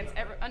explosion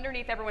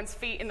underneath everyone's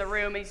feet in the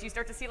room, and you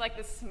start to see like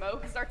the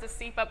smoke start to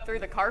seep up through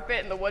the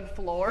carpet and the wood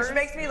floors. Which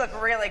makes me look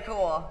really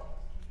cool.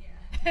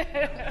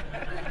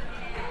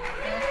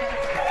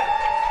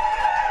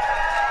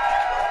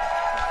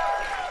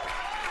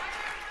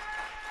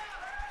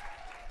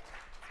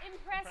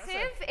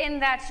 Impressive in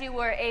that you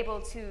were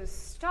able to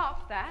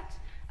stop that.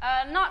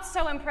 Not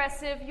so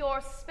impressive,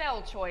 your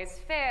spell choice,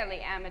 fairly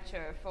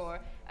amateur for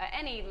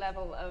any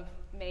level of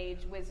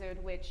mage,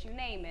 wizard, witch, you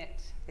name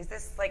it. Is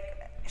this like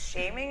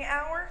shaming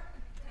hour?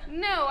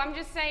 No, I'm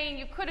just saying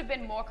you could have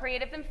been more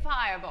creative than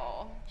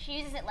Fireball. She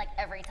uses it like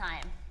every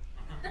time.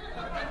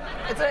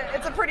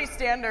 It's a pretty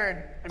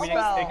standard I mean,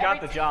 spell. it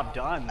got the job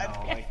done,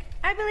 though. Like,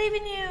 I believe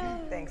in you.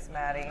 Thanks,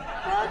 Maddie.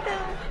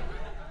 Welcome.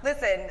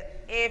 Listen,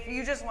 if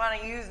you just want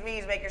to use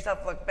me to make yourself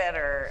look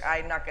better,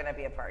 I'm not going to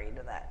be a party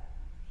to that.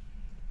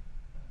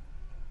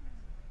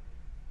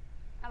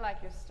 I like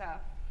your stuff.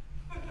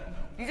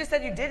 You just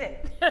said you didn't.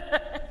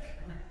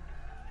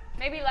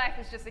 Maybe life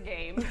is just a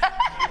game.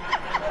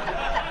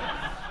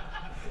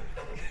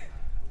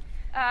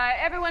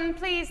 Everyone,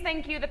 please,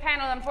 thank you. The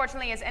panel,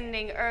 unfortunately, is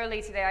ending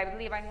early today. I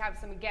believe I have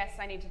some guests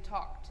I need to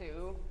talk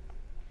to.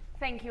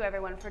 Thank you,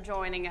 everyone, for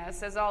joining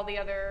us. As all the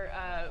other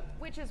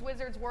witches,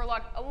 wizards,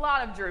 warlock, a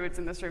lot of druids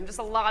in this room. Just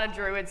a lot of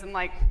druids and,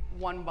 like,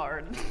 one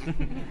bard.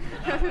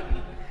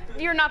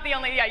 You're not the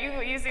only,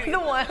 you see. The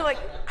one, like,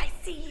 I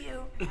see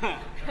you.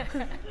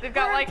 They've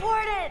got, like,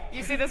 important.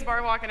 you see this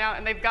bard walking out,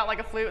 and they've got, like,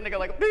 a flute, and they go,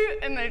 like, boot,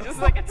 and they just,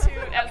 like, a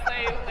toot as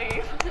they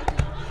leave.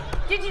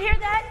 Did you hear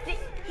that?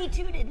 He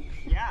tooted.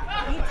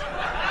 yeah.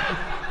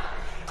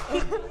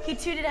 He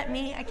tooted at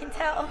me, I can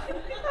tell.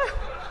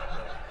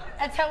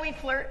 That's how we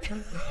flirt. He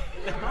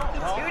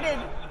tooted.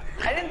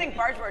 I didn't think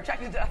bards were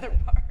attracted to other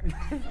bards.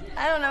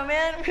 I don't know,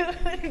 man.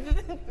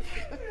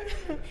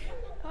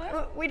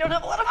 We don't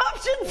have a lot of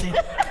options.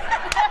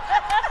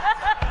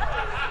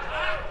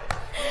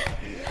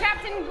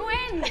 Captain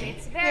Gwen,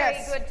 it's very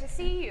Yes. good to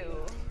see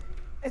you.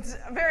 It's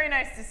very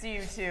nice to see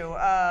you too.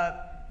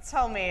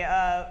 Tell me,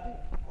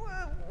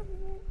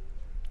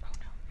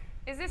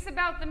 Is this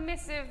about the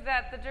missive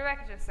that the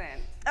director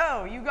sent?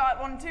 oh, you got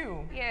one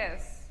too.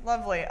 Yes,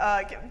 Lovely.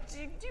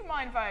 Do you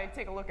mind if I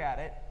take a look at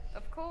it?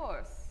 of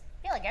course.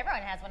 I feel like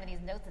everyone has one of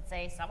these notes that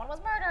say someone was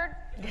murdered.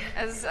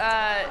 As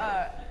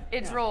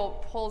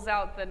Idril pulls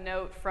out the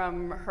note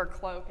from her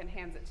cloak and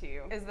hands it to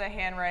you. Is the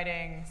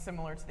handwriting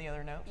similar to the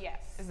other note? Yes.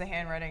 Is the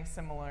handwriting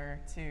similar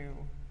to?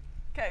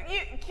 Okay,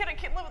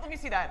 let me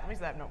see that. Let me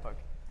see that notebook.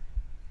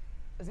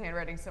 Is the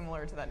handwriting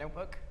similar to that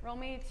notebook? Roll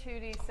me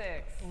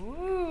 2d6.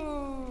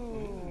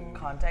 Ooh.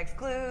 Context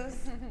clues.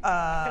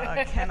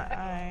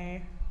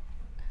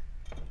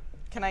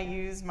 Can I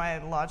use my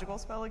logical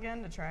spell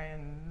again to try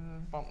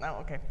and bump that?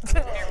 Okay.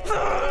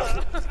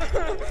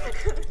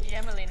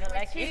 Emily, no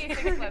like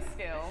 2d6 plus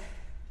skill.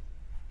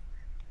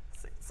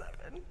 6,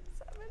 7.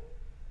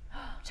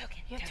 Token.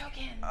 You have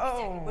token.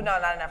 Oh. No,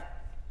 not enough.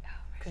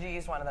 Because you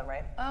used one of them,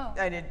 right? Oh.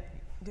 I did.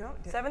 Did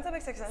 7,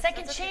 7, 6, 6.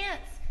 Second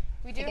chance.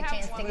 We do Take a have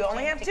chance. one. Take We a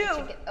only chance, have take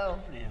a 2. chance. Oh,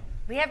 Yeah.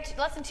 We have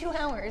less than 2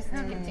 hours.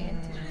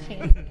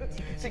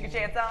 Take a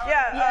chance on.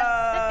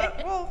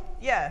 Yeah. Well,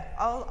 yeah.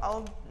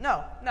 I'll.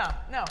 No.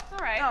 All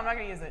right. No, I'm not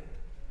gonna use it.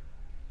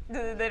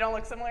 They don't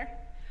look similar.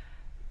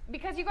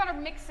 Because you got a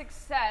mixed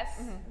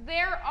success,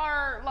 there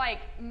are like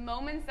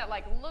moments that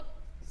like look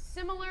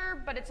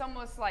similar, but it's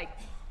almost like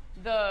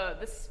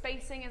the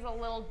spacing is a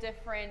little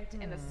different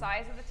and the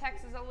size of the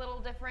text is a little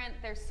different.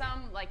 There's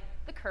some like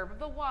the curve of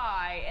the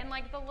Y and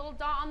like the little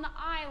dot on the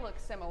I look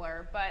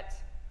similar, but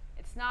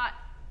it's not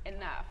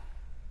enough.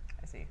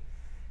 I see.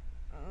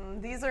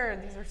 These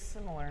are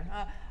similar.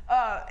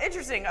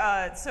 Interesting.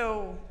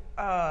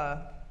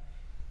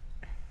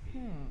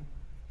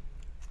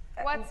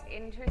 What's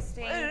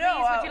interesting? I don't Please,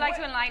 know, would you like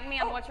to enlighten me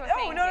on what you're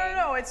thinking?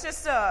 No. It's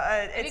just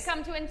Have you it's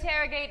come to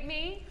interrogate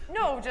me?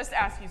 no, just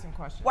ask you some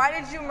questions. Why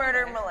did you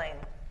murder Melaine?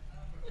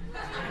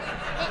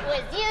 It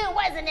was you,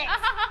 wasn't it?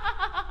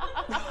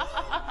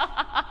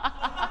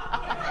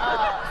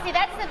 Oh, see,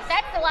 that's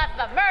the laugh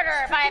of a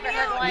murderer if I ever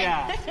heard one.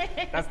 Yeah,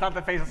 that's not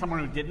the face of someone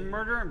who didn't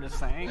murder. I'm just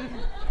saying.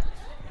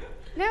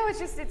 No, it's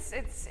just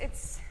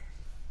it's.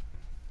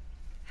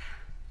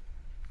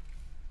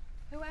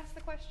 Who asked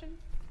the question?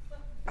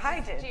 I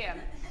did. GM.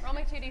 Roll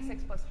me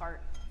 2d6 plus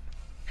heart.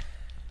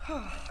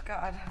 Oh,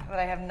 God, that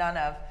I have none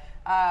of.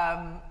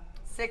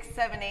 6,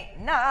 7, 8,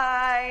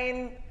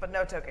 9, but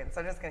no tokens.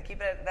 So I'm just going to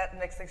keep it at that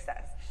mixed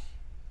success.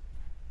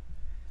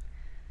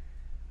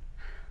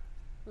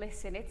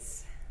 Listen,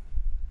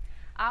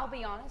 I'll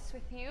be honest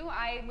with you,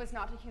 I was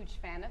not a huge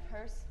fan of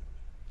hers.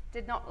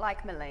 Did not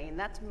like Melaine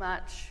that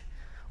much.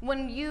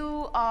 When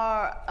you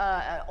are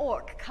an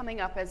orc coming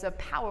up as a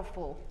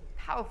powerful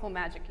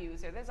magic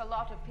user, there's a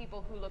lot of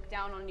people who look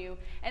down on you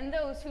and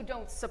those who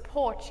don't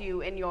support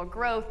you in your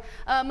growth.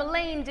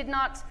 Melaine did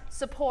not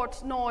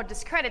support nor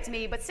discredit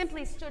me, but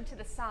simply stood to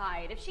the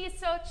side. If she is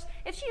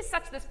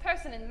such this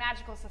person in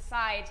magical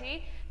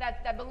society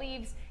that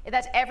believes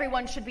that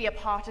everyone should be a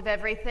part of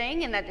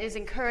everything and that is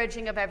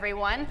encouraging of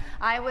everyone,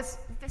 I was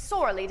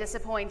sorely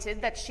disappointed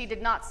that she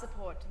did not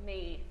support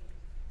me.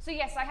 So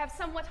yes, I have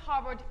somewhat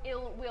harbored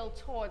ill will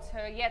towards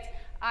her, yet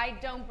I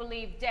don't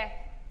believe death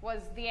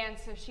was the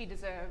answer she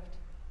deserved.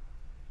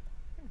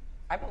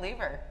 I believe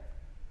her.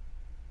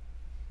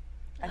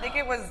 I think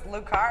it was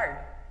Lucard.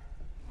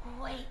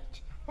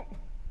 Wait.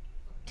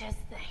 Does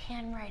the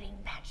handwriting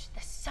match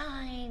the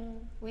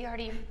sign? We're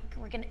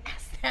gonna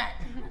ask that.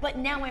 But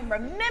now I'm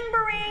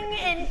remembering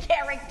in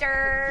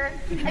character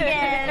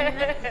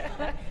again.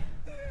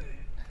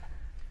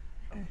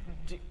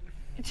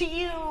 To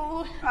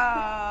you.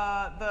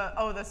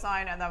 The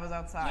sign and that was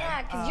outside.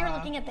 Yeah, because you're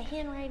looking at the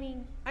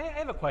handwriting. I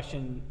have a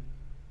question.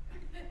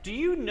 Do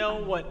you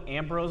know what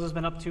Ambrose has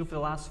been up to for the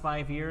last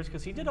 5 years?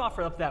 Because he did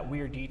offer up that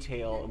weird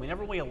detail, and we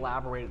never really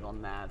elaborated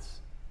on that,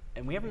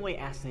 and we haven't really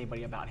asked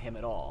anybody about him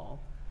at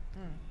all.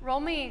 Roll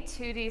me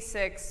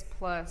 2d6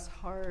 plus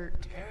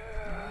heart.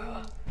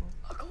 Yeah,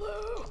 a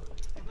clue.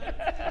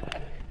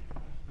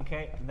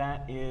 Okay,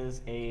 that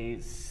is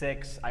a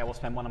 6. I will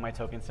spend one of my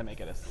tokens to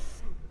make it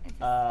it's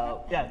a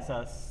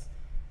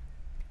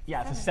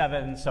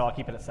 7, so I'll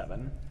keep it at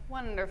 7.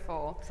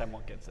 Wonderful. 7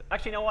 won't get it.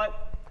 Actually, you know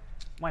what?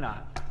 Why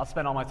not? I'll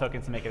spend all my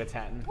tokens to make it a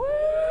 10.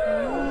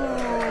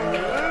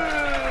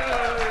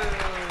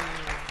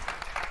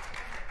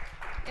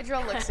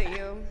 Idril looks at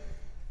you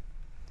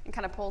and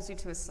kind of pulls you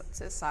to his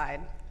side.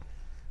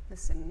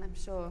 Listen, I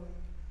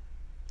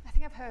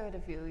think I've heard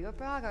of you. You're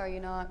Braga, are you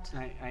not?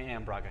 I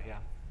am Braga, yeah.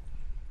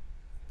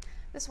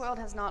 This world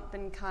has not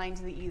been kind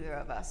to either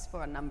of us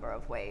for a number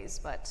of ways,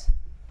 but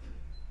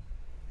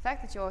the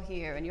fact that you're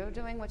here and you're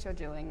doing what you're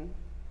doing,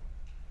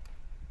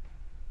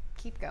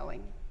 keep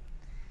going.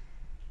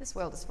 This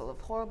world is full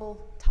of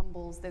horrible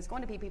tumbles. There's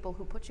going to be people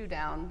who put you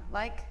down,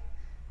 like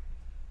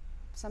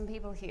some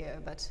people here,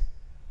 but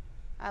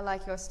I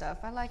like your stuff.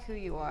 I like who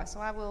you are, so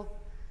I will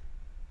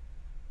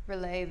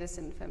relay this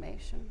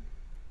information.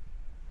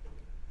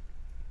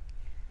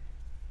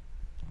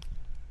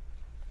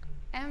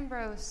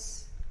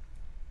 Ambrose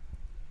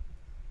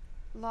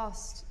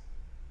lost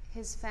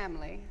his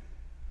family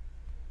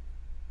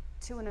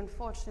to an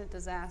unfortunate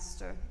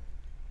disaster.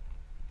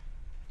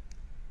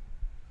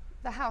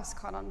 The house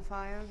caught on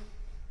fire.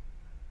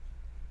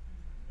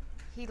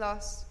 He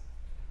lost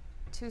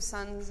 2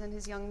 sons and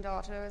his young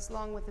daughter,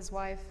 along with his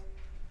wife.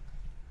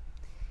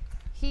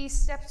 He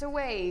stepped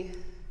away,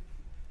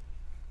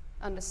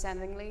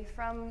 understandingly,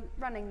 from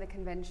running the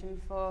convention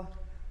for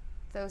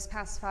those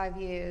past 5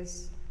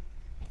 years,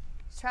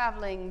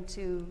 traveling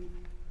to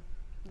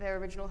their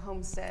original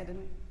homestead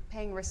and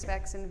paying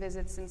respects and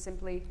visits and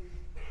simply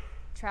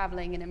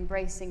traveling and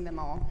embracing them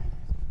all.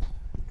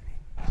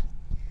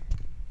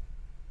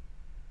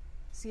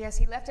 So yes,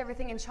 he left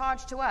everything in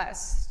charge to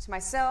us, to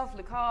myself,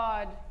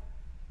 Lucard,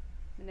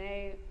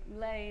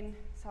 Melaine,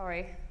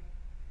 sorry.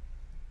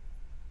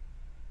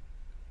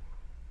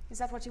 Is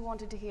that what you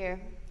wanted to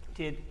hear?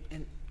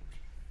 And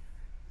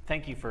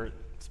thank you for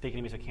speaking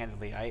to me so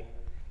candidly.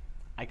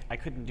 I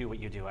couldn't do what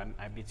you do.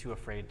 I'd be too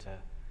afraid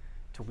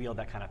to wield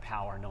that kind of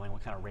power, knowing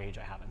what kind of rage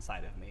I have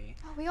inside of me.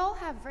 Oh, we all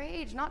have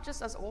rage, not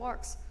just us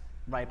orcs.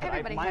 Right, but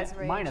Everybody has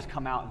rage. Mine has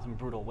come out in some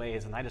brutal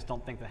ways, and I just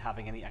don't think that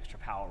having any extra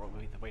power would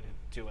be the way to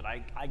do it.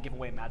 I give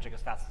away magic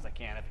as fast as I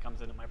can if it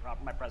comes into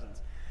my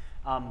presence.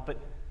 But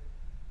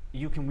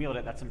you can wield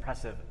it, that's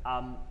impressive.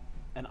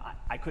 And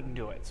I couldn't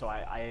do it, so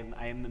I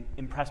am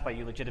impressed by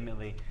you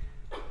legitimately.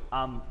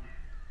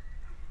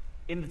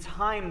 In the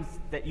times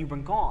that you've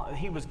been gone,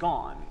 he was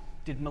gone,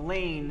 did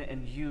Melaine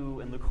and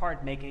you and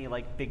Lucard make any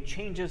big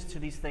changes to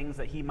these things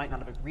that he might not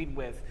have agreed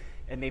with,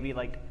 and maybe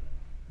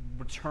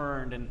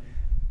returned and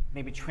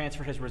maybe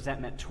transferred his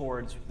resentment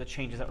towards the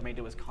changes that were made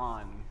to his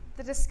con?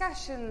 the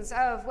discussions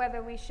of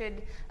whether we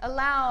should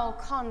allow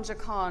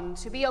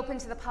ConjureCon to be open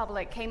to the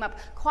public came up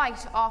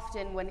quite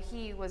often when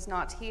he was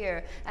not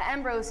here.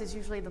 Ambrose is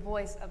usually the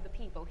voice of the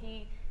people.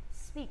 He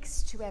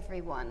speaks to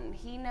everyone.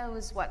 He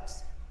knows what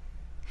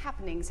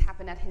happenings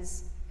happen at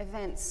his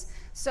events.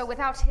 So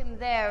without him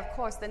there, of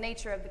course, the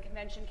nature of the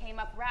convention came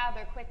up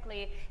rather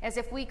quickly, as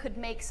if we could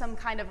make some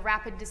kind of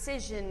rapid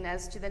decision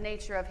as to the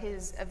nature of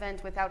his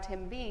event without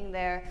him being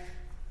there.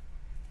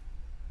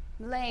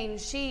 Lane,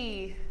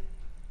 she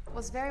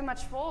was very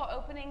much for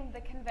opening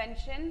the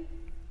convention.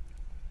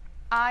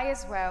 I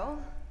as well.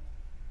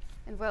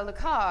 And well,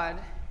 Lucard,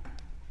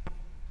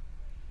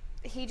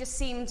 he just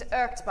seemed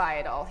irked by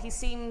it all. He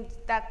seemed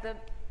that the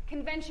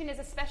convention is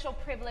a special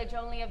privilege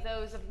only of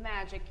those of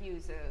magic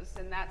users,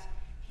 and that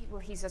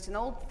he's just an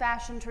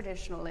old-fashioned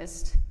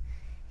traditionalist.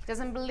 He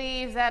doesn't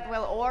believe that,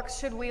 well,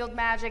 orcs should wield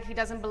magic. He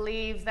doesn't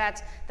believe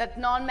that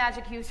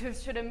non-magic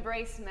users should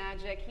embrace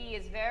magic. He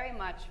is very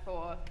much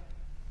for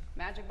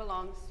magic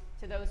belongs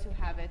to those who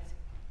have it,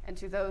 and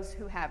to those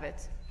who have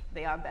it,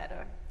 they are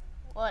better.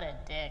 What a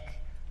dick.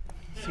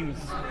 Seems...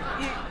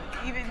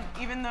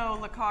 Even though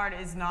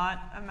Lucard is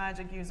not a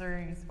magic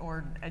user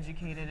or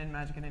educated in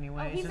magic in any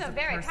way, he's just a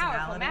very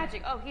powerful personality.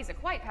 magic. Oh, he's a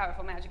quite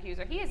powerful magic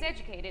user. He is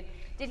educated.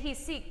 Did he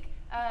seek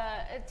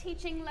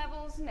teaching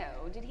levels? No.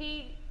 Did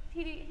he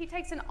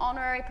takes an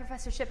honorary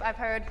professorship, I've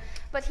heard,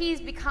 but he's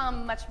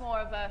become much more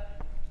of a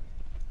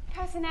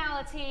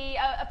personality,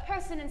 a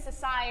person in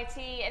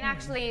society, and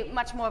actually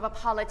much more of a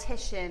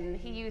politician.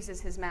 He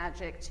uses his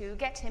magic to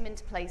get him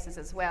into places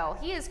as well.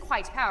 He is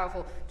quite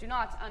powerful. Do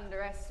not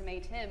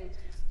underestimate him.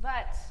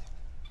 But,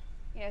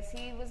 yes,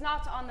 he was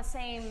not on the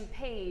same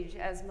page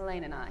as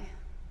Mullane and I.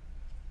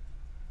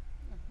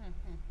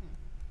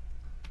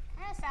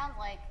 Kind of sounds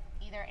like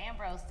either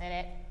Ambrose did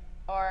it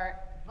or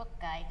Book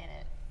Guy did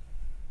it.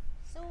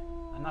 So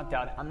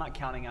I'm not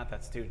counting out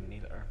that student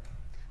either.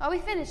 Are we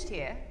finished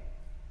here?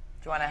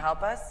 Do you want to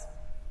help us?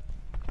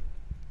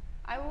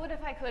 I would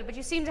if I could, but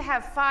you seem to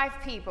have 5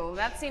 people.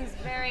 That seems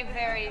very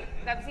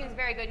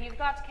good. You've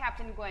got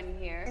Captain Gwen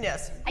here.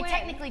 Yes. I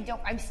technically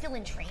don't. I'm still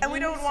in training. And we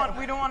don't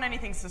want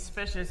anything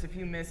suspicious if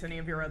you miss any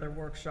of your other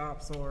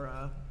workshops or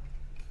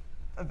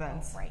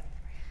events. Oh, right.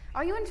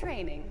 Are you in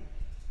training?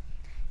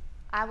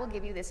 I will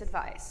give you this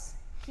advice.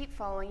 Keep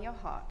following your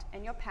heart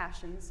and your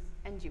passions,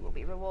 and you will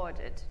be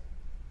rewarded.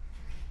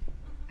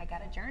 I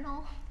got a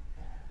journal.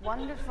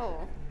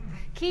 Wonderful.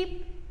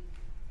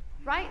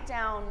 Write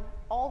down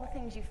all the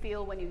things you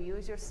feel when you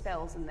use your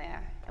spells in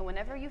there. And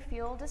whenever you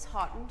feel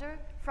disheartened or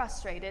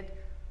frustrated,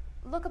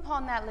 look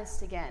upon that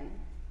list again.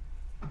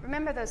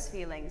 Remember those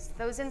feelings,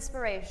 those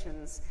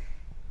inspirations.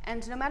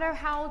 And no matter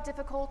how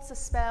difficult a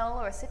spell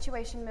or a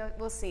situation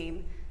will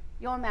seem,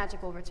 your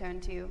magic will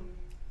return to you.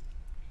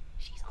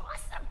 She's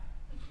awesome.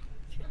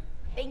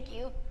 Thank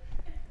you.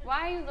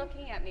 Why are you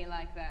looking at me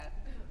like that?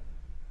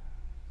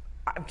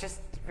 I'm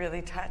just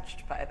really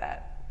touched by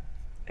that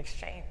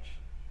exchange.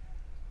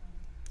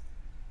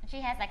 She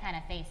has that kind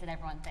of face that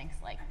everyone thinks,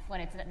 like, when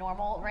it's at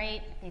normal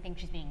rate, they think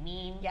she's being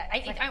mean. Yeah,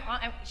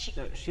 She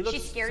she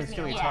looks scares me.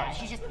 sincerely Yeah,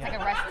 touched. she's just, it's like a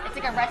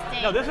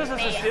resting. No, this is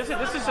face.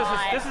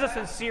 a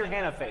sincere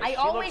Hannah face. I She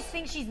always looks-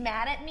 think she's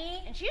mad at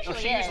me. And she usually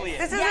she usually is.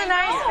 This is Yeah, a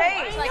nice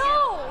I face.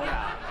 know.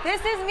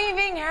 This is me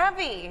being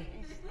happy.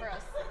 Gross.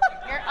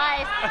 Your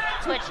eyes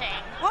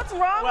twitching. What's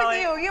wrong Well,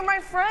 with you? You're my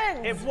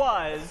friend. It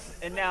was,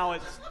 and now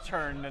it's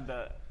turned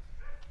into...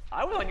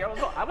 I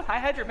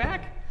had your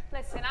back.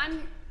 Listen,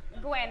 I'm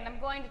Gwen. I'm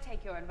going to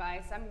take your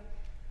advice. I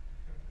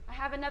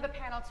have another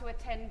panel to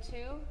attend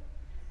to.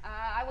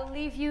 I will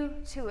leave you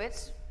to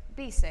it.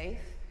 Be safe,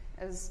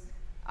 as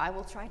I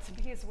will try to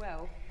be as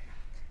well.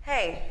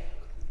 Hey,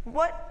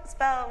 what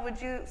spell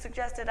would you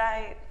suggested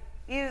I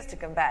use to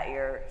combat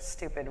your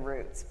stupid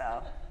root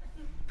spell?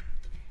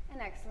 An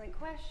excellent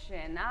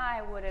question.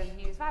 I would have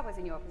used, if I was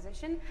in your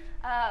position,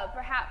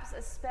 perhaps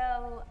a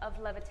spell of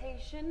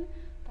levitation,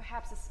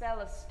 perhaps a spell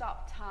of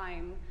stop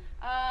time,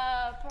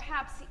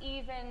 perhaps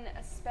even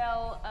a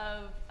spell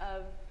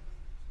of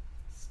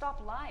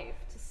stop life,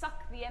 to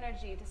suck the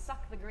energy, to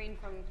suck the green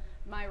from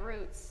my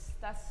roots,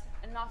 thus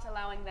not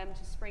allowing them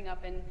to spring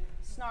up and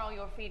snarl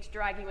your feet,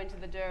 drag you into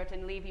the dirt,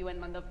 and leave you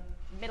in the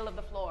middle of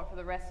the floor for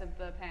the rest of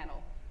the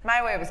panel. My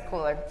way was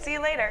cooler. See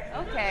you later.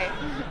 Okay.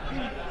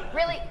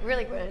 Really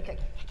quick. Get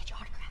your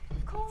autograph.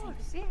 Of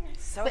course, yes.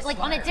 So But like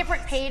on a smart.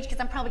 different page, because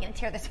I'm probably gonna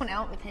tear this one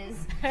out with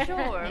his.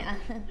 Sure. Yeah.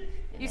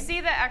 You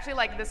see that actually,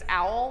 like, this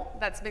owl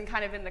that's been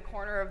kind of in the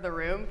corner of the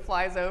room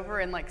flies over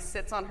and, like,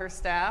 sits on her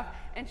staff,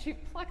 and she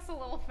plucks a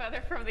little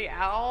feather from the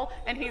owl,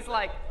 and he's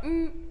like,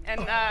 and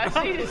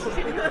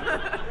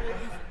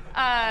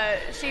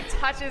she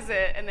touches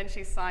it, and then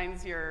she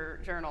signs your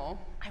journal.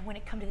 I want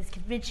to come to this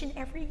convention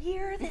every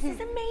year. This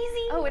is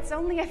amazing. Oh, it's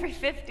only every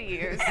 50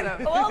 years, so.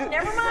 Well,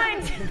 never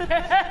mind. My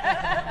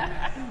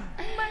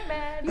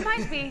bad. You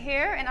might be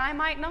here, and I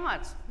might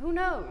not. Who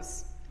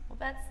knows? Well,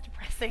 that's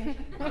depressing.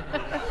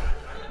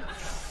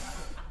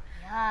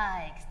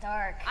 Yikes,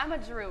 dark. I'm a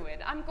druid.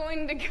 I'm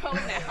going to go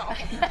now.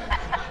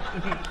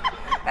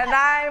 And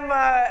I'm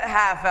a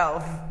half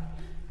elf.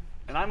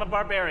 And I'm a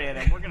barbarian,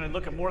 and we're going to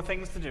look at more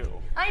things to do.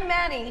 I'm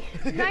Maddie.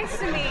 Nice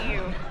to meet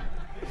you.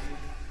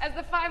 As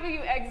the 5 of you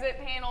exit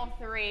panel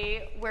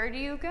 3, where do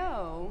you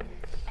go?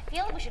 I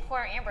feel like we should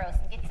corner Ambrose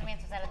and get some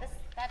answers out of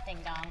that ding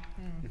dong.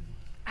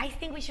 I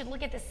think we should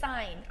look at the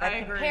sign I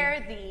and agree.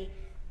 compare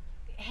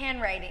the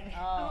handwriting.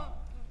 Oh.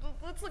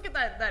 Let's look at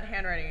that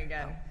handwriting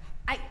again.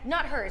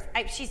 Not hers.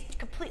 She's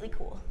completely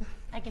cool.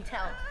 I can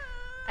tell.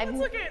 Let's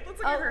look at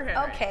her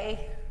handwriting.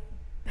 Okay.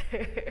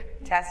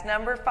 Test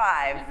number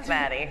 5,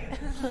 Maddie.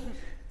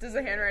 Does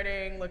the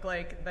handwriting look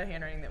like the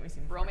handwriting that we see?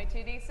 Roll me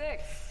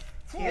 2d6.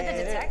 You're the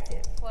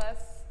detective. Plus,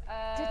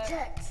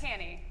 Detect.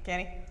 Canny.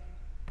 Canny?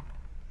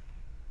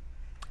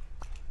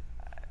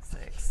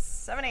 5, 6,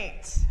 7,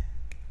 8.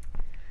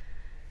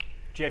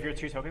 Do you have your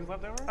 2 tokens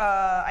left over?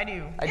 I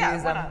do. I yeah,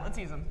 use why them. not? Let's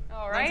use them.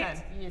 All 9, right.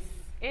 10. Yes.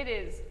 It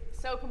is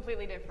so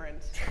completely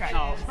different.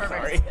 Oh,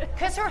 sorry.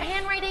 Because her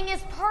handwriting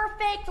is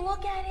perfect.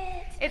 Look at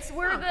it. It's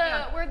where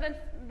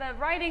the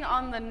writing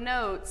on the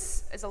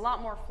notes is a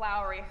lot more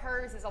flowery.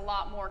 Hers is a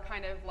lot more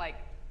kind of like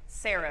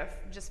serif,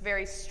 just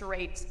very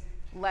straight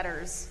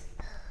letters.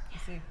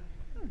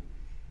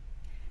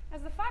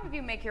 As the 5 of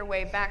you make your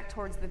way back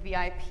towards the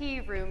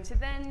VIP room to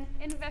then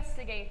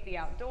investigate the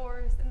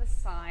outdoors and the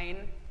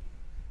sign,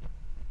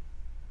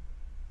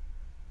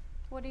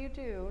 what do?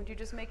 Do you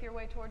just make your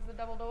way towards the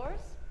double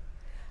doors?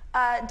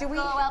 Do we?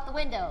 Go out the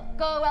window.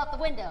 Go out the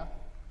window.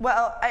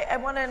 Well, I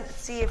want to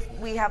see if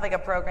we have like a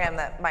program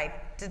that might.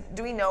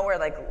 Do we know where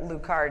like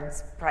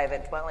Lucard's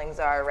private dwellings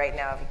are right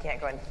now? If you can't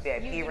go into the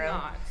VIP You do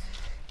room.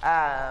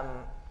 not.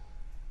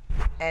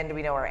 And do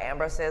we know where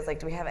Ambrose is? Like,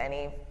 do we have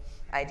any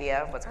idea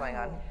of what's going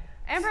on?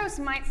 Ambrose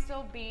might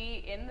still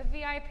be in the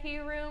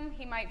VIP room.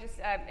 He might just,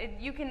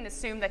 you can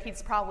assume that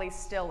he's probably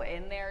still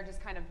in there, just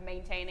kind of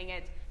maintaining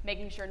it,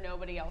 making sure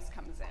nobody else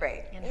comes in.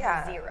 Great. And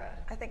yeah. Hozira.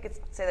 I think it's,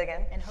 say that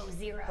again. And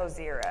Hozira.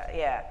 Hozira,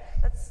 yeah.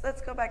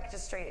 Let's go back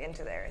just straight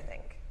into there, I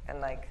think. And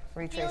like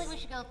I feel retrace. like we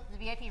should go to the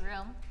VIP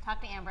room,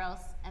 talk to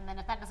Ambrose, and then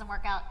if that doesn't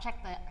work out,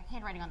 check the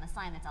handwriting on the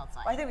sign that's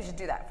outside. I think we should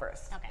do that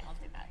first. Okay, let's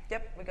do that.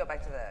 Yep, we go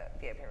back to the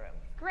VIP room.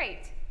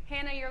 Great.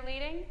 Hannah, you're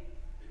leading?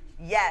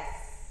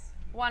 Yes.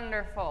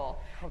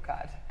 Wonderful. Oh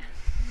God.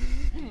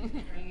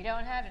 You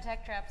don't have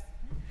detect traps.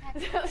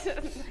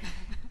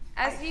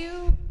 As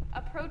you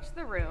approach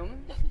the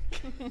room,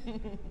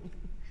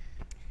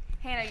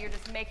 Hannah, you're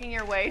just making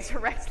your way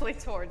directly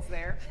towards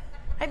there.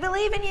 I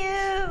believe in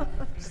you.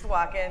 Just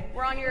walk in.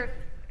 We're on your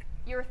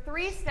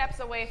 3 steps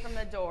away from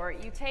the door.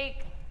 You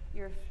take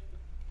your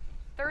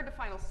 3rd to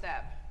final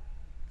step,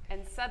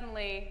 and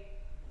suddenly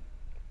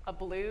a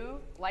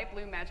light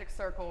blue magic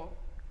circle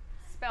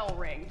spell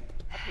ring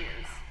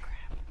appears.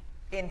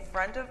 In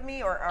front of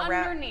me or around?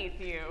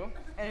 Underneath you.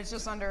 And it's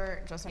just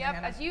under Yep,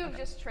 Hannah? as you have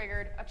just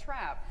triggered a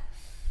trap.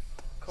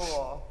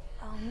 Cool.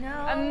 Oh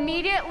no.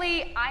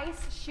 Immediately,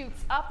 ice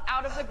shoots up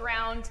out of the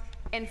ground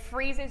and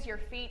freezes your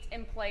feet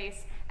in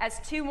place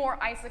as 2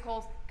 more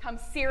icicles come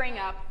searing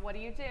up. What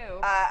do?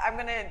 I'm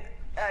gonna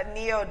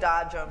neo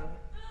dodge them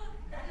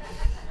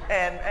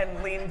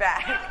and lean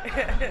back.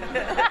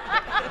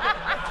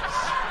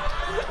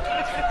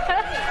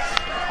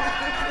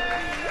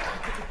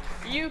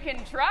 You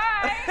can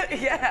try.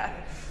 Yeah.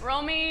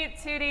 Roll me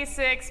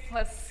 2d6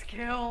 plus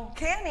skill.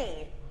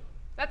 Canny.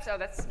 That's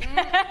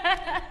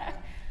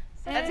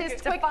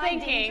his quick define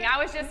thinking. danger. I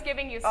was just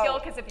giving you skill Oh.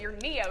 because of your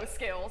Neo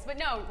skills. But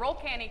no, roll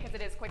canny because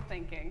it is quick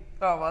thinking.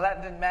 Oh well,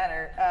 that didn't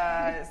matter.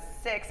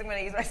 6. I'm gonna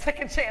use my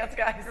second chance,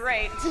 guys.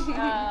 Great.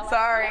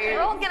 Sorry.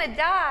 We're all gonna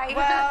die.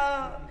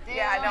 Well,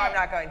 yeah, no, I'm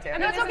not going to. I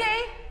mean, It's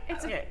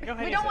okay. Yeah, go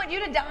ahead. We don't want you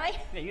to die.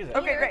 Yeah, use it.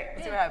 Okay, great.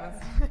 Let's see what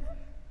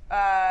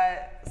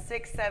happens.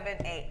 6,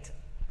 7, 8.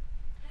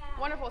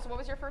 Wonderful. So what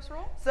was your first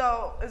roll?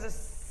 So it was a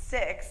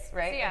 6,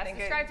 right? So yes, I think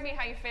describe to me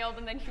how you failed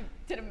and then you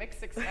did a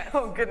mixed success.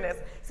 Oh goodness.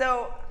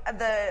 So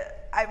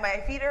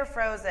my feet are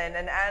frozen,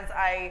 and as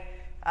I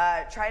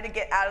try to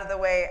get out of the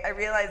way, I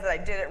realized that I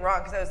did it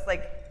wrong because I was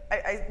like,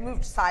 I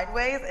moved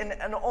sideways and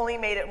only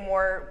made it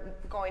more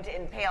going to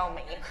impale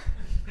me.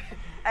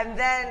 And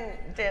then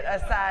did a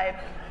side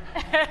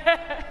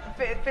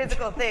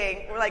physical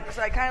thing, like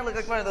so I kind of look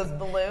like one of those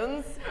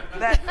balloons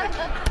that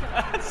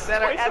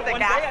are at the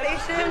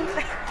gas station.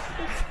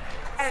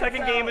 And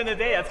Second game in the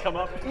day that's come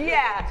up.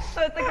 Yeah,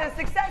 so it's like the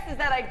success is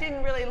that I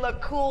didn't really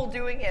look cool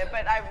doing it,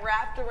 but I've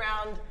wrapped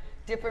around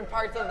different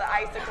parts of the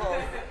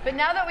icicles. But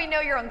now that we know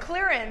you're on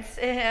clearance,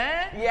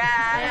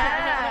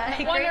 Yeah.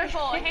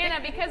 Wonderful. Hannah,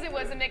 because it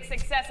was a mixed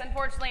success,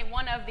 unfortunately,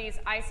 one of these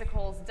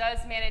icicles does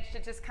manage to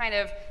just kind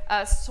of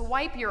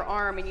swipe your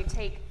arm, and you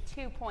take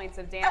 2 points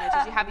of damage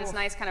as you have this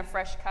nice kind of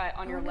fresh cut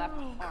on your left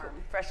arm.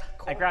 Fresh I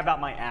cold. grab out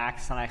my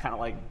axe and I kind of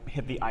like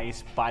hit the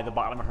ice by the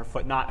bottom of her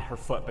foot. Not her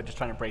foot, but just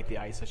trying to break the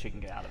ice so she can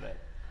get out of it.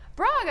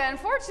 Braga,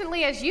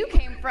 unfortunately, as you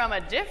came from a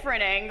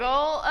different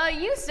angle,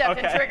 you stepped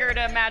and Okay. triggered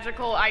a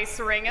magical ice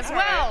ring as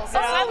well. So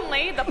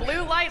suddenly, the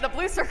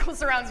blue circle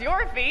surrounds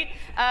your feet.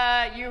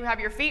 You have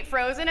your feet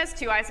frozen as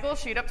 2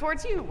 icicles shoot up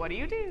towards you. What do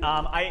you do?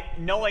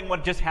 Knowing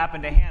what just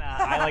happened to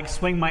Hannah, I like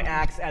swing my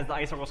axe as the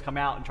icicles come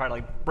out and try to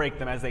like break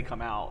them as they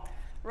come out.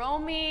 Roll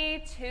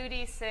me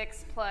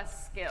 2d6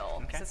 plus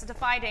skill. Okay. So it's a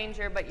defy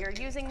danger, but you're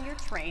using your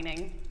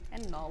training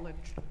and knowledge.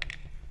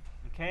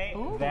 Okay,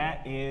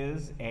 that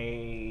is that's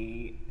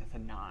a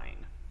 9.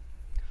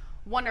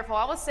 Wonderful.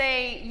 I will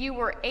say you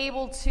were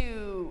able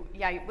to,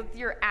 with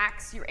your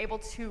axe, you're able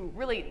to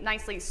really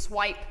nicely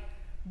swipe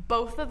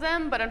both of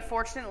them, but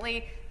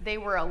unfortunately they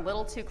were a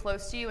little too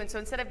close to you, and so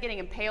instead of getting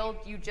impaled,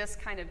 you just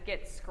kind of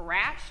get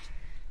scratched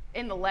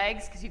in the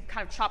legs because you've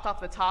kind of chopped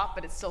off the top,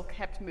 but it still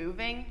kept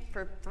moving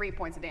for 3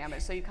 points of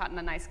damage, so you've gotten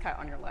a nice cut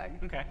on your leg.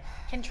 Okay.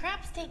 Can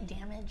traps take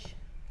damage?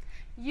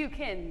 You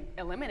can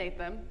eliminate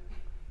them.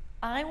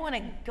 I want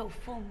to go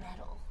full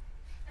metal.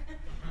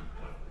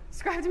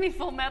 Describe to me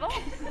full metal. I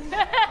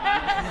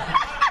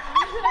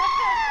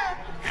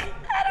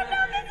don't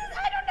know.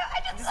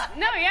 I just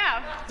No,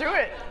 yeah. Do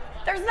it.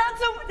 there's not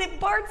so. The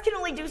bards can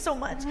only do so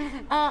much.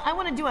 I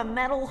want to do a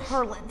metal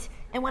hurlant,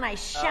 and when I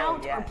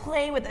shout or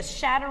play with a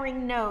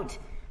shattering note,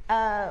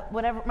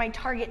 whatever my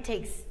target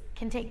takes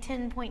can take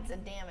 10 points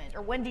of damage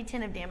or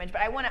 1d10 of damage.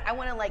 But I want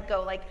to like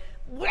go like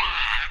wah!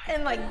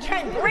 And like try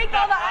and break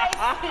all the ice.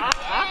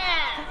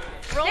 Yeah.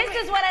 This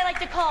is what I like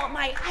to call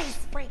my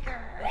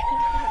icebreaker.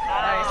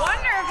 Nice.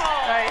 Wonderful.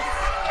 Nice.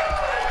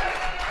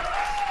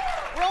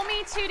 Roll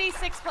me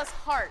 2d6 plus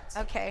heart.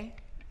 Okay.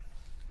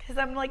 Because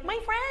I'm like, my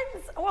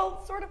friends.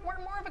 Well, sort of, we're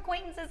more of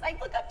acquaintances. I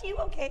look up to you.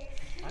 Okay.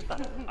 I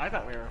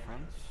thought we were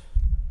friends.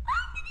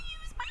 I'm gonna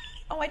use my.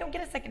 Oh, I don't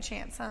get a second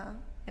chance, huh?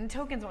 And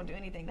tokens won't do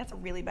anything. That's a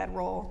really bad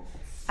roll.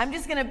 I'm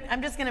just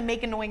gonna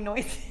make annoying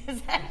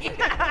noises at you.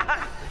 5.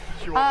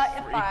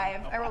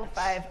 I rolled a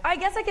 5. I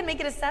guess I can make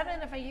it a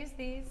 7 if I use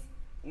these.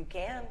 You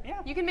can.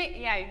 Yeah. You can make,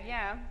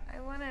 yeah. I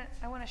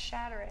wanna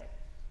shatter it.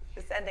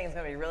 This ending is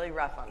going to be really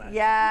rough on us.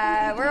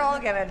 Yeah, we're all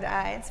gonna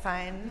die. It's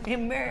fine.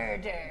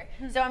 Murder.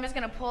 So I'm just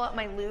gonna pull out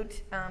my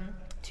lute,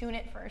 tune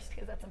it first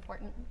because that's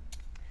important.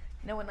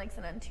 No one likes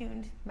an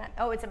untuned.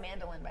 It's a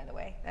mandolin, by the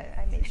way.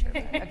 I made sure of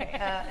that. Okay,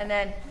 and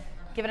then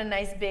give it a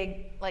nice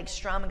big like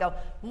strum and go.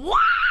 Wah!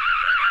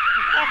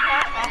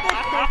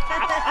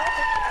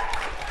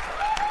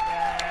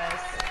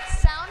 Yes.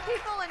 Sound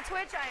people in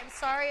Twitch, I am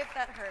sorry if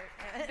that hurt.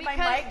 My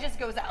mic just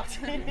goes out.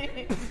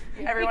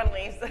 Everyone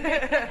leaves.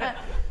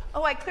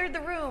 Oh, I cleared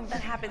the room.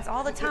 That happens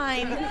all the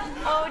time.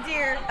 Oh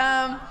dear.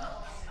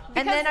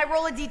 And then I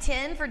roll a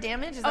d10 for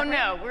damage. Is that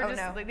no, right? we're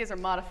just like, these are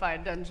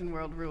modified Dungeon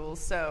World rules.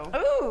 So.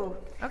 Ooh.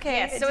 Okay.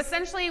 Yes. So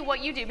essentially,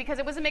 what you do, because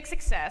it was a mixed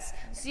success,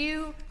 so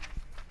you.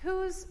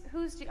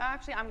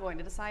 Actually, I'm going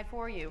to decide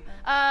for you.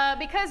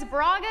 Because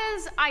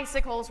Braga's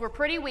icicles were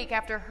pretty weak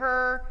after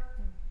her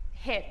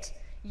hit.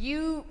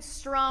 You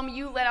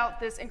let out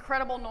this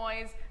incredible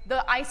noise.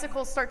 The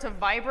icicles start to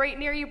vibrate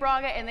near you,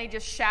 Braga, and they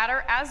just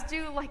shatter, as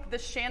do like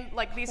this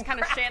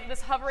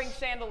hovering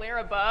chandelier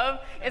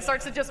above. It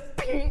starts to just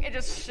ping, it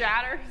just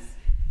shatters.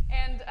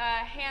 And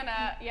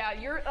Hannah,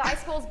 your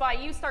icicles by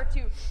you start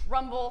to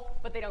rumble,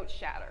 but they don't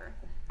shatter.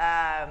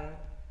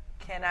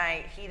 Can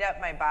I heat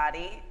up my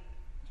body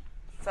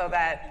so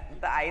that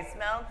the ice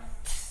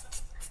melts?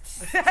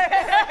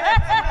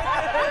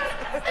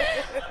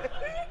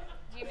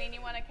 Do you mean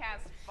you want to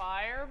cast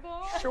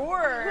Fireball?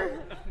 Sure.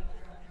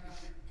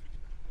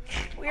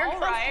 All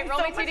right,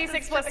 roll me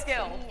 2d6 plus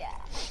skill. Yeah.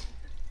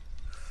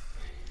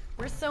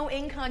 We're so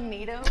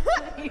incognito.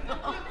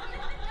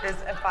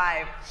 There's a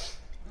 5.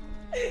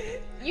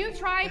 You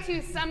try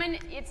to summon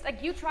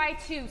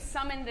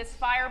this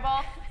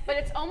fireball, but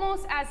it's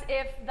almost as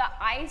if the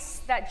ice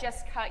that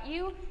just cut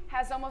you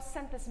has almost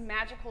sent this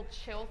magical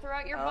chill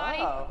throughout your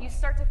body. You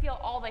start to feel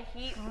all the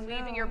heat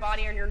leaving your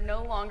body, and you're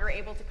no longer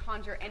able to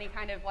conjure any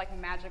kind of like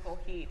magical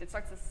heat. It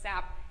starts to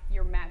sap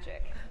your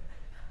magic.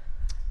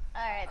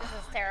 All right, this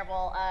is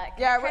terrible.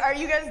 Are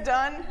you guys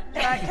done?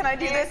 Can I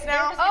do this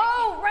now?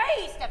 Oh,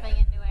 right. Stepping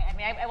into it. I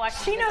mean, I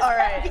watched. She knows. All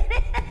right.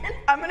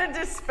 I'm gonna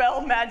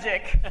dispel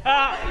magic.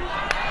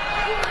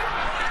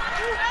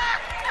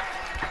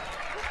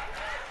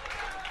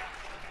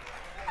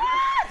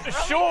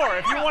 Sure,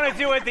 if you want to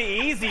do it the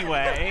easy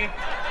way.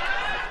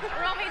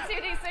 Roll me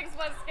 2d6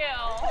 plus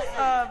skill.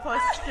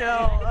 Plus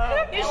skill.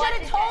 Oh. You should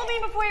have told me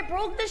before I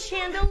broke the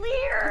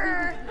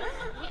chandelier.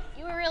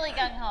 You were really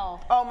gung ho.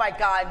 Oh my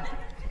god.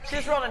 She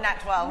just rolled a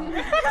nat 12.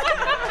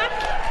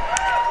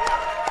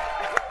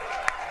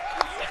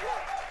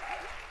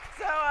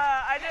 So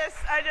I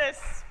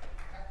just.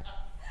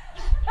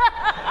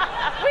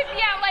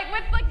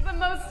 with the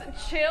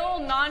most chill,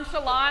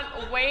 nonchalant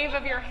wave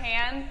of your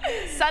hand,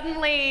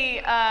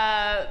 suddenly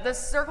the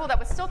circle that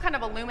was still kind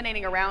of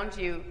illuminating around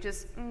you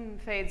just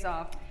fades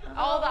off.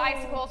 All the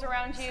icicles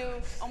around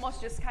you almost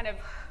just kind of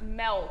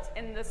melt,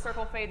 and the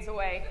circle fades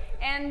away.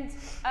 And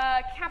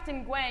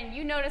Captain Gwen,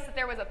 you notice that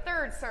there was a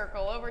third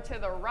circle over to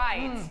the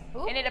right,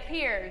 and it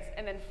appears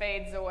and then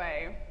fades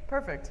away.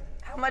 Perfect.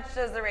 How much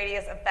does the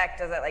radius affect?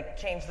 Does it like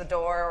change the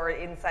door or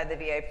inside the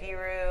VIP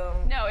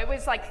room? No, it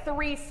was like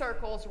 3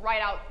 circles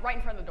right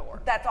in front of the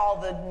door. That's all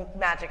the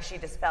magic she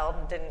dispelled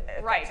and didn't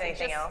affect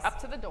anything just else? Up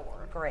to the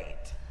door.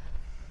 Great.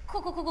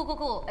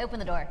 Cool. Open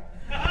the door.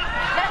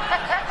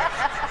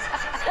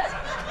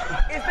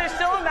 Is there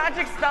still a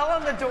magic spell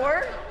on the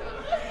door?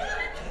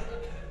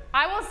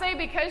 I will say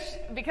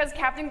because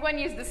Captain Gwen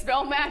used the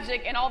spell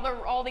magic and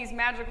all these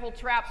magical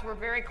traps were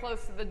very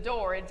close to the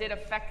door, it did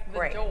affect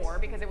the door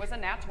because it was a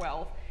nat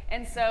 12.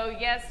 And so,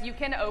 yes, you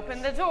can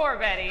open the door,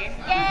 Betty.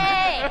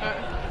 Yay!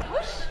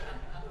 Whoosh!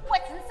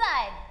 What's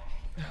inside?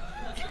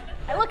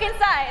 I look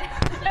inside.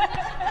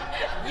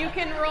 You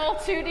can roll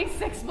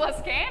 2d6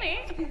 plus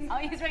canny.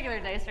 I'll use regular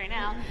dice right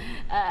now.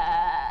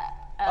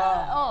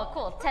 Oh,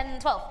 cool. 10,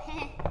 12.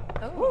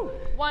 Ooh,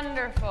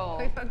 wonderful.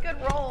 A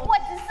good roll.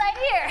 What's inside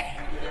here?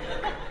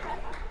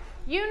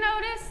 You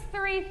notice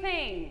 3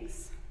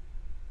 things.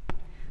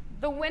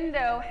 The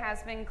window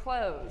has been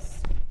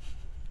closed.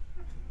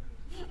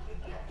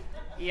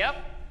 Yep.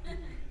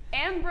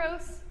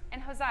 Ambrose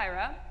and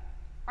Hosira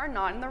are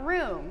not in the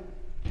room.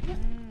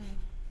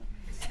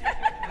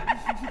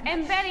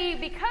 And Betty,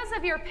 because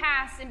of your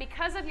past and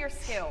because of your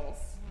skills,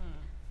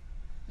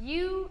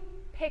 you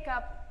pick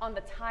up on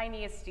the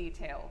tiniest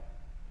detail.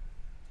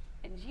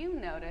 And you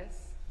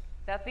notice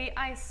that the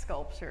ice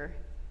sculpture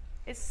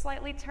is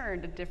slightly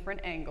turned a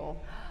different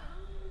angle.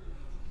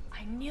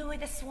 I knew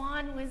the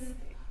swan was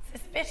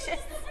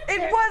suspicious.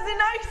 It was an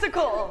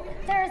icicle.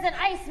 There's an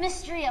ice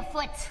mystery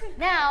afoot.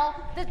 Now,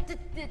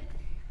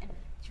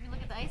 should we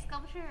look at the ice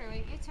sculpture, or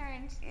you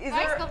turned? The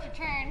ice sculpture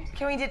turned.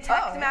 Can we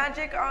detect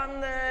magic on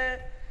the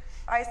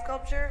ice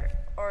sculpture,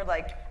 or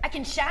like? I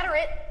can shatter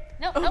it.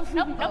 Nope.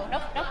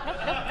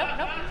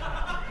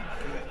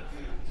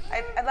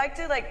 I'd like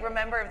to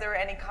remember if there were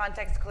any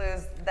context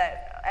clues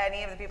that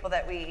any of the people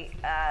that we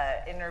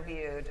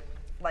interviewed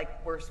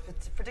were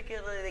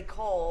particularly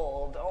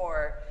cold,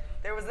 or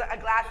there was a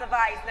glass of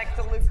ice next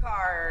to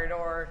Lucard,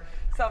 or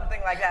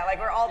something like that,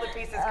 where all the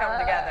pieces come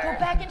together. Go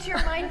back into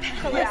your mind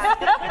palace. Yeah.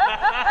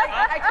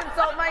 I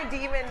consult my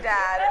demon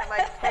dad, and I'm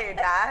like, hey,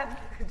 Dad,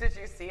 did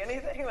you see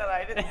anything that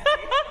I didn't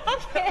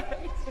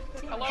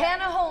see?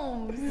 Hannah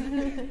Holmes.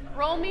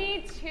 Roll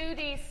me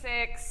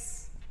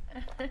 2d6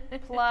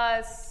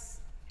 plus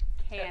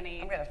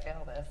canny. I'm gonna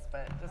fail this,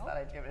 but just thought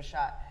I'd give it a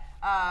shot.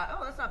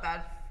 That's not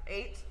bad.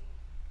 8.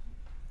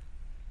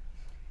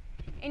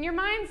 In your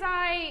mind's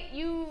eye,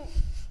 you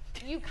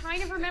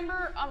kind of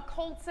remember a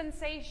cold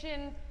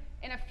sensation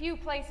in a few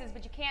places,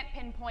 but you can't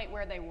pinpoint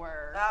where they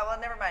were. Well,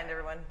 never mind,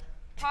 everyone.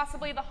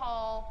 Possibly the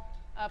hall,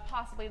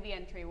 possibly the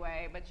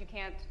entryway, but you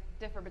can't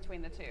differ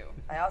between the two.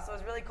 I also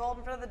was really cold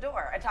in front of the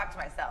door. I talked to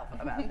myself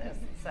about this,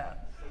 so.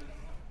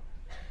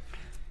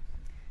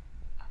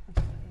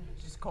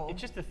 Just cold.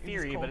 It's just a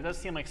theory, but it does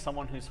seem like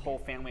someone whose whole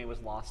family was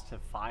lost to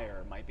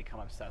fire might become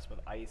obsessed with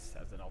ice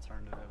as an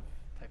alternative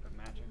type of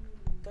magic.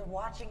 They're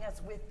watching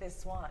us with this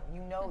swan.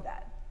 You know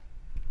that.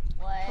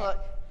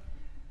 What?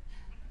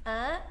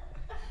 Rat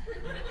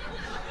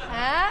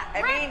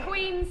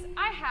Queens,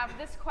 I have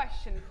this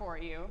question for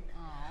you.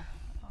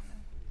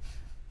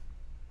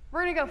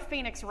 We're gonna go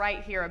Phoenix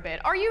right here a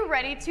bit. Are you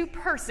ready to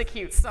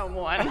persecute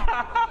someone?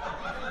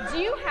 Do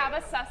you have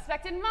a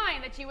suspect in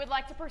mind that you would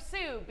like to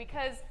pursue?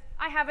 Because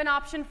I have an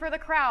option for the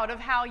crowd of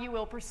how you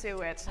will pursue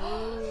it. I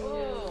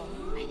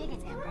think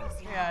it's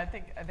Ambrose. Yeah, I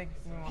think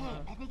we want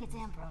Hey, I think it's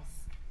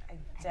Ambrose. I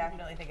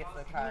definitely think it's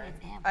the card.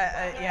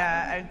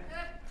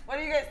 What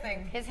do you guys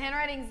think? His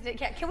handwriting's.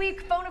 Can we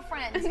phone a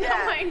friend?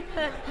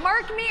 Yeah.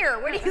 Mark Meir,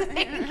 what do you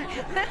think?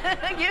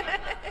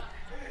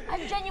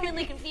 I'm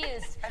genuinely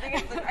confused. I think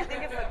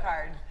it's the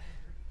card.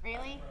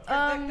 Really?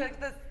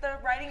 The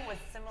writing was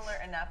similar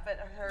enough, but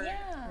her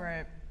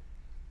Right.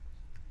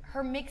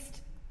 Her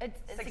mixed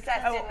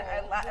success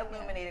didn't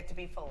illuminate it to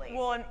be fully.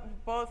 Well, and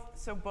both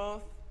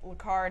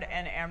Lucard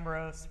and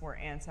Ambrose were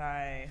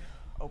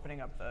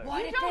anti-opening up the.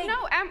 You don't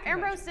know.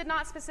 Ambrose did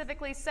not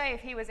specifically say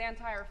if he was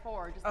anti or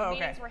for. Just the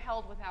meetings were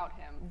held without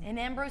him. And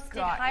Ambrose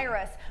did hire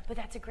us, but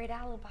that's a great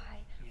alibi.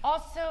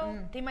 Also,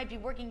 they might be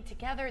working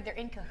together. They're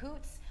in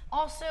cahoots.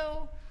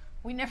 Also,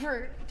 we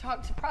never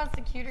talked to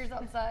prosecutors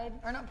outside.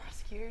 Or not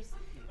prosecutors.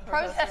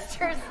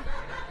 Protesters.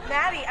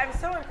 Maddie, I'm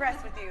so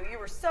impressed with you. You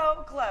were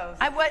so close.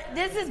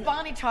 This is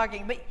Bonnie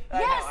talking, but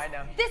I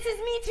know. this is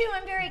me too.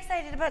 I'm very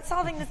excited about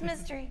solving this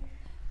mystery.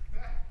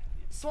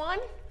 Swan?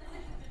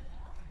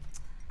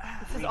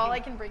 This is all I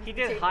can bring He to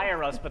the did table.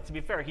 hire us, but to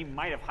be fair, he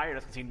might have hired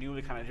us because he knew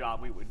the kind of job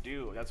we would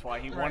do. That's why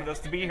he wanted us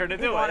to be here to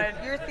do it.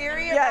 Your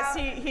theory Yes,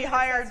 about he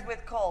hired obsessed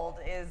with cold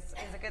is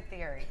a good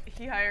theory.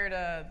 He hired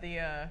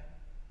the.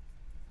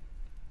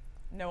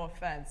 No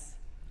offense.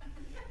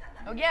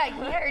 Oh yeah, he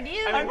hired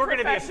you. I mean, we're going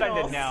to be Unprofessionals.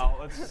 offended now.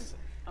 Let's.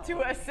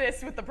 To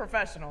assist with the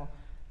professional.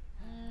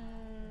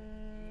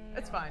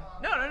 It's fine.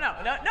 No.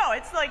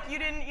 It's like you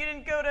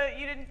didn't go to.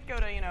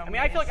 I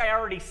mean, I feel like I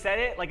already said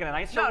it in a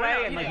nicer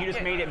way, and you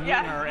just made it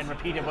meaner and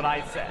repeated what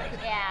I said.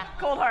 Yeah.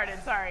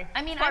 Cold-hearted. Sorry.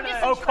 I mean, Part I'm of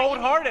just. the- Oh,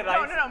 cold-hearted.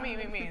 No, me.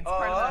 It's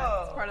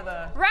part of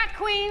the. Rat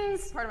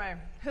Queens, Part of my.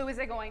 who is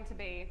it going to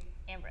be?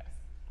 Ambrose.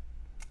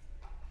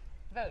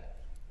 Vote.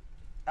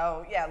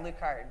 Oh yeah,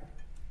 Lucard.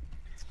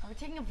 Are we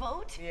taking a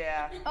vote?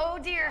 Yeah. Oh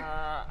dear.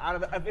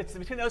 It's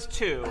between those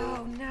two.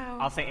 Oh no.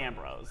 I'll say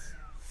Ambrose.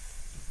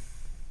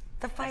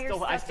 The fire I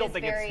stuff still is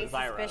think very it's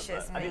Zyra, but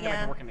suspicious. I think they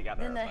might be working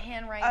together. Then the but-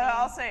 handwriting.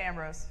 I'll say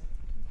Ambrose.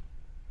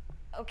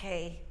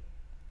 Okay.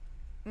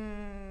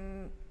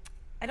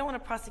 I don't want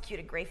to prosecute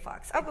a gray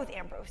fox. I'll go with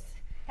Ambrose.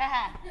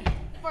 Haha.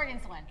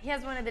 Morgan's one. He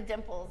has one of the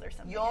dimples or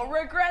something. You'll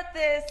regret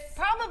this.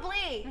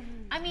 Probably.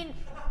 I mean,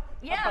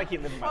 yeah. I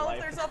keep living my Well, life.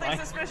 if there's It's nothing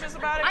fine. suspicious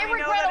about it, I we know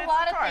regret that a it's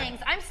lot the of car. things.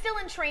 I'm still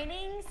in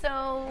training,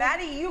 so.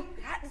 Maddie,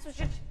 this was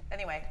just.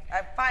 Anyway,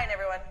 fine,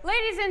 everyone.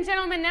 Ladies and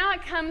gentlemen, now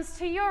it comes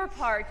to your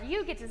part.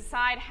 You get to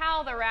decide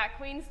how the Rat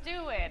Queens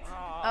do it.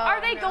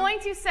 Are they going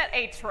to set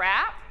a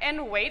trap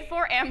and wait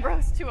for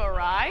Ambrose to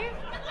arrive?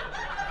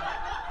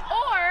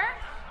 Or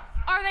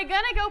are they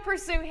going to go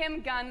pursue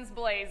him guns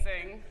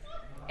blazing?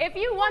 If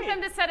you want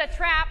them to set a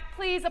trap,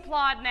 please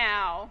applaud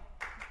now.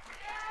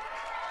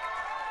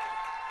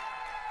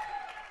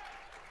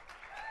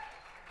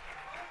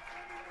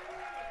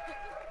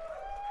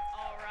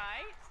 All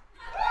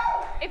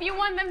right. If you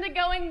want them to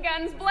go in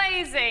guns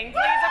blazing,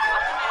 please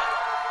applaud now.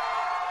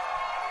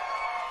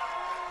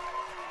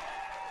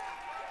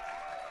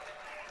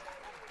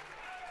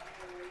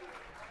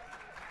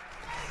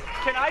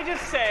 Can I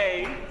just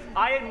say,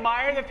 I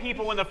admire the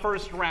people in the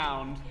first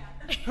round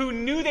who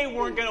knew they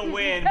weren't going to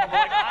win, but were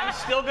like, I'm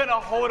still going to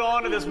hold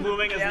on to this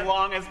moving as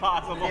long as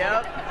possible.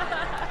 Yep.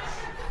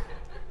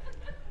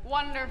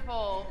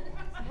 Wonderful.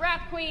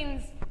 Rat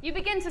Queens, you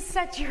begin to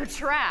set your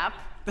trap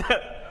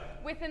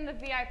within the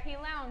VIP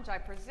lounge, I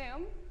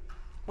presume.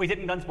 We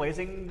didn't guns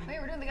blazing. Wait,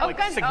 we're doing the Oh, Like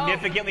guns-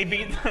 significantly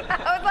beat.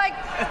 I was like,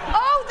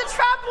 oh, the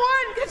trap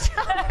won. Good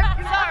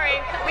job.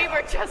 Sorry, we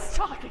were just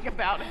talking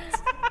about it.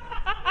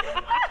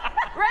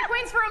 Rat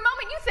Queens, for a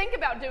moment, you think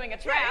about doing a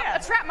trap. Yeah.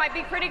 A trap might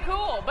be pretty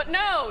cool, but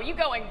no, you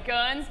go in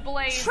guns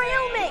blazing.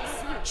 Trail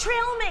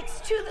mix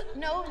to the.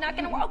 No, not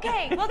gonna work.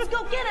 Okay, let's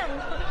go get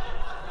him.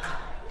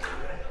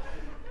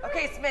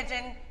 Okay,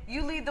 Smidgen,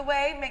 you lead the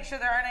way. Make sure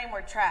there aren't any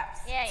more traps.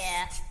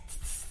 Yeah.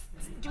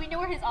 Do we know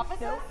where his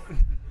office is?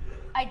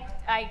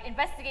 I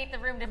investigate the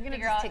room to figure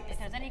just out take if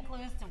there's any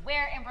clues to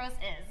where Ambrose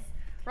is.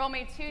 Roll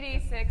me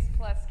 2d6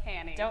 plus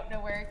canny. Don't know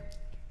where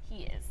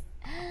he is.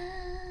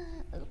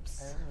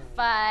 Oops.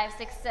 5,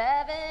 6,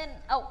 7.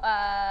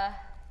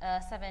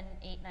 7,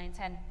 8, 9,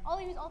 10.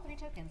 I'll use all 3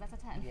 tokens. That's a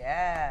 10.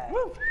 Yeah.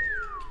 Woo.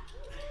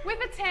 With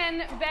a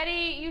 10,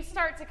 Betty, you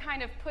start to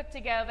kind of put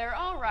together,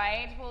 all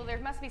right, well, there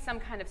must be some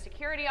kind of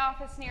security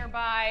office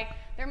nearby.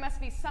 There must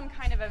be some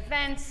kind of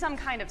event, some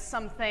kind of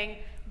something.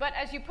 But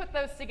as you put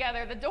those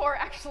together, the door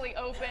actually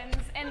opens,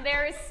 and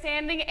there is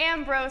standing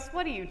Ambrose.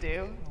 What do you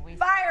do?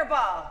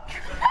 Fireball.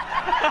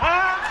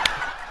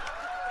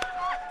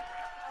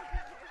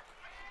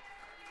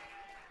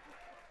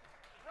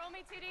 Roll me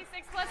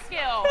 2d6 plus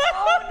skill.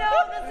 Oh no,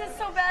 this is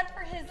so bad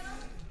for his.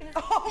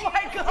 Oh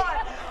my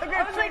God. I'm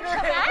gonna trigger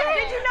him.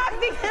 Did you not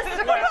think this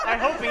through? But I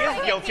hope he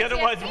is guilty,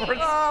 otherwise we're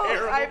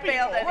terrible I failed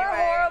people. anyway. We're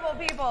horrible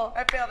people.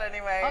 I failed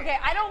anyway. Okay,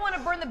 I don't want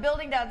to burn the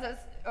building down. So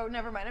oh,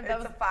 never mind. It's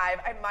a 5.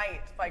 I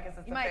might, because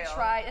it's You a might fail.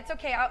 try. It's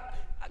okay.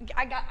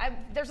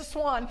 There's a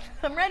swan.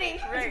 I'm ready.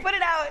 Great. Let's put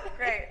it out.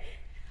 Great.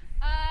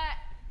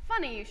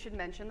 Funny you should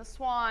mention the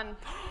swan.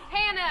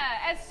 Hannah,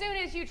 as soon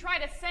as you try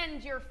to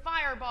send your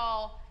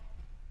fireball,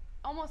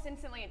 almost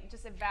instantly it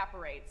just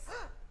evaporates.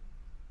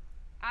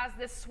 As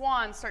this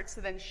swan starts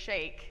to then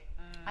shake.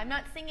 I'm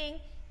not singing.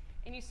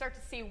 And you start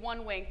to see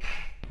one wing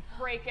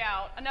break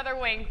out, another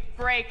wing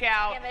break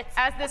out, Damn it.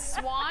 as this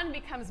swan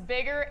becomes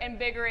bigger and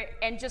bigger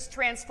and just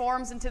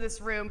transforms into this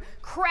room,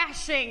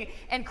 crashing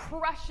and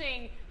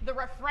crushing the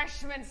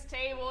refreshments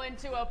table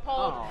into a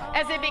pulp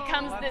as it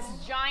becomes this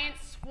giant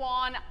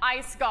swan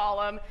ice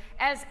golem,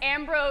 as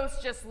Ambrose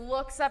just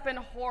looks up in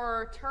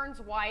horror, turns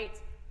white,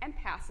 and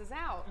passes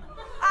out.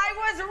 I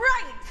was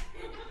right.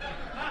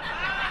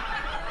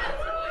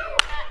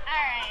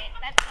 All right,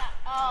 that's not.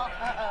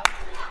 Oh.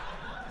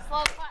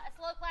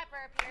 Slow clapper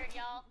appeared,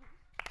 y'all.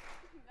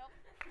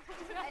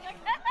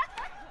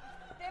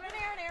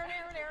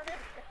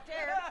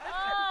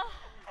 Oh.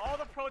 All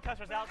the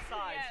protesters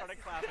outside started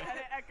clapping. And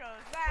it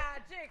echoes.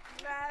 Magic.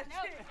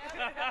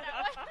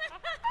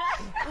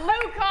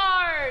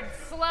 Lucard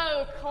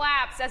slow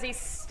claps as he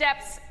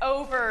steps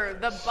over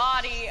the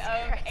body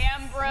of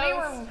Ambrose. We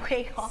were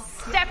way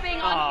off.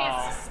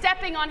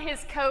 stepping on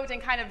his coat and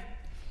kind of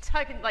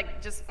tugging,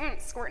 like just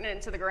squirting it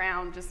into the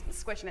ground, just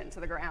squishing it into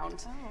the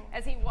ground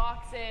as he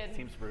walks in.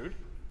 Seems rude.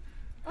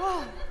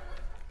 Oh,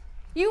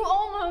 you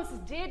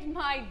almost did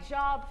my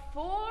job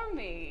for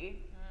me.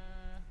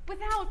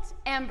 Without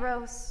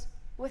Ambrose,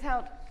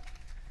 without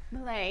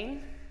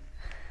Melaine,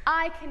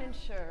 I can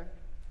ensure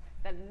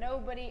that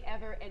nobody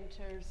ever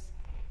enters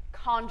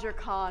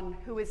ConjureCon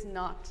who is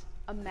not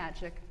a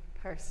magic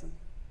person.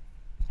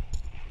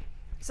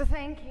 So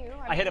thank you.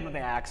 I hit him with the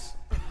axe.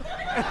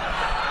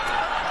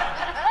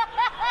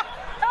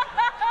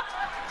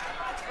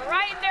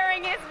 Right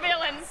during his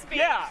villain speech.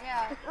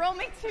 Yeah. Roll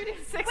me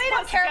 2d6. We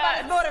don't care about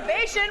his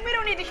motivation. We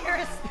don't need to hear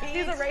his speech.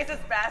 He's a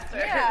racist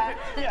bastard. Yeah.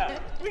 Yeah.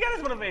 We got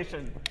his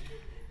motivation.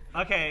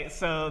 Okay,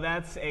 so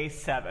that's a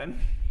 7.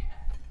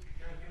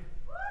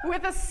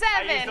 With a I used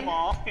 7. them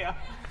all. Yeah.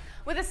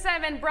 With a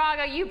 7,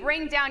 Braga, you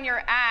bring down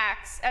your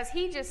axe as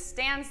he just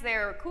stands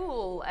there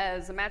cool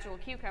as a magical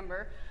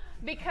cucumber.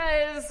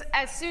 Because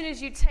as soon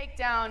as you take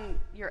down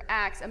your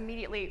axe,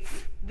 immediately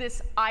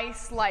this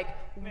ice-like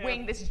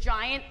wing, this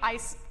giant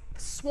ice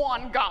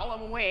swan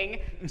golem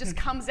wing just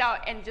comes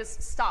out and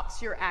just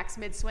stops your axe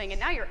mid-swing. And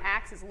now your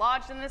axe is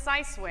lodged in this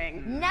ice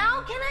wing.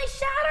 Now can I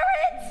shatter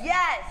it?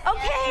 Yes.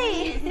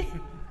 Okay.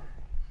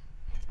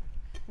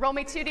 Roll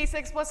me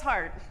 2d6 plus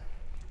heart.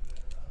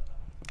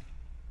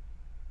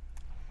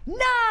 9.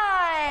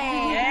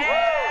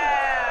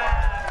 Yeah.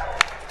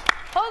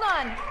 Hold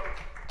on.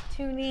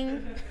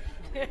 Tuning.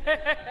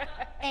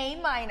 A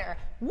minor.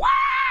 Wow!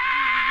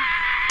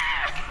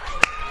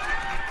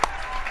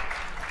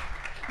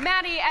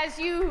 Maddie, as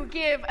you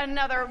give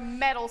another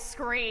metal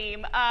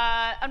scream,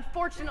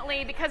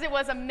 unfortunately, because it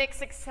was a mixed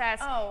success,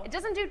 it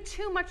doesn't do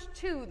too much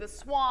to the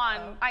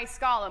swan ice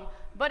golem,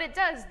 but it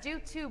does, due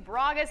to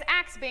Braga's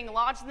axe being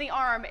lodged in the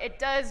arm, it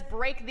does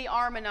break the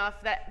arm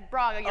enough that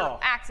Braga, your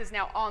axe is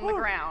now on the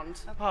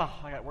ground. Oh,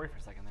 I got worried for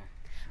a second there.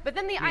 But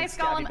then the ice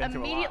golem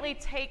immediately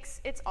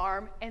takes its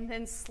arm and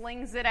then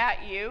slings it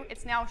at you.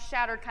 It's now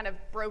shattered, kind of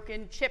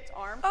broken, chipped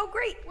arm. Oh,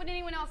 great. Would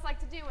anyone else like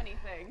to do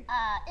anything?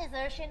 Is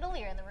there a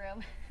chandelier in the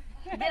room?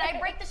 Did I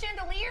break the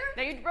chandelier?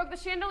 No, you broke the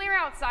chandelier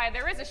outside.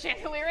 There is a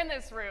chandelier in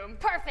this room.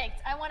 Perfect.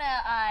 I want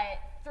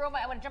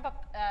to jump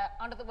up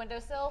onto the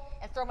windowsill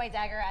and throw my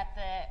dagger at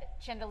the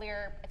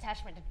chandelier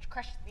attachment to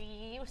crush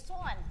the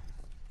swan.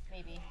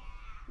 Maybe.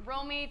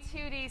 Roll me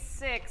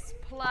 2d6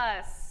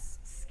 plus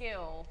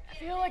skill. I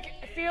feel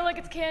like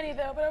it's candy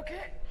though, but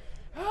okay.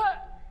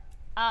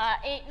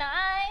 8, 9.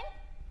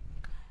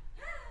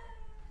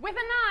 With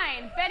a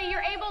 9, Betty,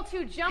 you're able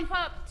to jump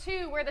up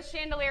to where the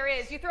chandelier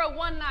is. You throw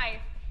one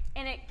knife,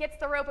 and it gets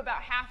the rope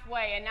about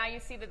halfway, and now you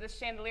see that the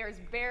chandelier is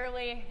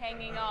barely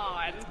hanging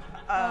on.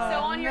 So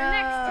on your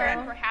next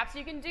turn, perhaps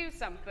you can do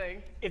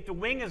something. If the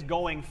wing is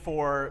going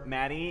for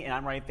Maddie and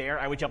I'm right there,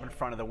 I would jump in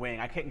front of the wing.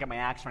 I couldn't get my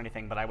axe or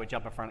anything, but I would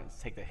jump in front and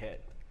take the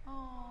hit.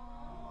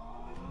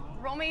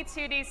 Roll me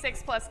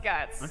 2d6 plus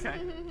guts. Okay.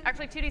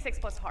 Actually, 2d6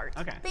 plus heart.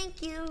 Okay.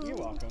 Thank you. You're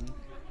welcome.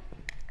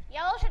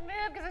 Y'all should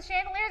move because the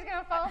chandelier's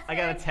gonna fall. I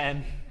got a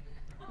 10.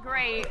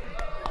 Great.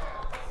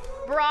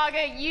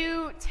 Braga,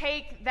 you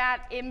take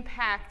that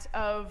impact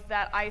of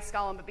that ice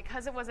golem, but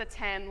because it was a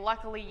 10,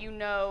 luckily you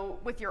know,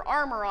 with your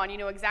armor on, you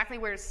know exactly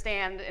where to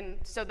stand, and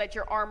so that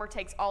your armor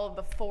takes all of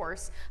the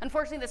force.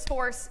 Unfortunately, this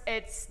force,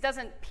 it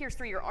doesn't pierce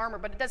through your armor,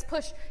 but it does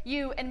push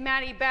you and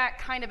Maddie back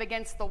kind of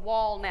against the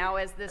wall now,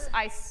 as this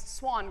ice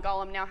swan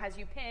golem now has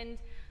you pinned.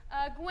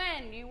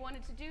 Gwen, you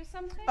wanted to do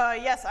something?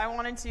 Yes, I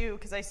wanted to,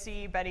 because I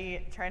see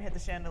Betty try and hit the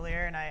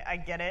chandelier, and I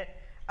get it.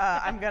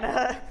 I'm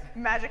gonna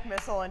magic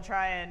missile and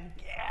try and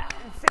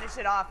finish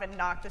it off and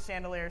knock the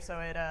chandelier so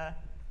it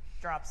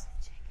drops.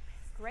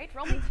 Great.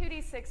 Roll me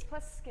 2d6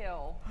 plus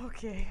skill.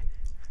 Okay.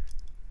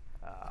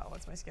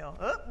 What's my skill?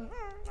 Oh,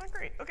 not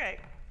great. Okay.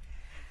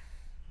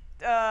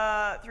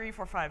 3,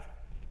 4, 5.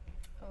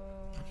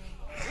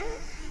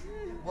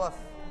 Woof.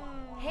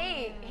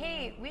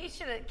 Hey, we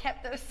should have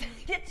kept those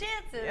good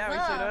chances. Yeah, we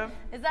should have.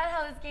 Is that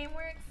how this game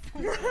works?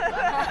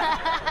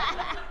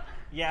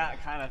 Yeah,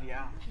 kind of,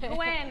 yeah.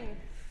 Gwen,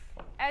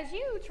 as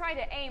you try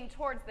to aim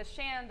towards the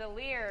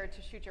chandelier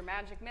to shoot your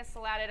magic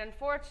missile at it,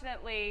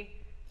 unfortunately,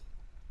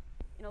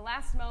 in the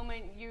last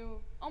moment, you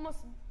almost,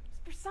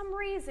 for some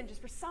reason,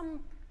 just for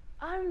some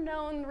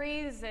unknown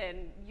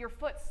reason, your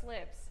foot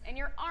slips and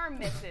your arm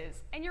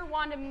misses, and your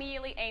wand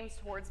immediately aims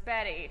towards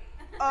Betty.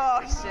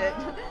 Oh, shit.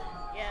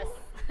 Yes.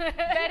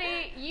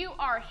 Betty, you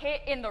are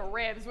hit in the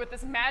ribs with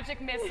this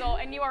magic missile,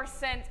 and you are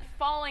sent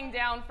falling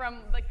down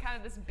from the kind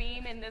of this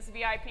beam in this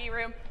VIP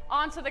room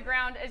onto the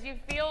ground as you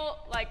feel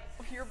like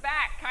your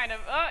back kind of,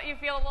 you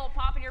feel a little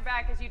pop in your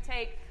back as you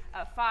take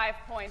 5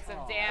 points of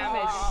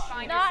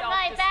damage. Not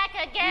my back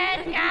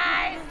again,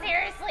 guys.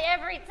 Seriously,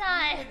 every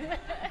time.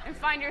 And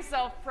find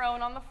yourself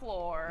prone on the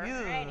floor.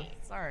 Ew,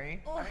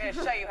 sorry. I'm going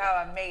to show you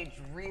how a mage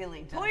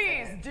really does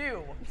Please it.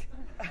 do.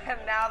 And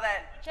now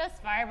that...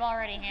 Just fireball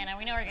already, Hannah.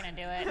 We know we're gonna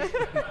do it.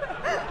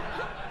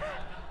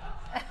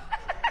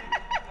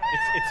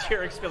 It's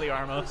your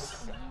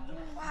Expelliarmus.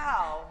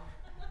 Wow.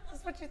 Is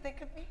this what you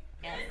think of me?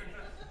 Yes.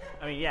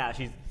 I mean, yeah,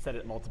 she's said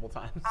it multiple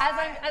times.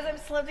 As I'm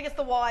slumped against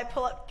the wall, I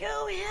pull up.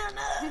 Go,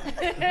 Hannah.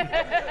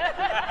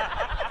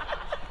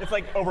 It's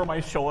like over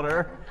my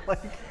shoulder.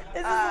 Like,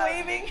 This is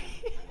waving.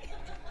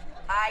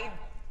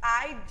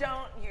 I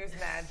don't use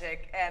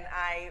magic, and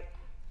I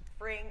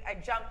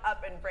jump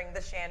up and bring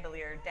the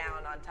chandelier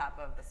down on top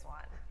of the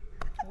swan.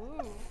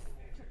 Ooh.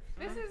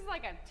 This is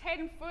like a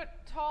 10-foot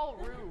tall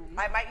room.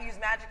 I might use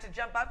magic to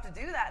jump up to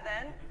do that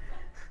then.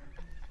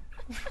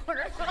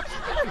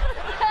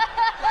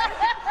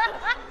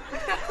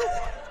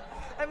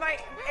 I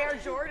might Air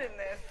Jordan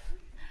this.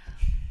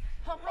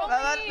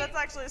 That's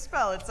actually a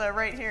spell. It's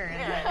right here.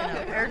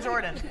 Air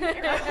Jordan.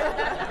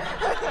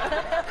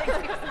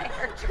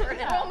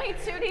 Roll me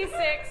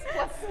 2d6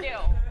 plus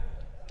skill.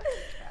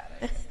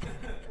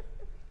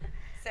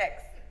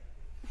 6.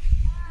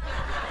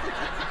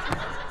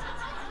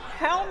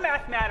 how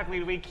mathematically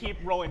we keep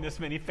rolling this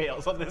many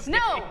fails on this No,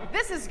 game.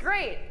 this is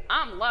great.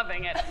 I'm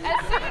loving it.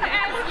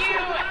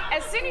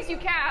 As soon as you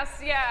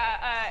cast,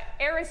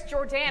 Eris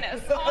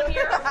Jordanus on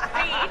your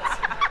feet,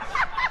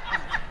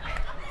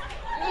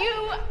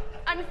 you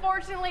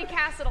unfortunately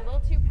cast it a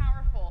little too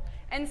powerful,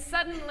 and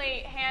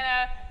suddenly,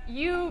 Hannah,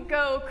 you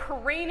go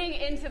careening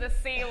into the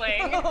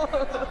ceiling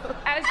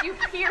as you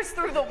pierce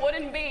through the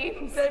wooden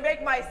beams. Did I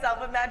make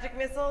myself a magic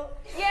missile?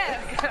 Yes,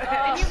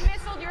 and you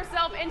missiled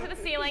yourself into the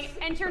ceiling,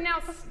 and you're now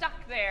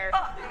stuck there.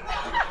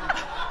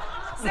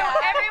 So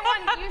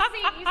everyone, you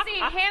see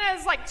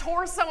Hannah's like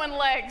torso and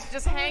legs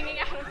just hanging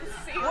out of the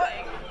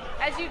ceiling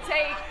as you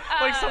take.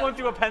 Like someone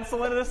threw a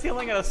pencil into the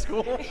ceiling at a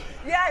school.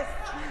 Yes.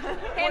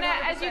 Hannah,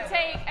 as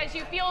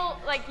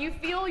you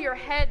feel your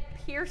head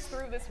pierce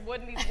through these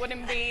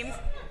wooden beams,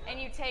 and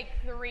you take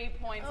 3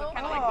 points of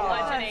kind of like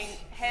bludgeoning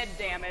head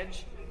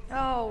damage.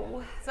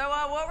 Oh. So,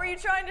 what were you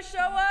trying to show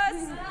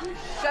us?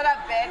 Shut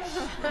up, bitch.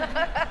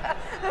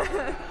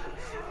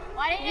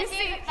 Why didn't you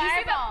see the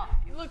fireball?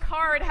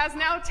 Lucard has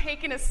now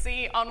taken a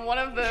seat on one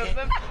of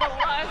the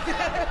lush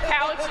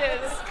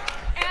couches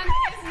and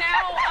is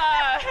now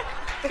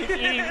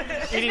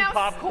eating now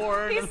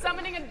popcorn. He's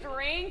summoning a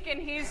drink,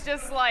 and he's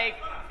just like,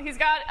 he's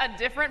got a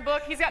different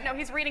book. He's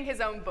reading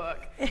his own book.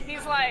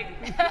 He's like,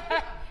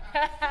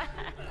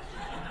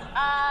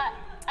 I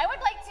would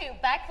like to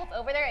backflip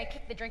over there and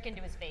kick the drink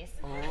into his face.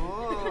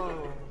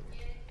 Ooh.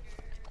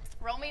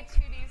 roll me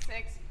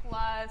 2d6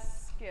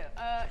 plus skill.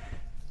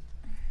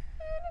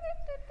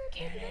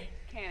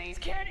 Canny.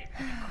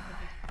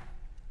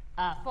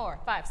 4,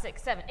 5,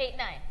 6, 7, 8,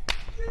 9.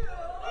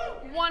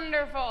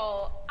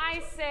 Wonderful.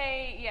 I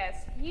say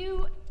yes.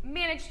 You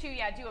manage to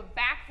do a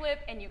backflip,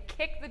 and you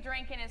kick the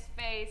drink in his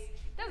face.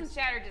 Doesn't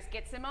shatter, just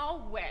gets him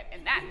all wet,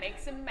 and that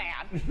makes him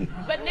mad.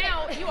 But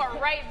now you are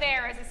right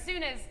there. As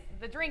soon as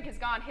the drink is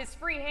gone, his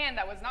free hand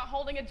that was not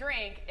holding a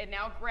drink, it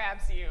now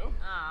grabs you.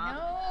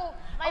 No,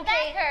 my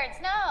back hurts.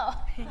 No.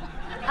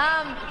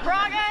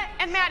 Braga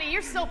and Maddie,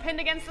 you're still pinned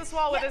against this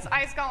wall with this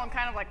ice golem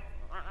kind of like.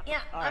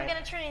 Yeah, All I'm right.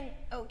 gonna try and.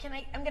 Oh,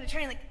 I'm gonna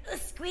try and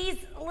squeeze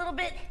a little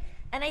bit,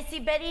 and I see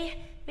Betty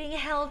being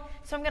held,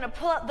 so I'm gonna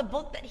pull out the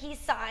book that he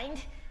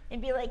signed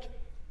and be like,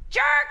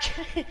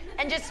 "Jerk!"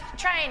 and just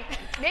try and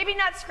maybe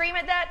not scream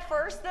at that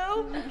first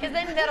though, because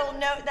then that'll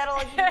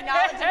acknowledge the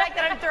fact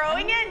that I'm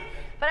throwing it.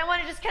 But I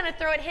want to just kind of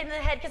throw it hit in the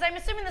head, because I'm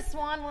assuming the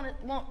swan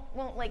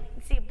won't like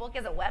see a book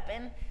as a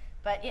weapon,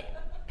 but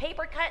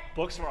paper cut.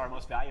 Books are our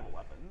most valuable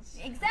weapons.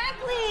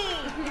 Exactly.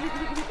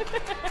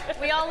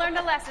 We all learned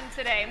a lesson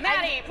today.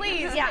 Maddie,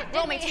 please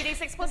roll me didn't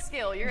 2d6 plus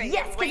skill. You're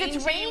Yes, because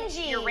it's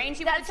rangy. You're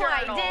rangy That's with the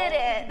why journal. I did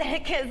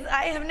it, because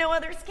I have no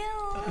other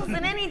skills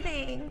in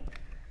anything.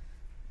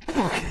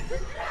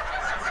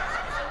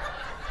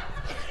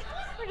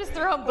 We're just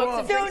throwing books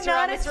and So drinks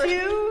not around a this room.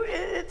 2?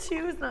 A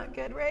 2 is not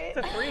good, right?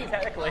 It's a 3,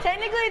 technically.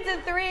 Technically it's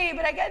a 3,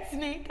 but I got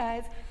snake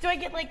eyes. Do I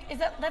get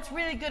that's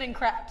really good in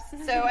craps.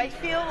 So I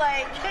feel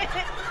like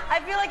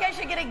I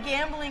should get a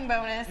gambling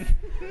bonus.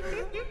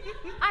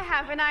 I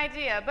have an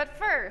idea, but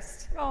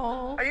first.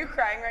 Oh. Are you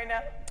crying right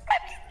now?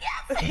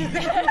 Yes! This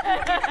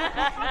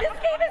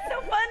game is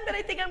so fun, but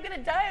I think I'm gonna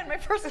die on my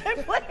first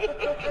time playing.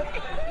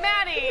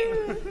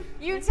 Maddie,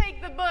 you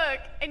take the book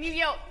and you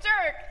yell,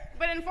 "Jerk!"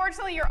 But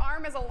unfortunately, your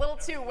arm is a little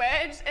too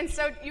wedged, and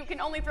so you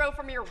can only throw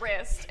from your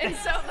wrist. And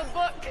so the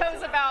book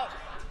goes about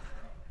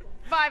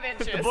 5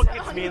 inches. The book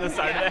hits me in the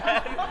side of the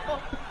head.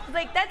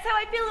 Like, that's how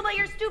I feel about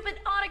your stupid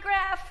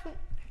autograph.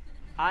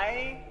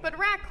 But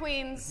Rat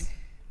Queens,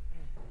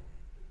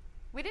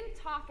 we didn't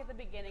talk at the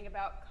beginning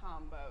about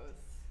combos.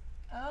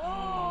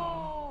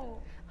 Oh.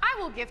 I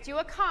will gift you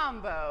a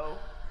combo.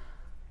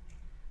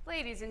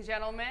 Ladies and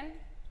gentlemen,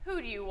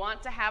 who do you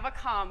want to have a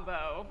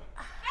combo?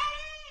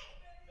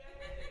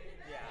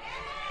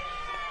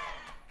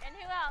 And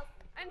who else?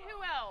 And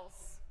who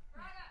else?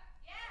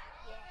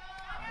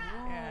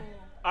 Yeah.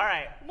 All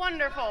right.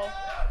 Wonderful.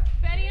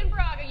 Betty and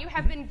Braga, you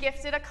have been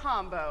gifted a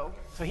combo.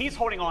 So he's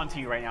holding on to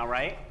you right now,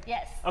 right?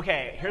 Yes.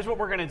 Okay, here's what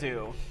we're going to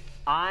do.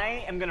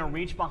 I am going to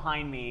reach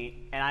behind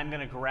me, and I'm going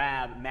to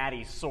grab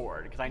Maddie's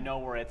sword, because I know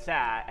where it's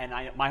at, and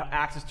my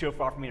axe is too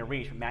far for me to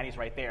reach, but Maddie's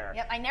right there.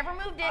 Yep, I never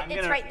moved it.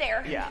 It's right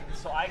there. Yeah,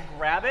 so I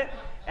grab it,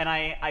 and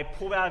I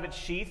pull it out of its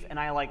sheath, and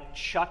I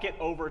chuck it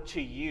over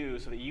to you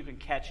so that you can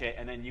catch it,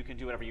 and then you can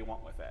do whatever you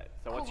want with it.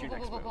 So what's your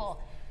next move?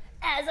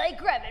 As I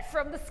grab it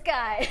from the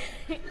sky,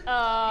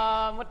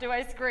 what do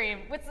I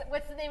scream?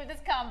 What's the name of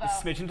this combo?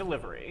 Smidgen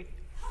delivery.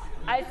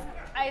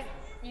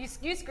 You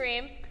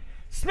scream.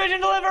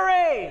 Smidgen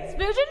delivery! Smidgen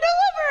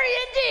delivery,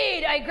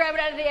 indeed! I grab it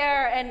out of the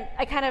air and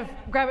I kind of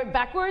grab it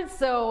backwards,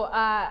 so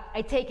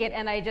I take it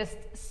and I just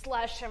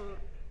slash him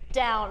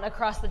down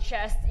across the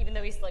chest, even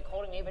though he's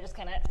holding me, but just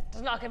kind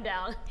of knock him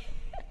down.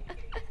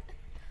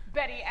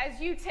 Betty, as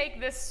you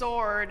take this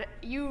sword,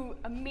 you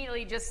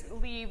immediately just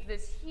leave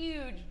this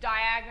huge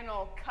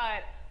diagonal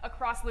cut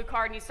across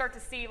Lucard, and you start to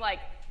see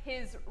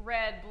his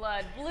red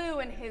blood blue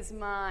in his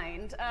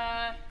mind.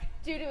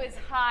 due to his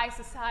high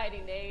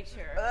society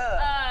nature.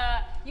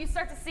 You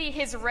start to see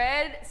his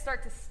red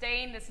start to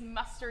stain this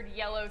mustard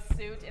yellow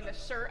suit in the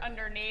shirt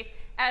underneath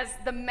as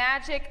the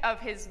magic of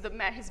his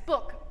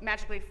book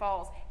magically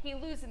falls. He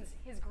loosens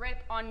his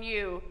grip on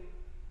you,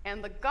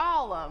 and the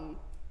golem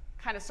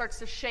kind of starts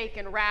to shake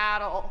and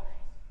rattle,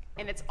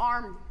 and its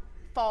arm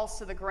falls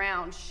to the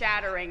ground,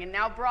 shattering. And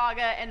now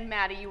Braga and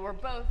Maddie, you are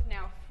both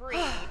now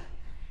free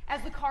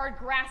as the card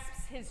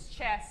grasps his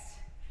chest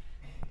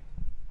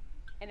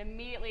and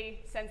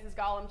immediately sends his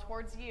golem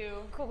towards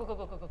you.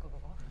 Cool.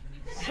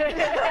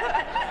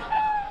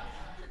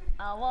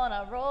 I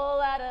wanna roll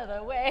out of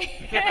the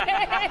way.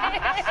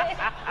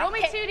 Roll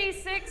me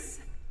 2d6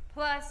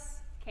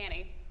 plus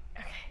canny.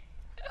 Okay.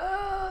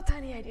 Oh,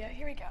 tiny idea.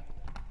 Here we go.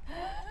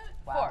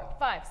 4,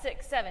 5,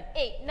 6, 7,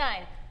 8,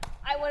 9.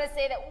 I want to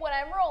say that when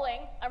I'm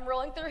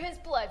rolling through his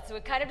blood, so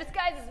it kind of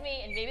disguises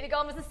me, and maybe the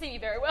golem doesn't see me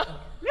very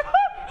well.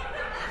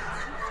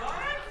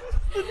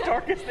 The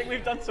darkest thing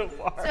we've done so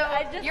far. So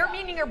you're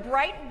meaning you're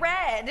bright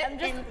red. I'm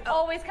just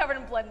always covered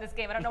in blood in this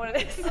game. I don't know what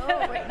it is.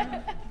 Oh, wait.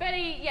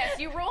 Betty, yes,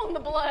 you roll in the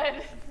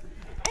blood,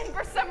 and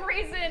for some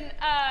reason,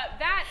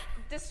 that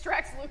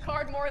distracts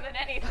Lucard more than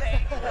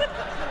anything.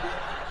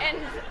 And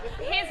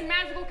his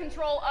magical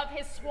control of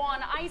his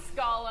swan ice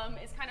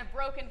golem is kind of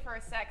broken for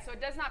a sec, so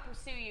it does not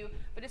pursue you,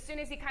 but as soon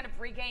as he kind of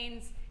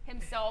regains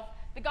himself,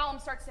 the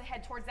golem starts to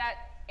head towards that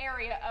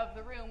area of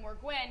the room where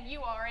Gwen,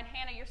 you are, and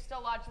Hannah, you're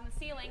still lodged in the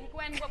ceiling.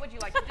 Gwen, what would you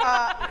like to do?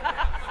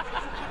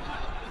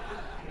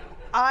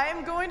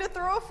 I'm going to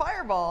throw a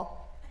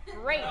fireball.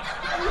 Great.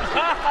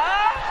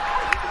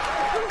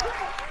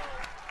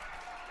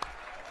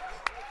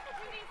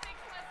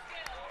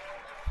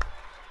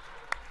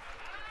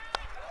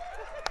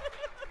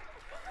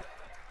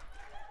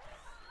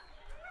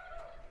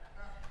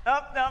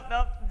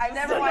 Nope. I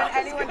never want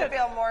anyone to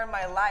feel more in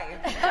my life.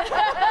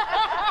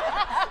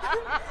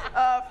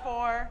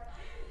 4.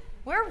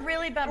 We're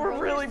really bad We're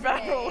rollers really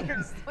bad today.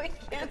 rollers.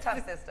 It's a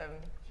tough system.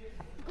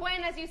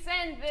 Gwen, as you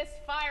send this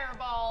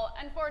fireball,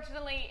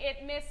 unfortunately,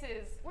 it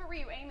misses. Where were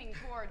you aiming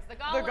towards? The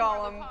golem,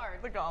 or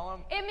Lucard? The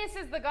golem. It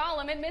misses the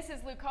golem, it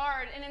misses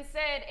Lucard, and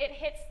instead it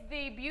hits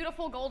the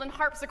beautiful golden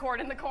harpsichord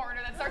in the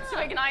corner that starts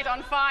to ignite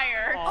on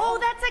fire. Oh,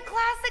 that's a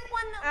classic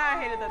one.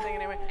 I hated that thing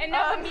anyway. And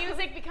now the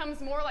music becomes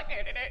more like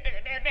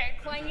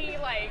clangy,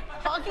 like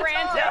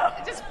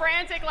frantic, just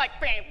frantic, like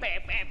bam,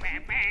 bam, bam,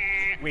 bam,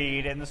 bam.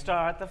 We didn't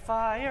start the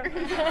fire.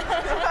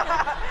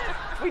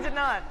 We did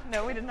not.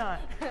 No, we did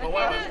not. But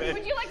what else did?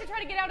 Would you like to try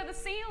to get out of the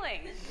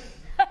ceiling?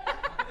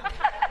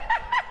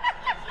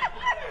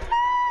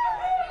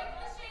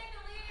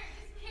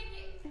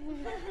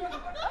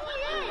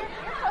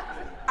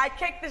 I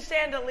kicked the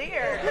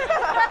chandelier. Roll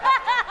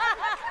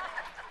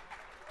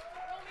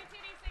me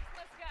 2d6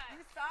 plus guts.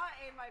 You saw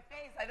it in my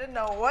face. I didn't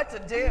know what to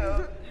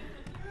do.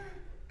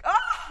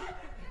 Oh!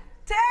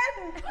 10!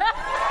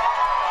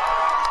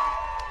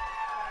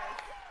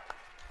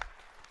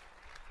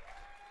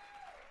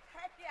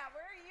 Heck yeah,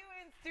 where are you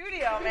in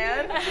studio,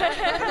 man?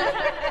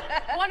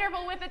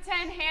 Wonderful with the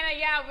 10, Hannah.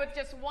 Yeah, with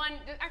just one.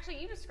 Actually,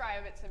 you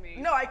describe it to me.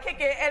 No, I kick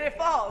it and it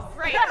falls.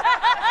 Great.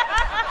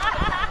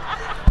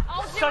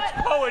 I'll do Such it.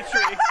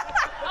 poetry.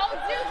 I'll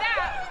do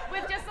that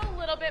with just a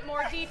little bit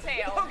more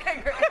detail.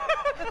 Okay, great.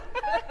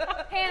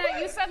 Hannah,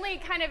 you suddenly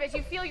kind of, as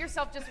you feel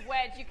yourself just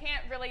wedged, you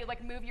can't really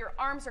like move. Your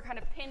arms are kind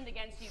of pinned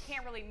against you. You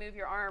can't really move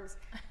your arms,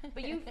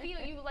 but you feel,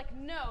 you like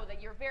know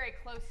that you're very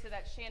close to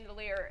that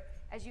chandelier.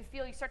 As you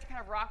feel, you start to kind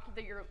of rock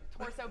your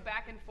torso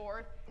back and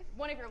forth.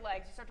 One of your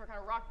legs, you start to kind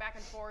of rock back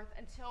and forth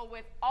until,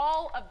 with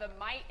all of the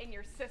might in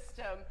your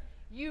system,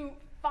 you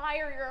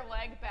fire your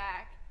leg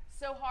back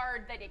so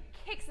hard that it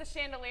kicks the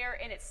chandelier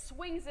and it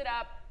swings it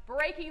up,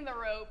 breaking the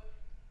rope,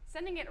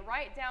 sending it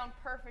right down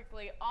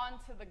perfectly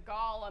onto the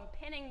golem,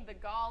 pinning the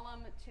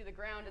golem to the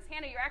ground. As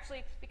Hannah, you're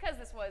actually, because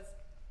this was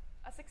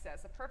a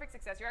success, a perfect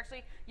success,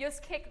 Yo's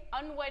kick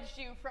unwedged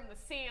you from the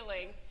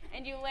ceiling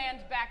and you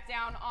land back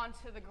down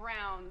onto the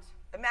ground.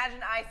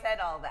 Imagine I said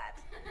all that.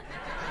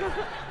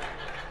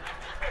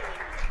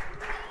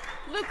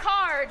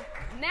 Lucard,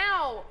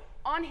 now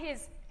on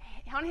his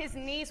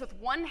knees with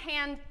one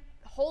hand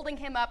holding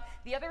him up,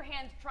 the other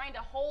hand trying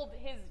to hold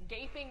his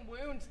gaping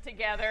wound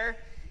together,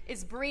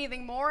 is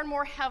breathing more and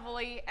more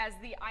heavily as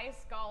the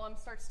ice golem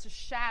starts to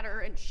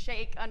shatter and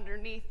shake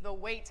underneath the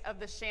weight of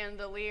the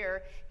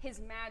chandelier, his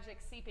magic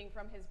seeping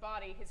from his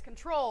body, his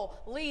control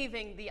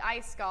leaving the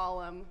ice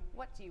golem.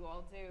 What do you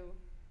all do?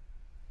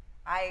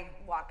 I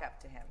walk up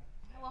to him.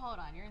 Well, hold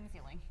on. You're in the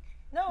ceiling.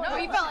 No,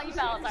 You fell.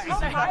 Sorry. How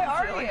high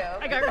are you?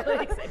 I got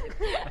really excited.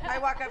 I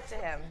walk up to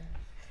him.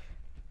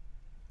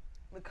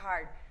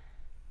 Lucard,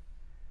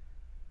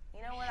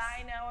 you know what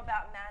I know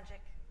about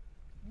magic?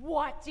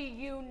 What do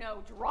you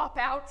know,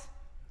 dropout?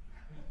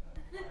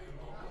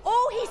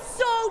 Oh, he's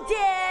so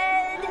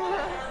dead.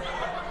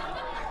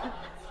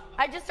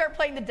 I just start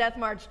playing the death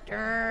march.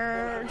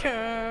 Dun,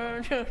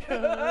 dun, dun,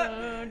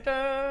 dun,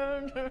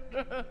 dun, dun,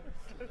 dun.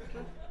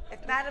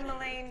 If Madame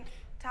Elaine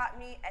taught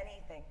me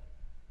anything,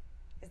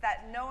 is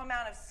that no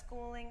amount of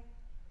schooling,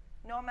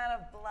 no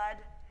amount of blood,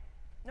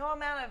 No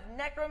amount of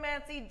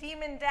necromancy,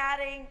 demon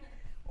dadding,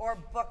 or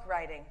book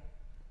writing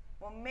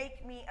will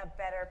make me a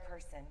better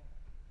person.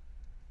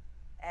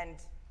 And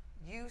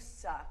you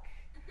suck.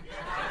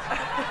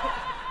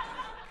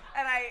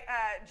 And I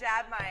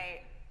jab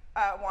my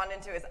wand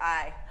into his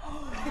eye.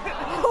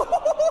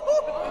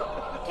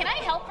 Can I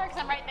help her? Because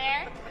I'm right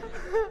there.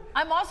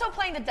 I'm also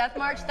playing the Death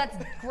March. That's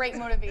great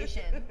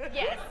motivation.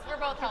 Yes, we're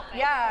both helping.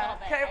 Yeah. A little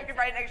bit, Can I I'd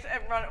write an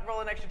extra,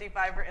 roll an extra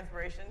D5 for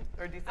inspiration?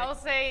 Or D6? I will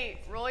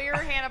say, roll your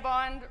Hannah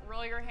Bond,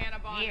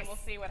 and we'll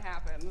see what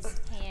happens.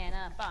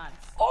 Hannah Bonds.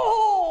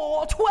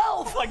 Oh,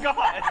 12! Oh my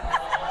god!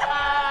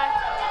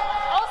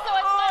 Also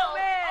a 12. Oh,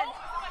 man.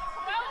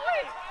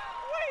 Wait.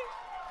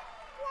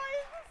 Why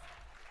is this?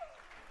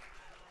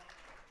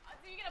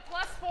 So you get a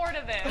 +4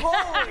 to this.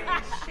 Holy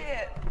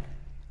shit.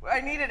 I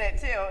needed it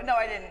too. No,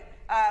 I didn't.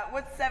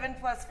 What's 7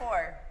 plus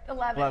 4?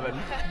 11.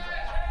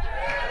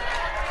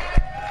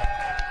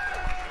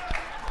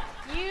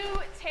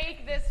 You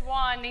take this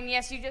wand, and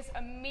yes, you just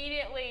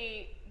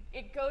immediately,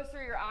 it goes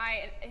through your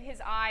eye, his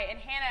eye, and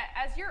Hannah,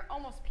 as you're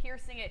almost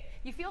piercing it,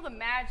 you feel the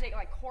magic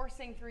like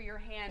coursing through your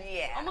hand,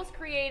 almost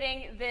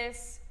creating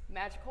this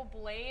magical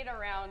blade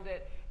around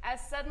it, as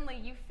suddenly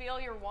you feel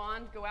your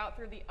wand go out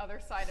through the other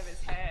side of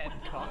his head.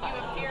 You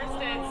have pierced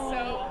it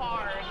so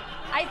hard.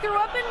 I threw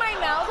up in my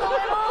mouth a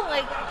little,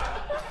 like...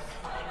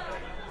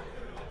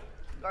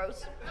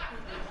 Gross.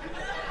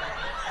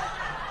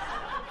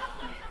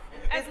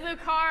 As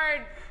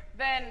Lucard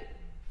then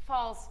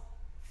falls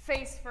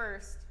face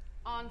first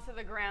onto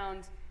the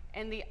ground,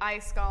 and the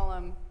ice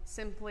golem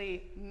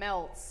simply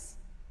melts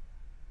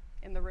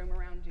in the room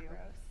around you.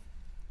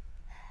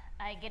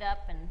 I get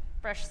up and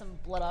brush some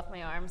blood off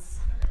my arms.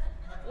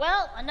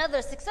 Well,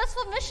 another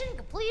successful mission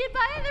completed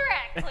by the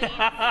Rat Queen.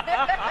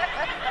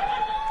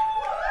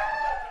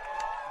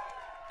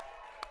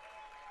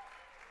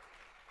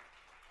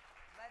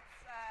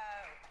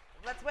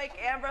 Let's wake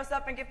Ambrose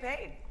up and get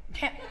paid.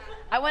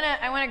 I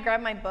wanna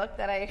grab my book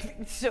that I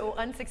so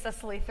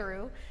unsuccessfully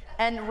threw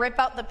and rip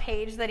out the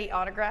page that he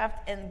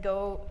autographed and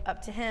go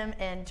up to him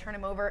and turn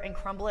him over and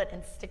crumble it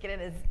and stick it in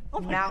his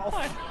mouth.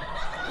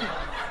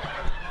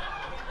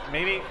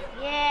 Maybe.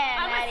 Yeah,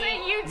 I'm gonna Maddie. say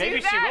you do Maybe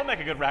that. she will make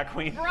a good rat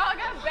queen.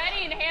 Braga,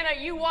 Betty, and Hannah,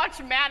 you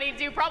watch Maddie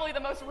do probably the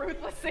most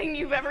ruthless thing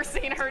you've ever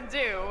seen her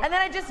do. And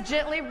then I just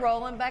gently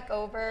roll him back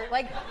over,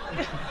 like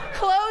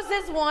close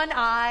his one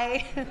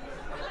eye.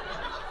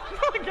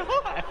 Oh my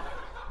god.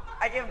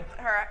 I give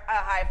her a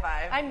high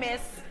five. I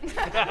miss.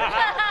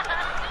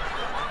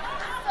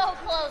 So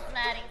close,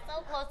 Maddie.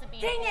 So close to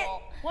being Dang it!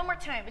 cool. One more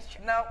time.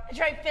 No.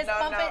 Try fist No,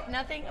 bump no, it.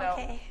 Nothing. no.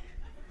 Okay.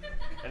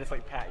 I just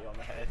like pat you on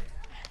the head.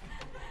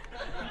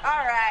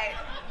 All right.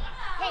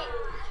 Hey,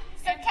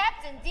 Sir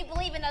Captain, do you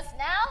believe in us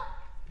now?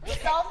 We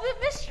solved the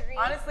mystery.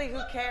 Honestly,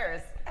 who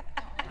cares?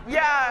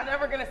 Yeah. I'm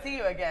never gonna see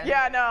you again.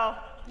 Yeah, no.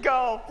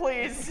 Go,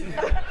 please.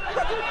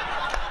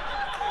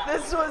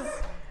 This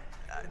was.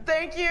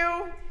 Thank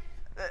you.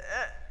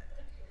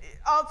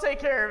 I'll take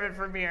care of it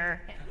from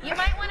here. You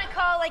might want to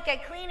call like a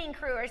cleaning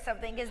crew or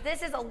something, because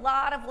this is a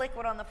lot of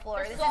liquid on the floor.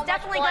 There's This so is much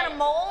definitely blood. gonna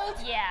mold.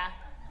 Yeah.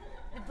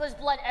 There's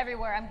blood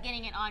everywhere. I'm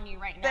getting it on you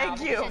right now.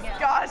 Thank you. It's just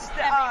Gosh,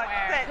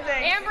 everywhere.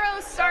 thanks.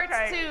 Ambrose starts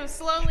Okay. to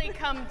slowly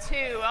come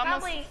to. Almost.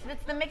 Probably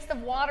it's the mix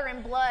of water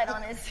and blood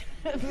on his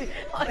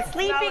Like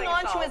sleeping smelling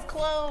onto salts. his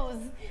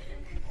clothes.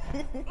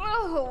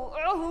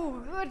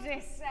 Oh,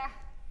 goodness.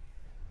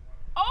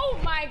 Oh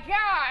my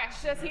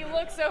gosh! As he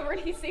looks over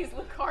and he sees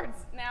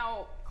Lucard's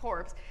now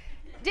corpse.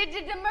 Did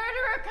the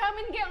murderer come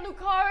and get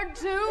Lucard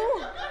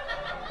too?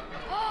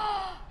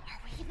 Are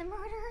we the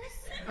murderers?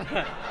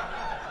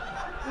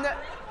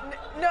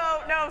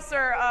 No,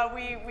 sir.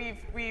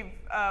 We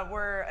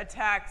were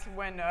attacked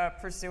when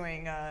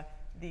pursuing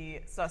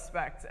the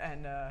suspect,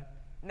 and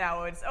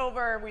now it's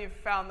over. We've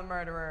found the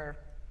murderer.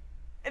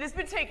 It has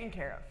been taken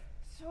care of.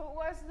 So it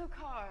was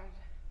Lucard.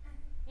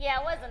 Yeah,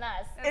 it wasn't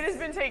us. It has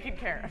been taken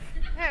care of.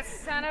 That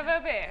son of a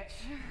bitch.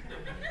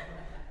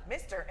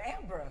 Mr.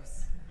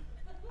 Ambrose.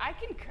 I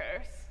can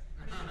curse.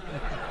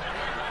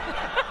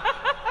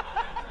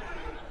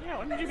 Yeah,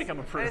 when did you become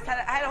a I prude? just had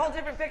I had a whole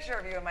different picture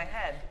of you in my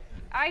head.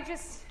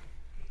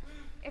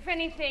 If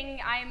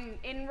anything, I'm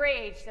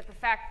enraged at the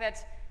fact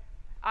that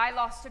I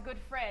lost a good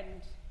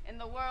friend and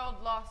the world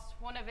lost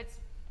one of its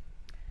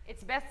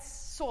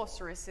best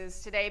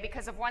sorceresses today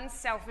because of one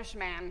selfish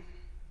man.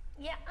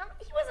 Yeah,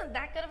 he wasn't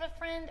that good of a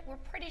friend. We're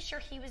pretty sure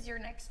he was your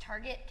next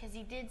target, because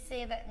he did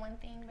say that one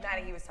thing.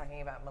 Maddie, he was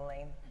talking about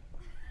Melaine.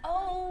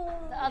 Oh.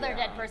 The other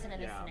dead person in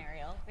this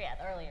scenario. Yeah,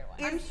 the earlier one.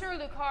 I'm sure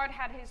Lucard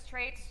had his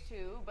traits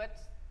too, but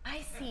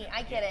I see.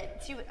 I get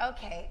it.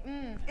 Okay.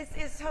 Is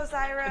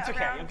Hosira It's okay, you'll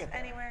around get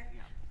there. anywhere?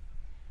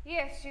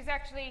 yes,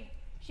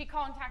 she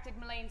contacted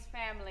Melane's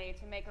family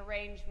to make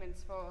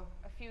arrangements for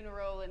a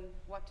funeral and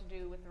what to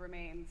do with the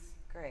remains.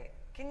 Great.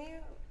 Can you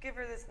give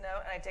her this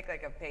note? And I take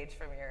like a page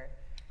from your.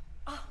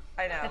 Oh,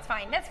 I know. that's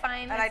fine. That's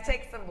fine. And I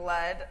take some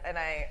blood and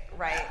I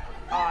write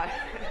on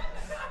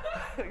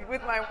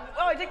with my.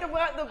 Oh, I take the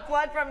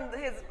blood from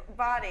his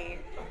body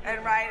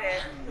and write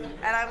it.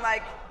 And I'm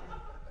like,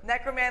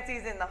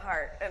 Necromancy's in the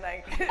heart, and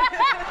I.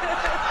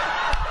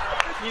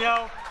 You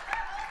know,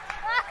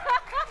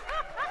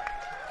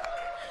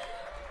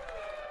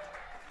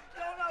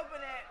 Don't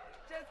open it.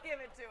 Just give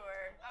it to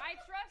her. I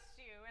trust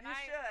you, and You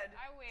should.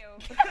 I will.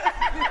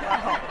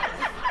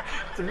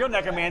 the real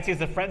necromancy is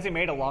the friends we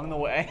made along the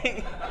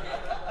way.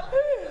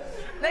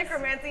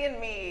 Necromancy and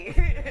me.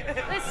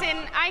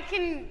 Listen, I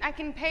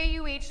can pay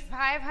you each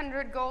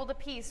 500 gold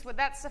apiece. Would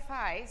that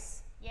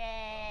suffice?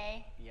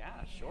 Yay.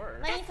 Yeah, sure.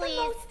 Money,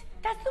 please.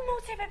 That's the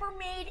most I've ever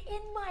made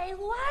in my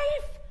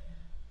life.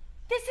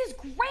 This is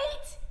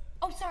great.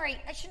 Oh,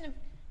 sorry, I shouldn't have.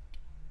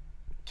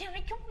 Can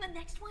I come on the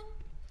next one?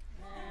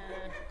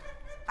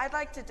 I'd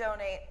like to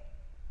donate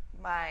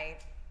my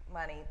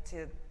money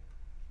to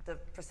the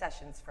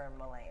processions for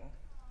Melaine.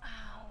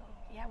 Oh,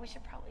 yeah, we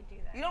should probably do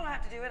that. You don't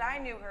have to do it. I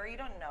knew her. You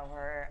don't know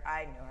her.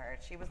 I knew her.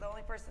 She was the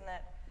only person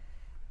that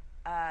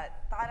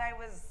thought I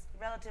was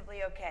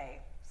relatively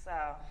okay. So.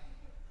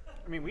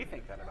 I mean, we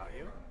think that about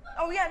you.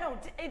 Oh yeah, no,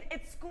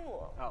 it's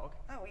school. Oh, okay.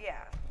 Oh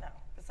yeah, no.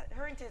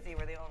 Her and Tizzy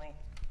were the only.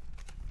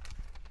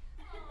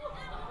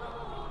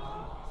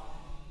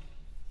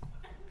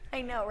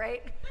 I know,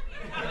 right?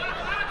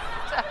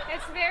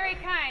 It's very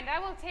kind. I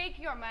will take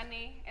your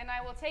money, and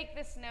I will take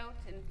this note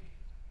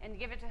and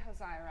give it to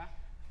Hosira.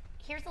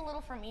 Here's a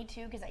little for me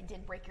too, because I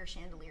did break your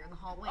chandelier in the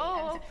hallway.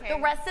 Oh, And okay.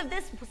 The rest of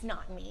this was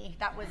not me.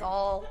 That was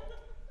all.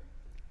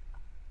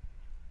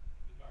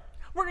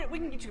 We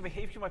can get you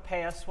if you want to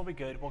pay us. We'll be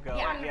good. We'll go.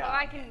 Wonderful.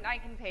 I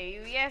can pay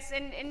you. Yes,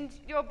 and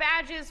your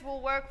badges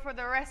will work for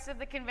the rest of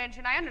the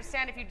convention. I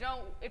understand if you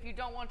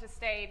don't want to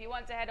stay, if you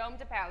want to head home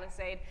to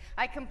Palisade.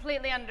 I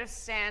completely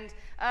understand.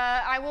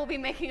 I will be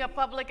making a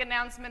public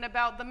announcement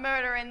about the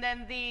murder and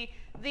then the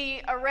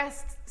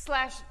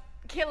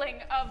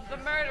arrest/killing of the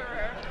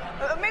murderer.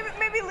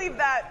 Maybe leave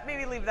that.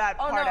 Maybe leave that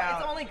Oh part no, out.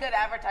 it's only good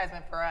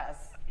advertisement for us.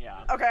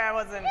 Yeah. Okay, I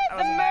wasn't.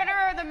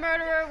 The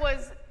murderer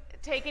was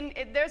taken.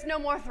 There's no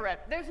more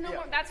threat. There's no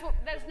more.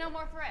 There's no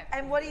more threat.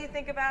 And what do you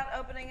think about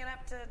opening it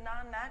up to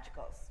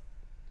non-magicals?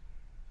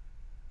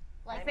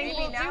 Like think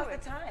me. we'll Now's do the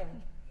it.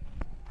 time.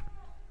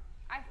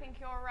 I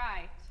think you're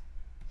right.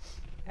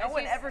 No As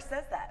one you ever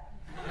says that.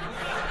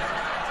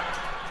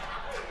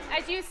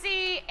 As you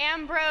see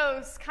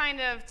Ambrose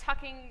kind of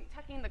tucking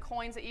the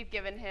coins that you've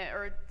given him,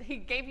 or he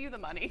gave you the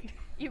money.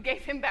 You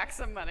gave him back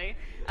some money.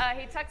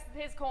 He tucks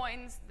his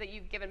coins that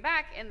you've given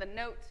back in the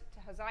note to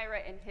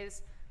Hosira in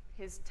his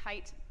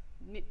tight,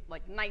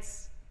 like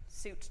nice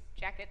suit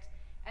jacket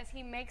as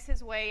he makes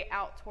his way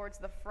out towards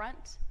the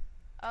front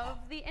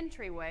of the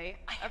entryway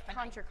of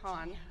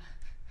ConjureCon.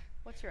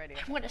 What's your idea?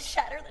 I want to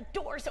shatter the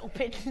doors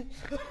open.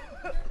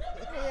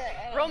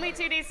 Roll me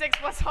 2d6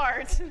 plus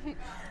heart.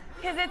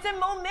 Because it's a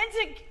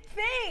momentic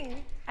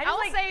thing. I'll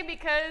say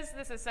because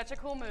this is such a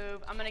cool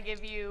move, I'm going to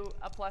give you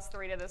a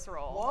 +3 to this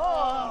roll.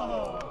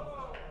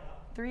 Whoa.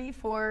 3,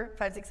 4,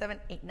 5, 6, 7,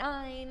 8,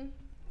 9.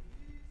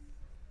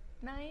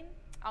 9?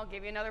 I'll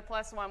give you another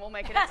 +1. We'll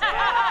make it a 10.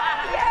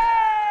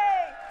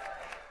 Yay!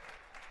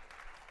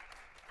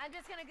 I'm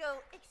just gonna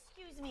go,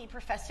 excuse me,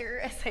 Professor,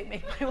 as I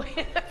make my way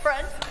to the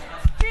front.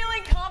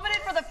 Feeling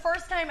confident for the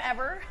first time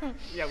ever.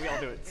 Yeah, we all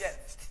do it.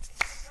 Yes.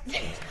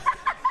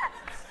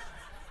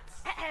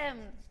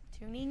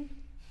 Tuning.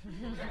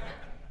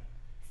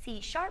 C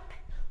sharp.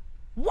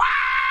 Wah!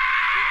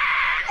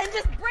 And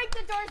just break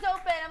the doors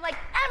open. I'm like,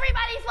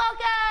 everybody's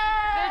welcome!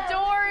 The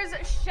doors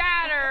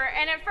shatter,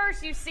 and at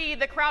first you see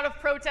the crowd of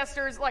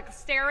protesters like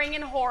staring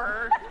in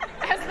horror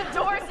as the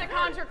doors to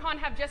ConjureCon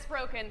have just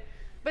broken.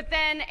 But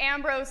then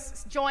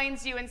Ambrose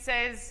joins you and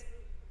says,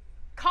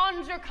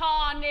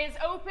 ConjureCon is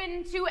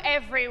open to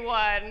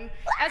everyone.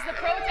 As the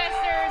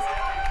protesters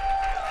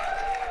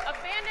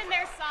abandon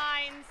their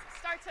signs,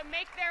 start to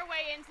make their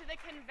way into the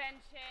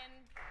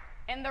convention,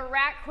 and the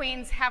Rat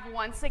Queens have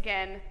once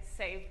again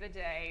saved the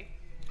day.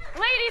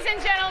 Ladies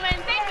and gentlemen,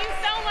 thank you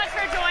so much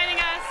for joining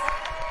us.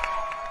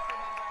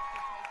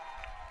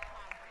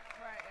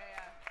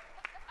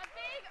 A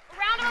big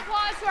round of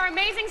applause to our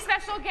amazing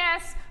special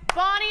guests,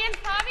 Bonnie and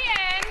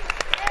Fabienne.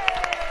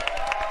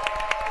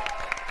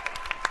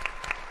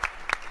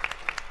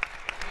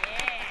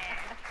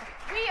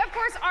 We, of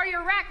course, are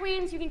your Rat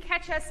Queens. You can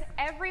catch us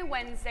every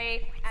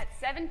Wednesday at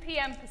 7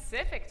 p.m.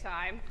 Pacific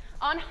time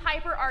on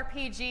Hyper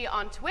RPG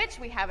on Twitch.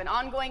 We have an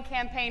ongoing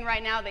campaign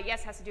right now that,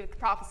 yes, has to do with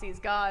prophecies,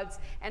 gods,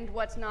 and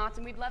whatnot.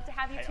 And we'd love to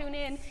have you tune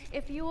in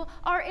if you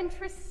are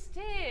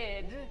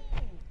interested.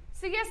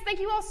 So, yes, thank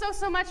you all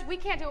so much. We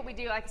can't do what we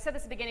do, like I said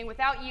this at the beginning,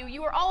 without you.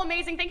 You are all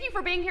amazing. Thank you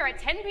for being here at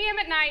 10 p.m.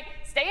 at night.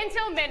 Stay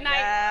until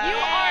midnight. Yes. You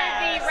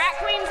are the Rat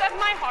Queens of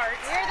my heart.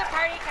 We're the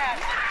party crowd.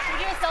 Can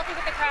we do a selfie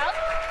with the crowd?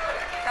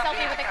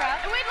 Selfie with the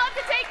crowd? And we'd love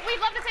to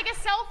take a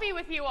selfie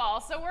with you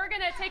all. So we're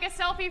gonna take a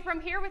selfie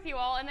from here with you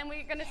all, and then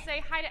we're gonna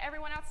say hi to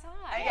everyone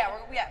outside. Yeah.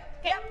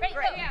 Okay, great,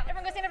 Great, go. yeah.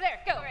 Everyone go stand over there.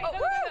 Go. All right, go, go,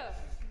 go.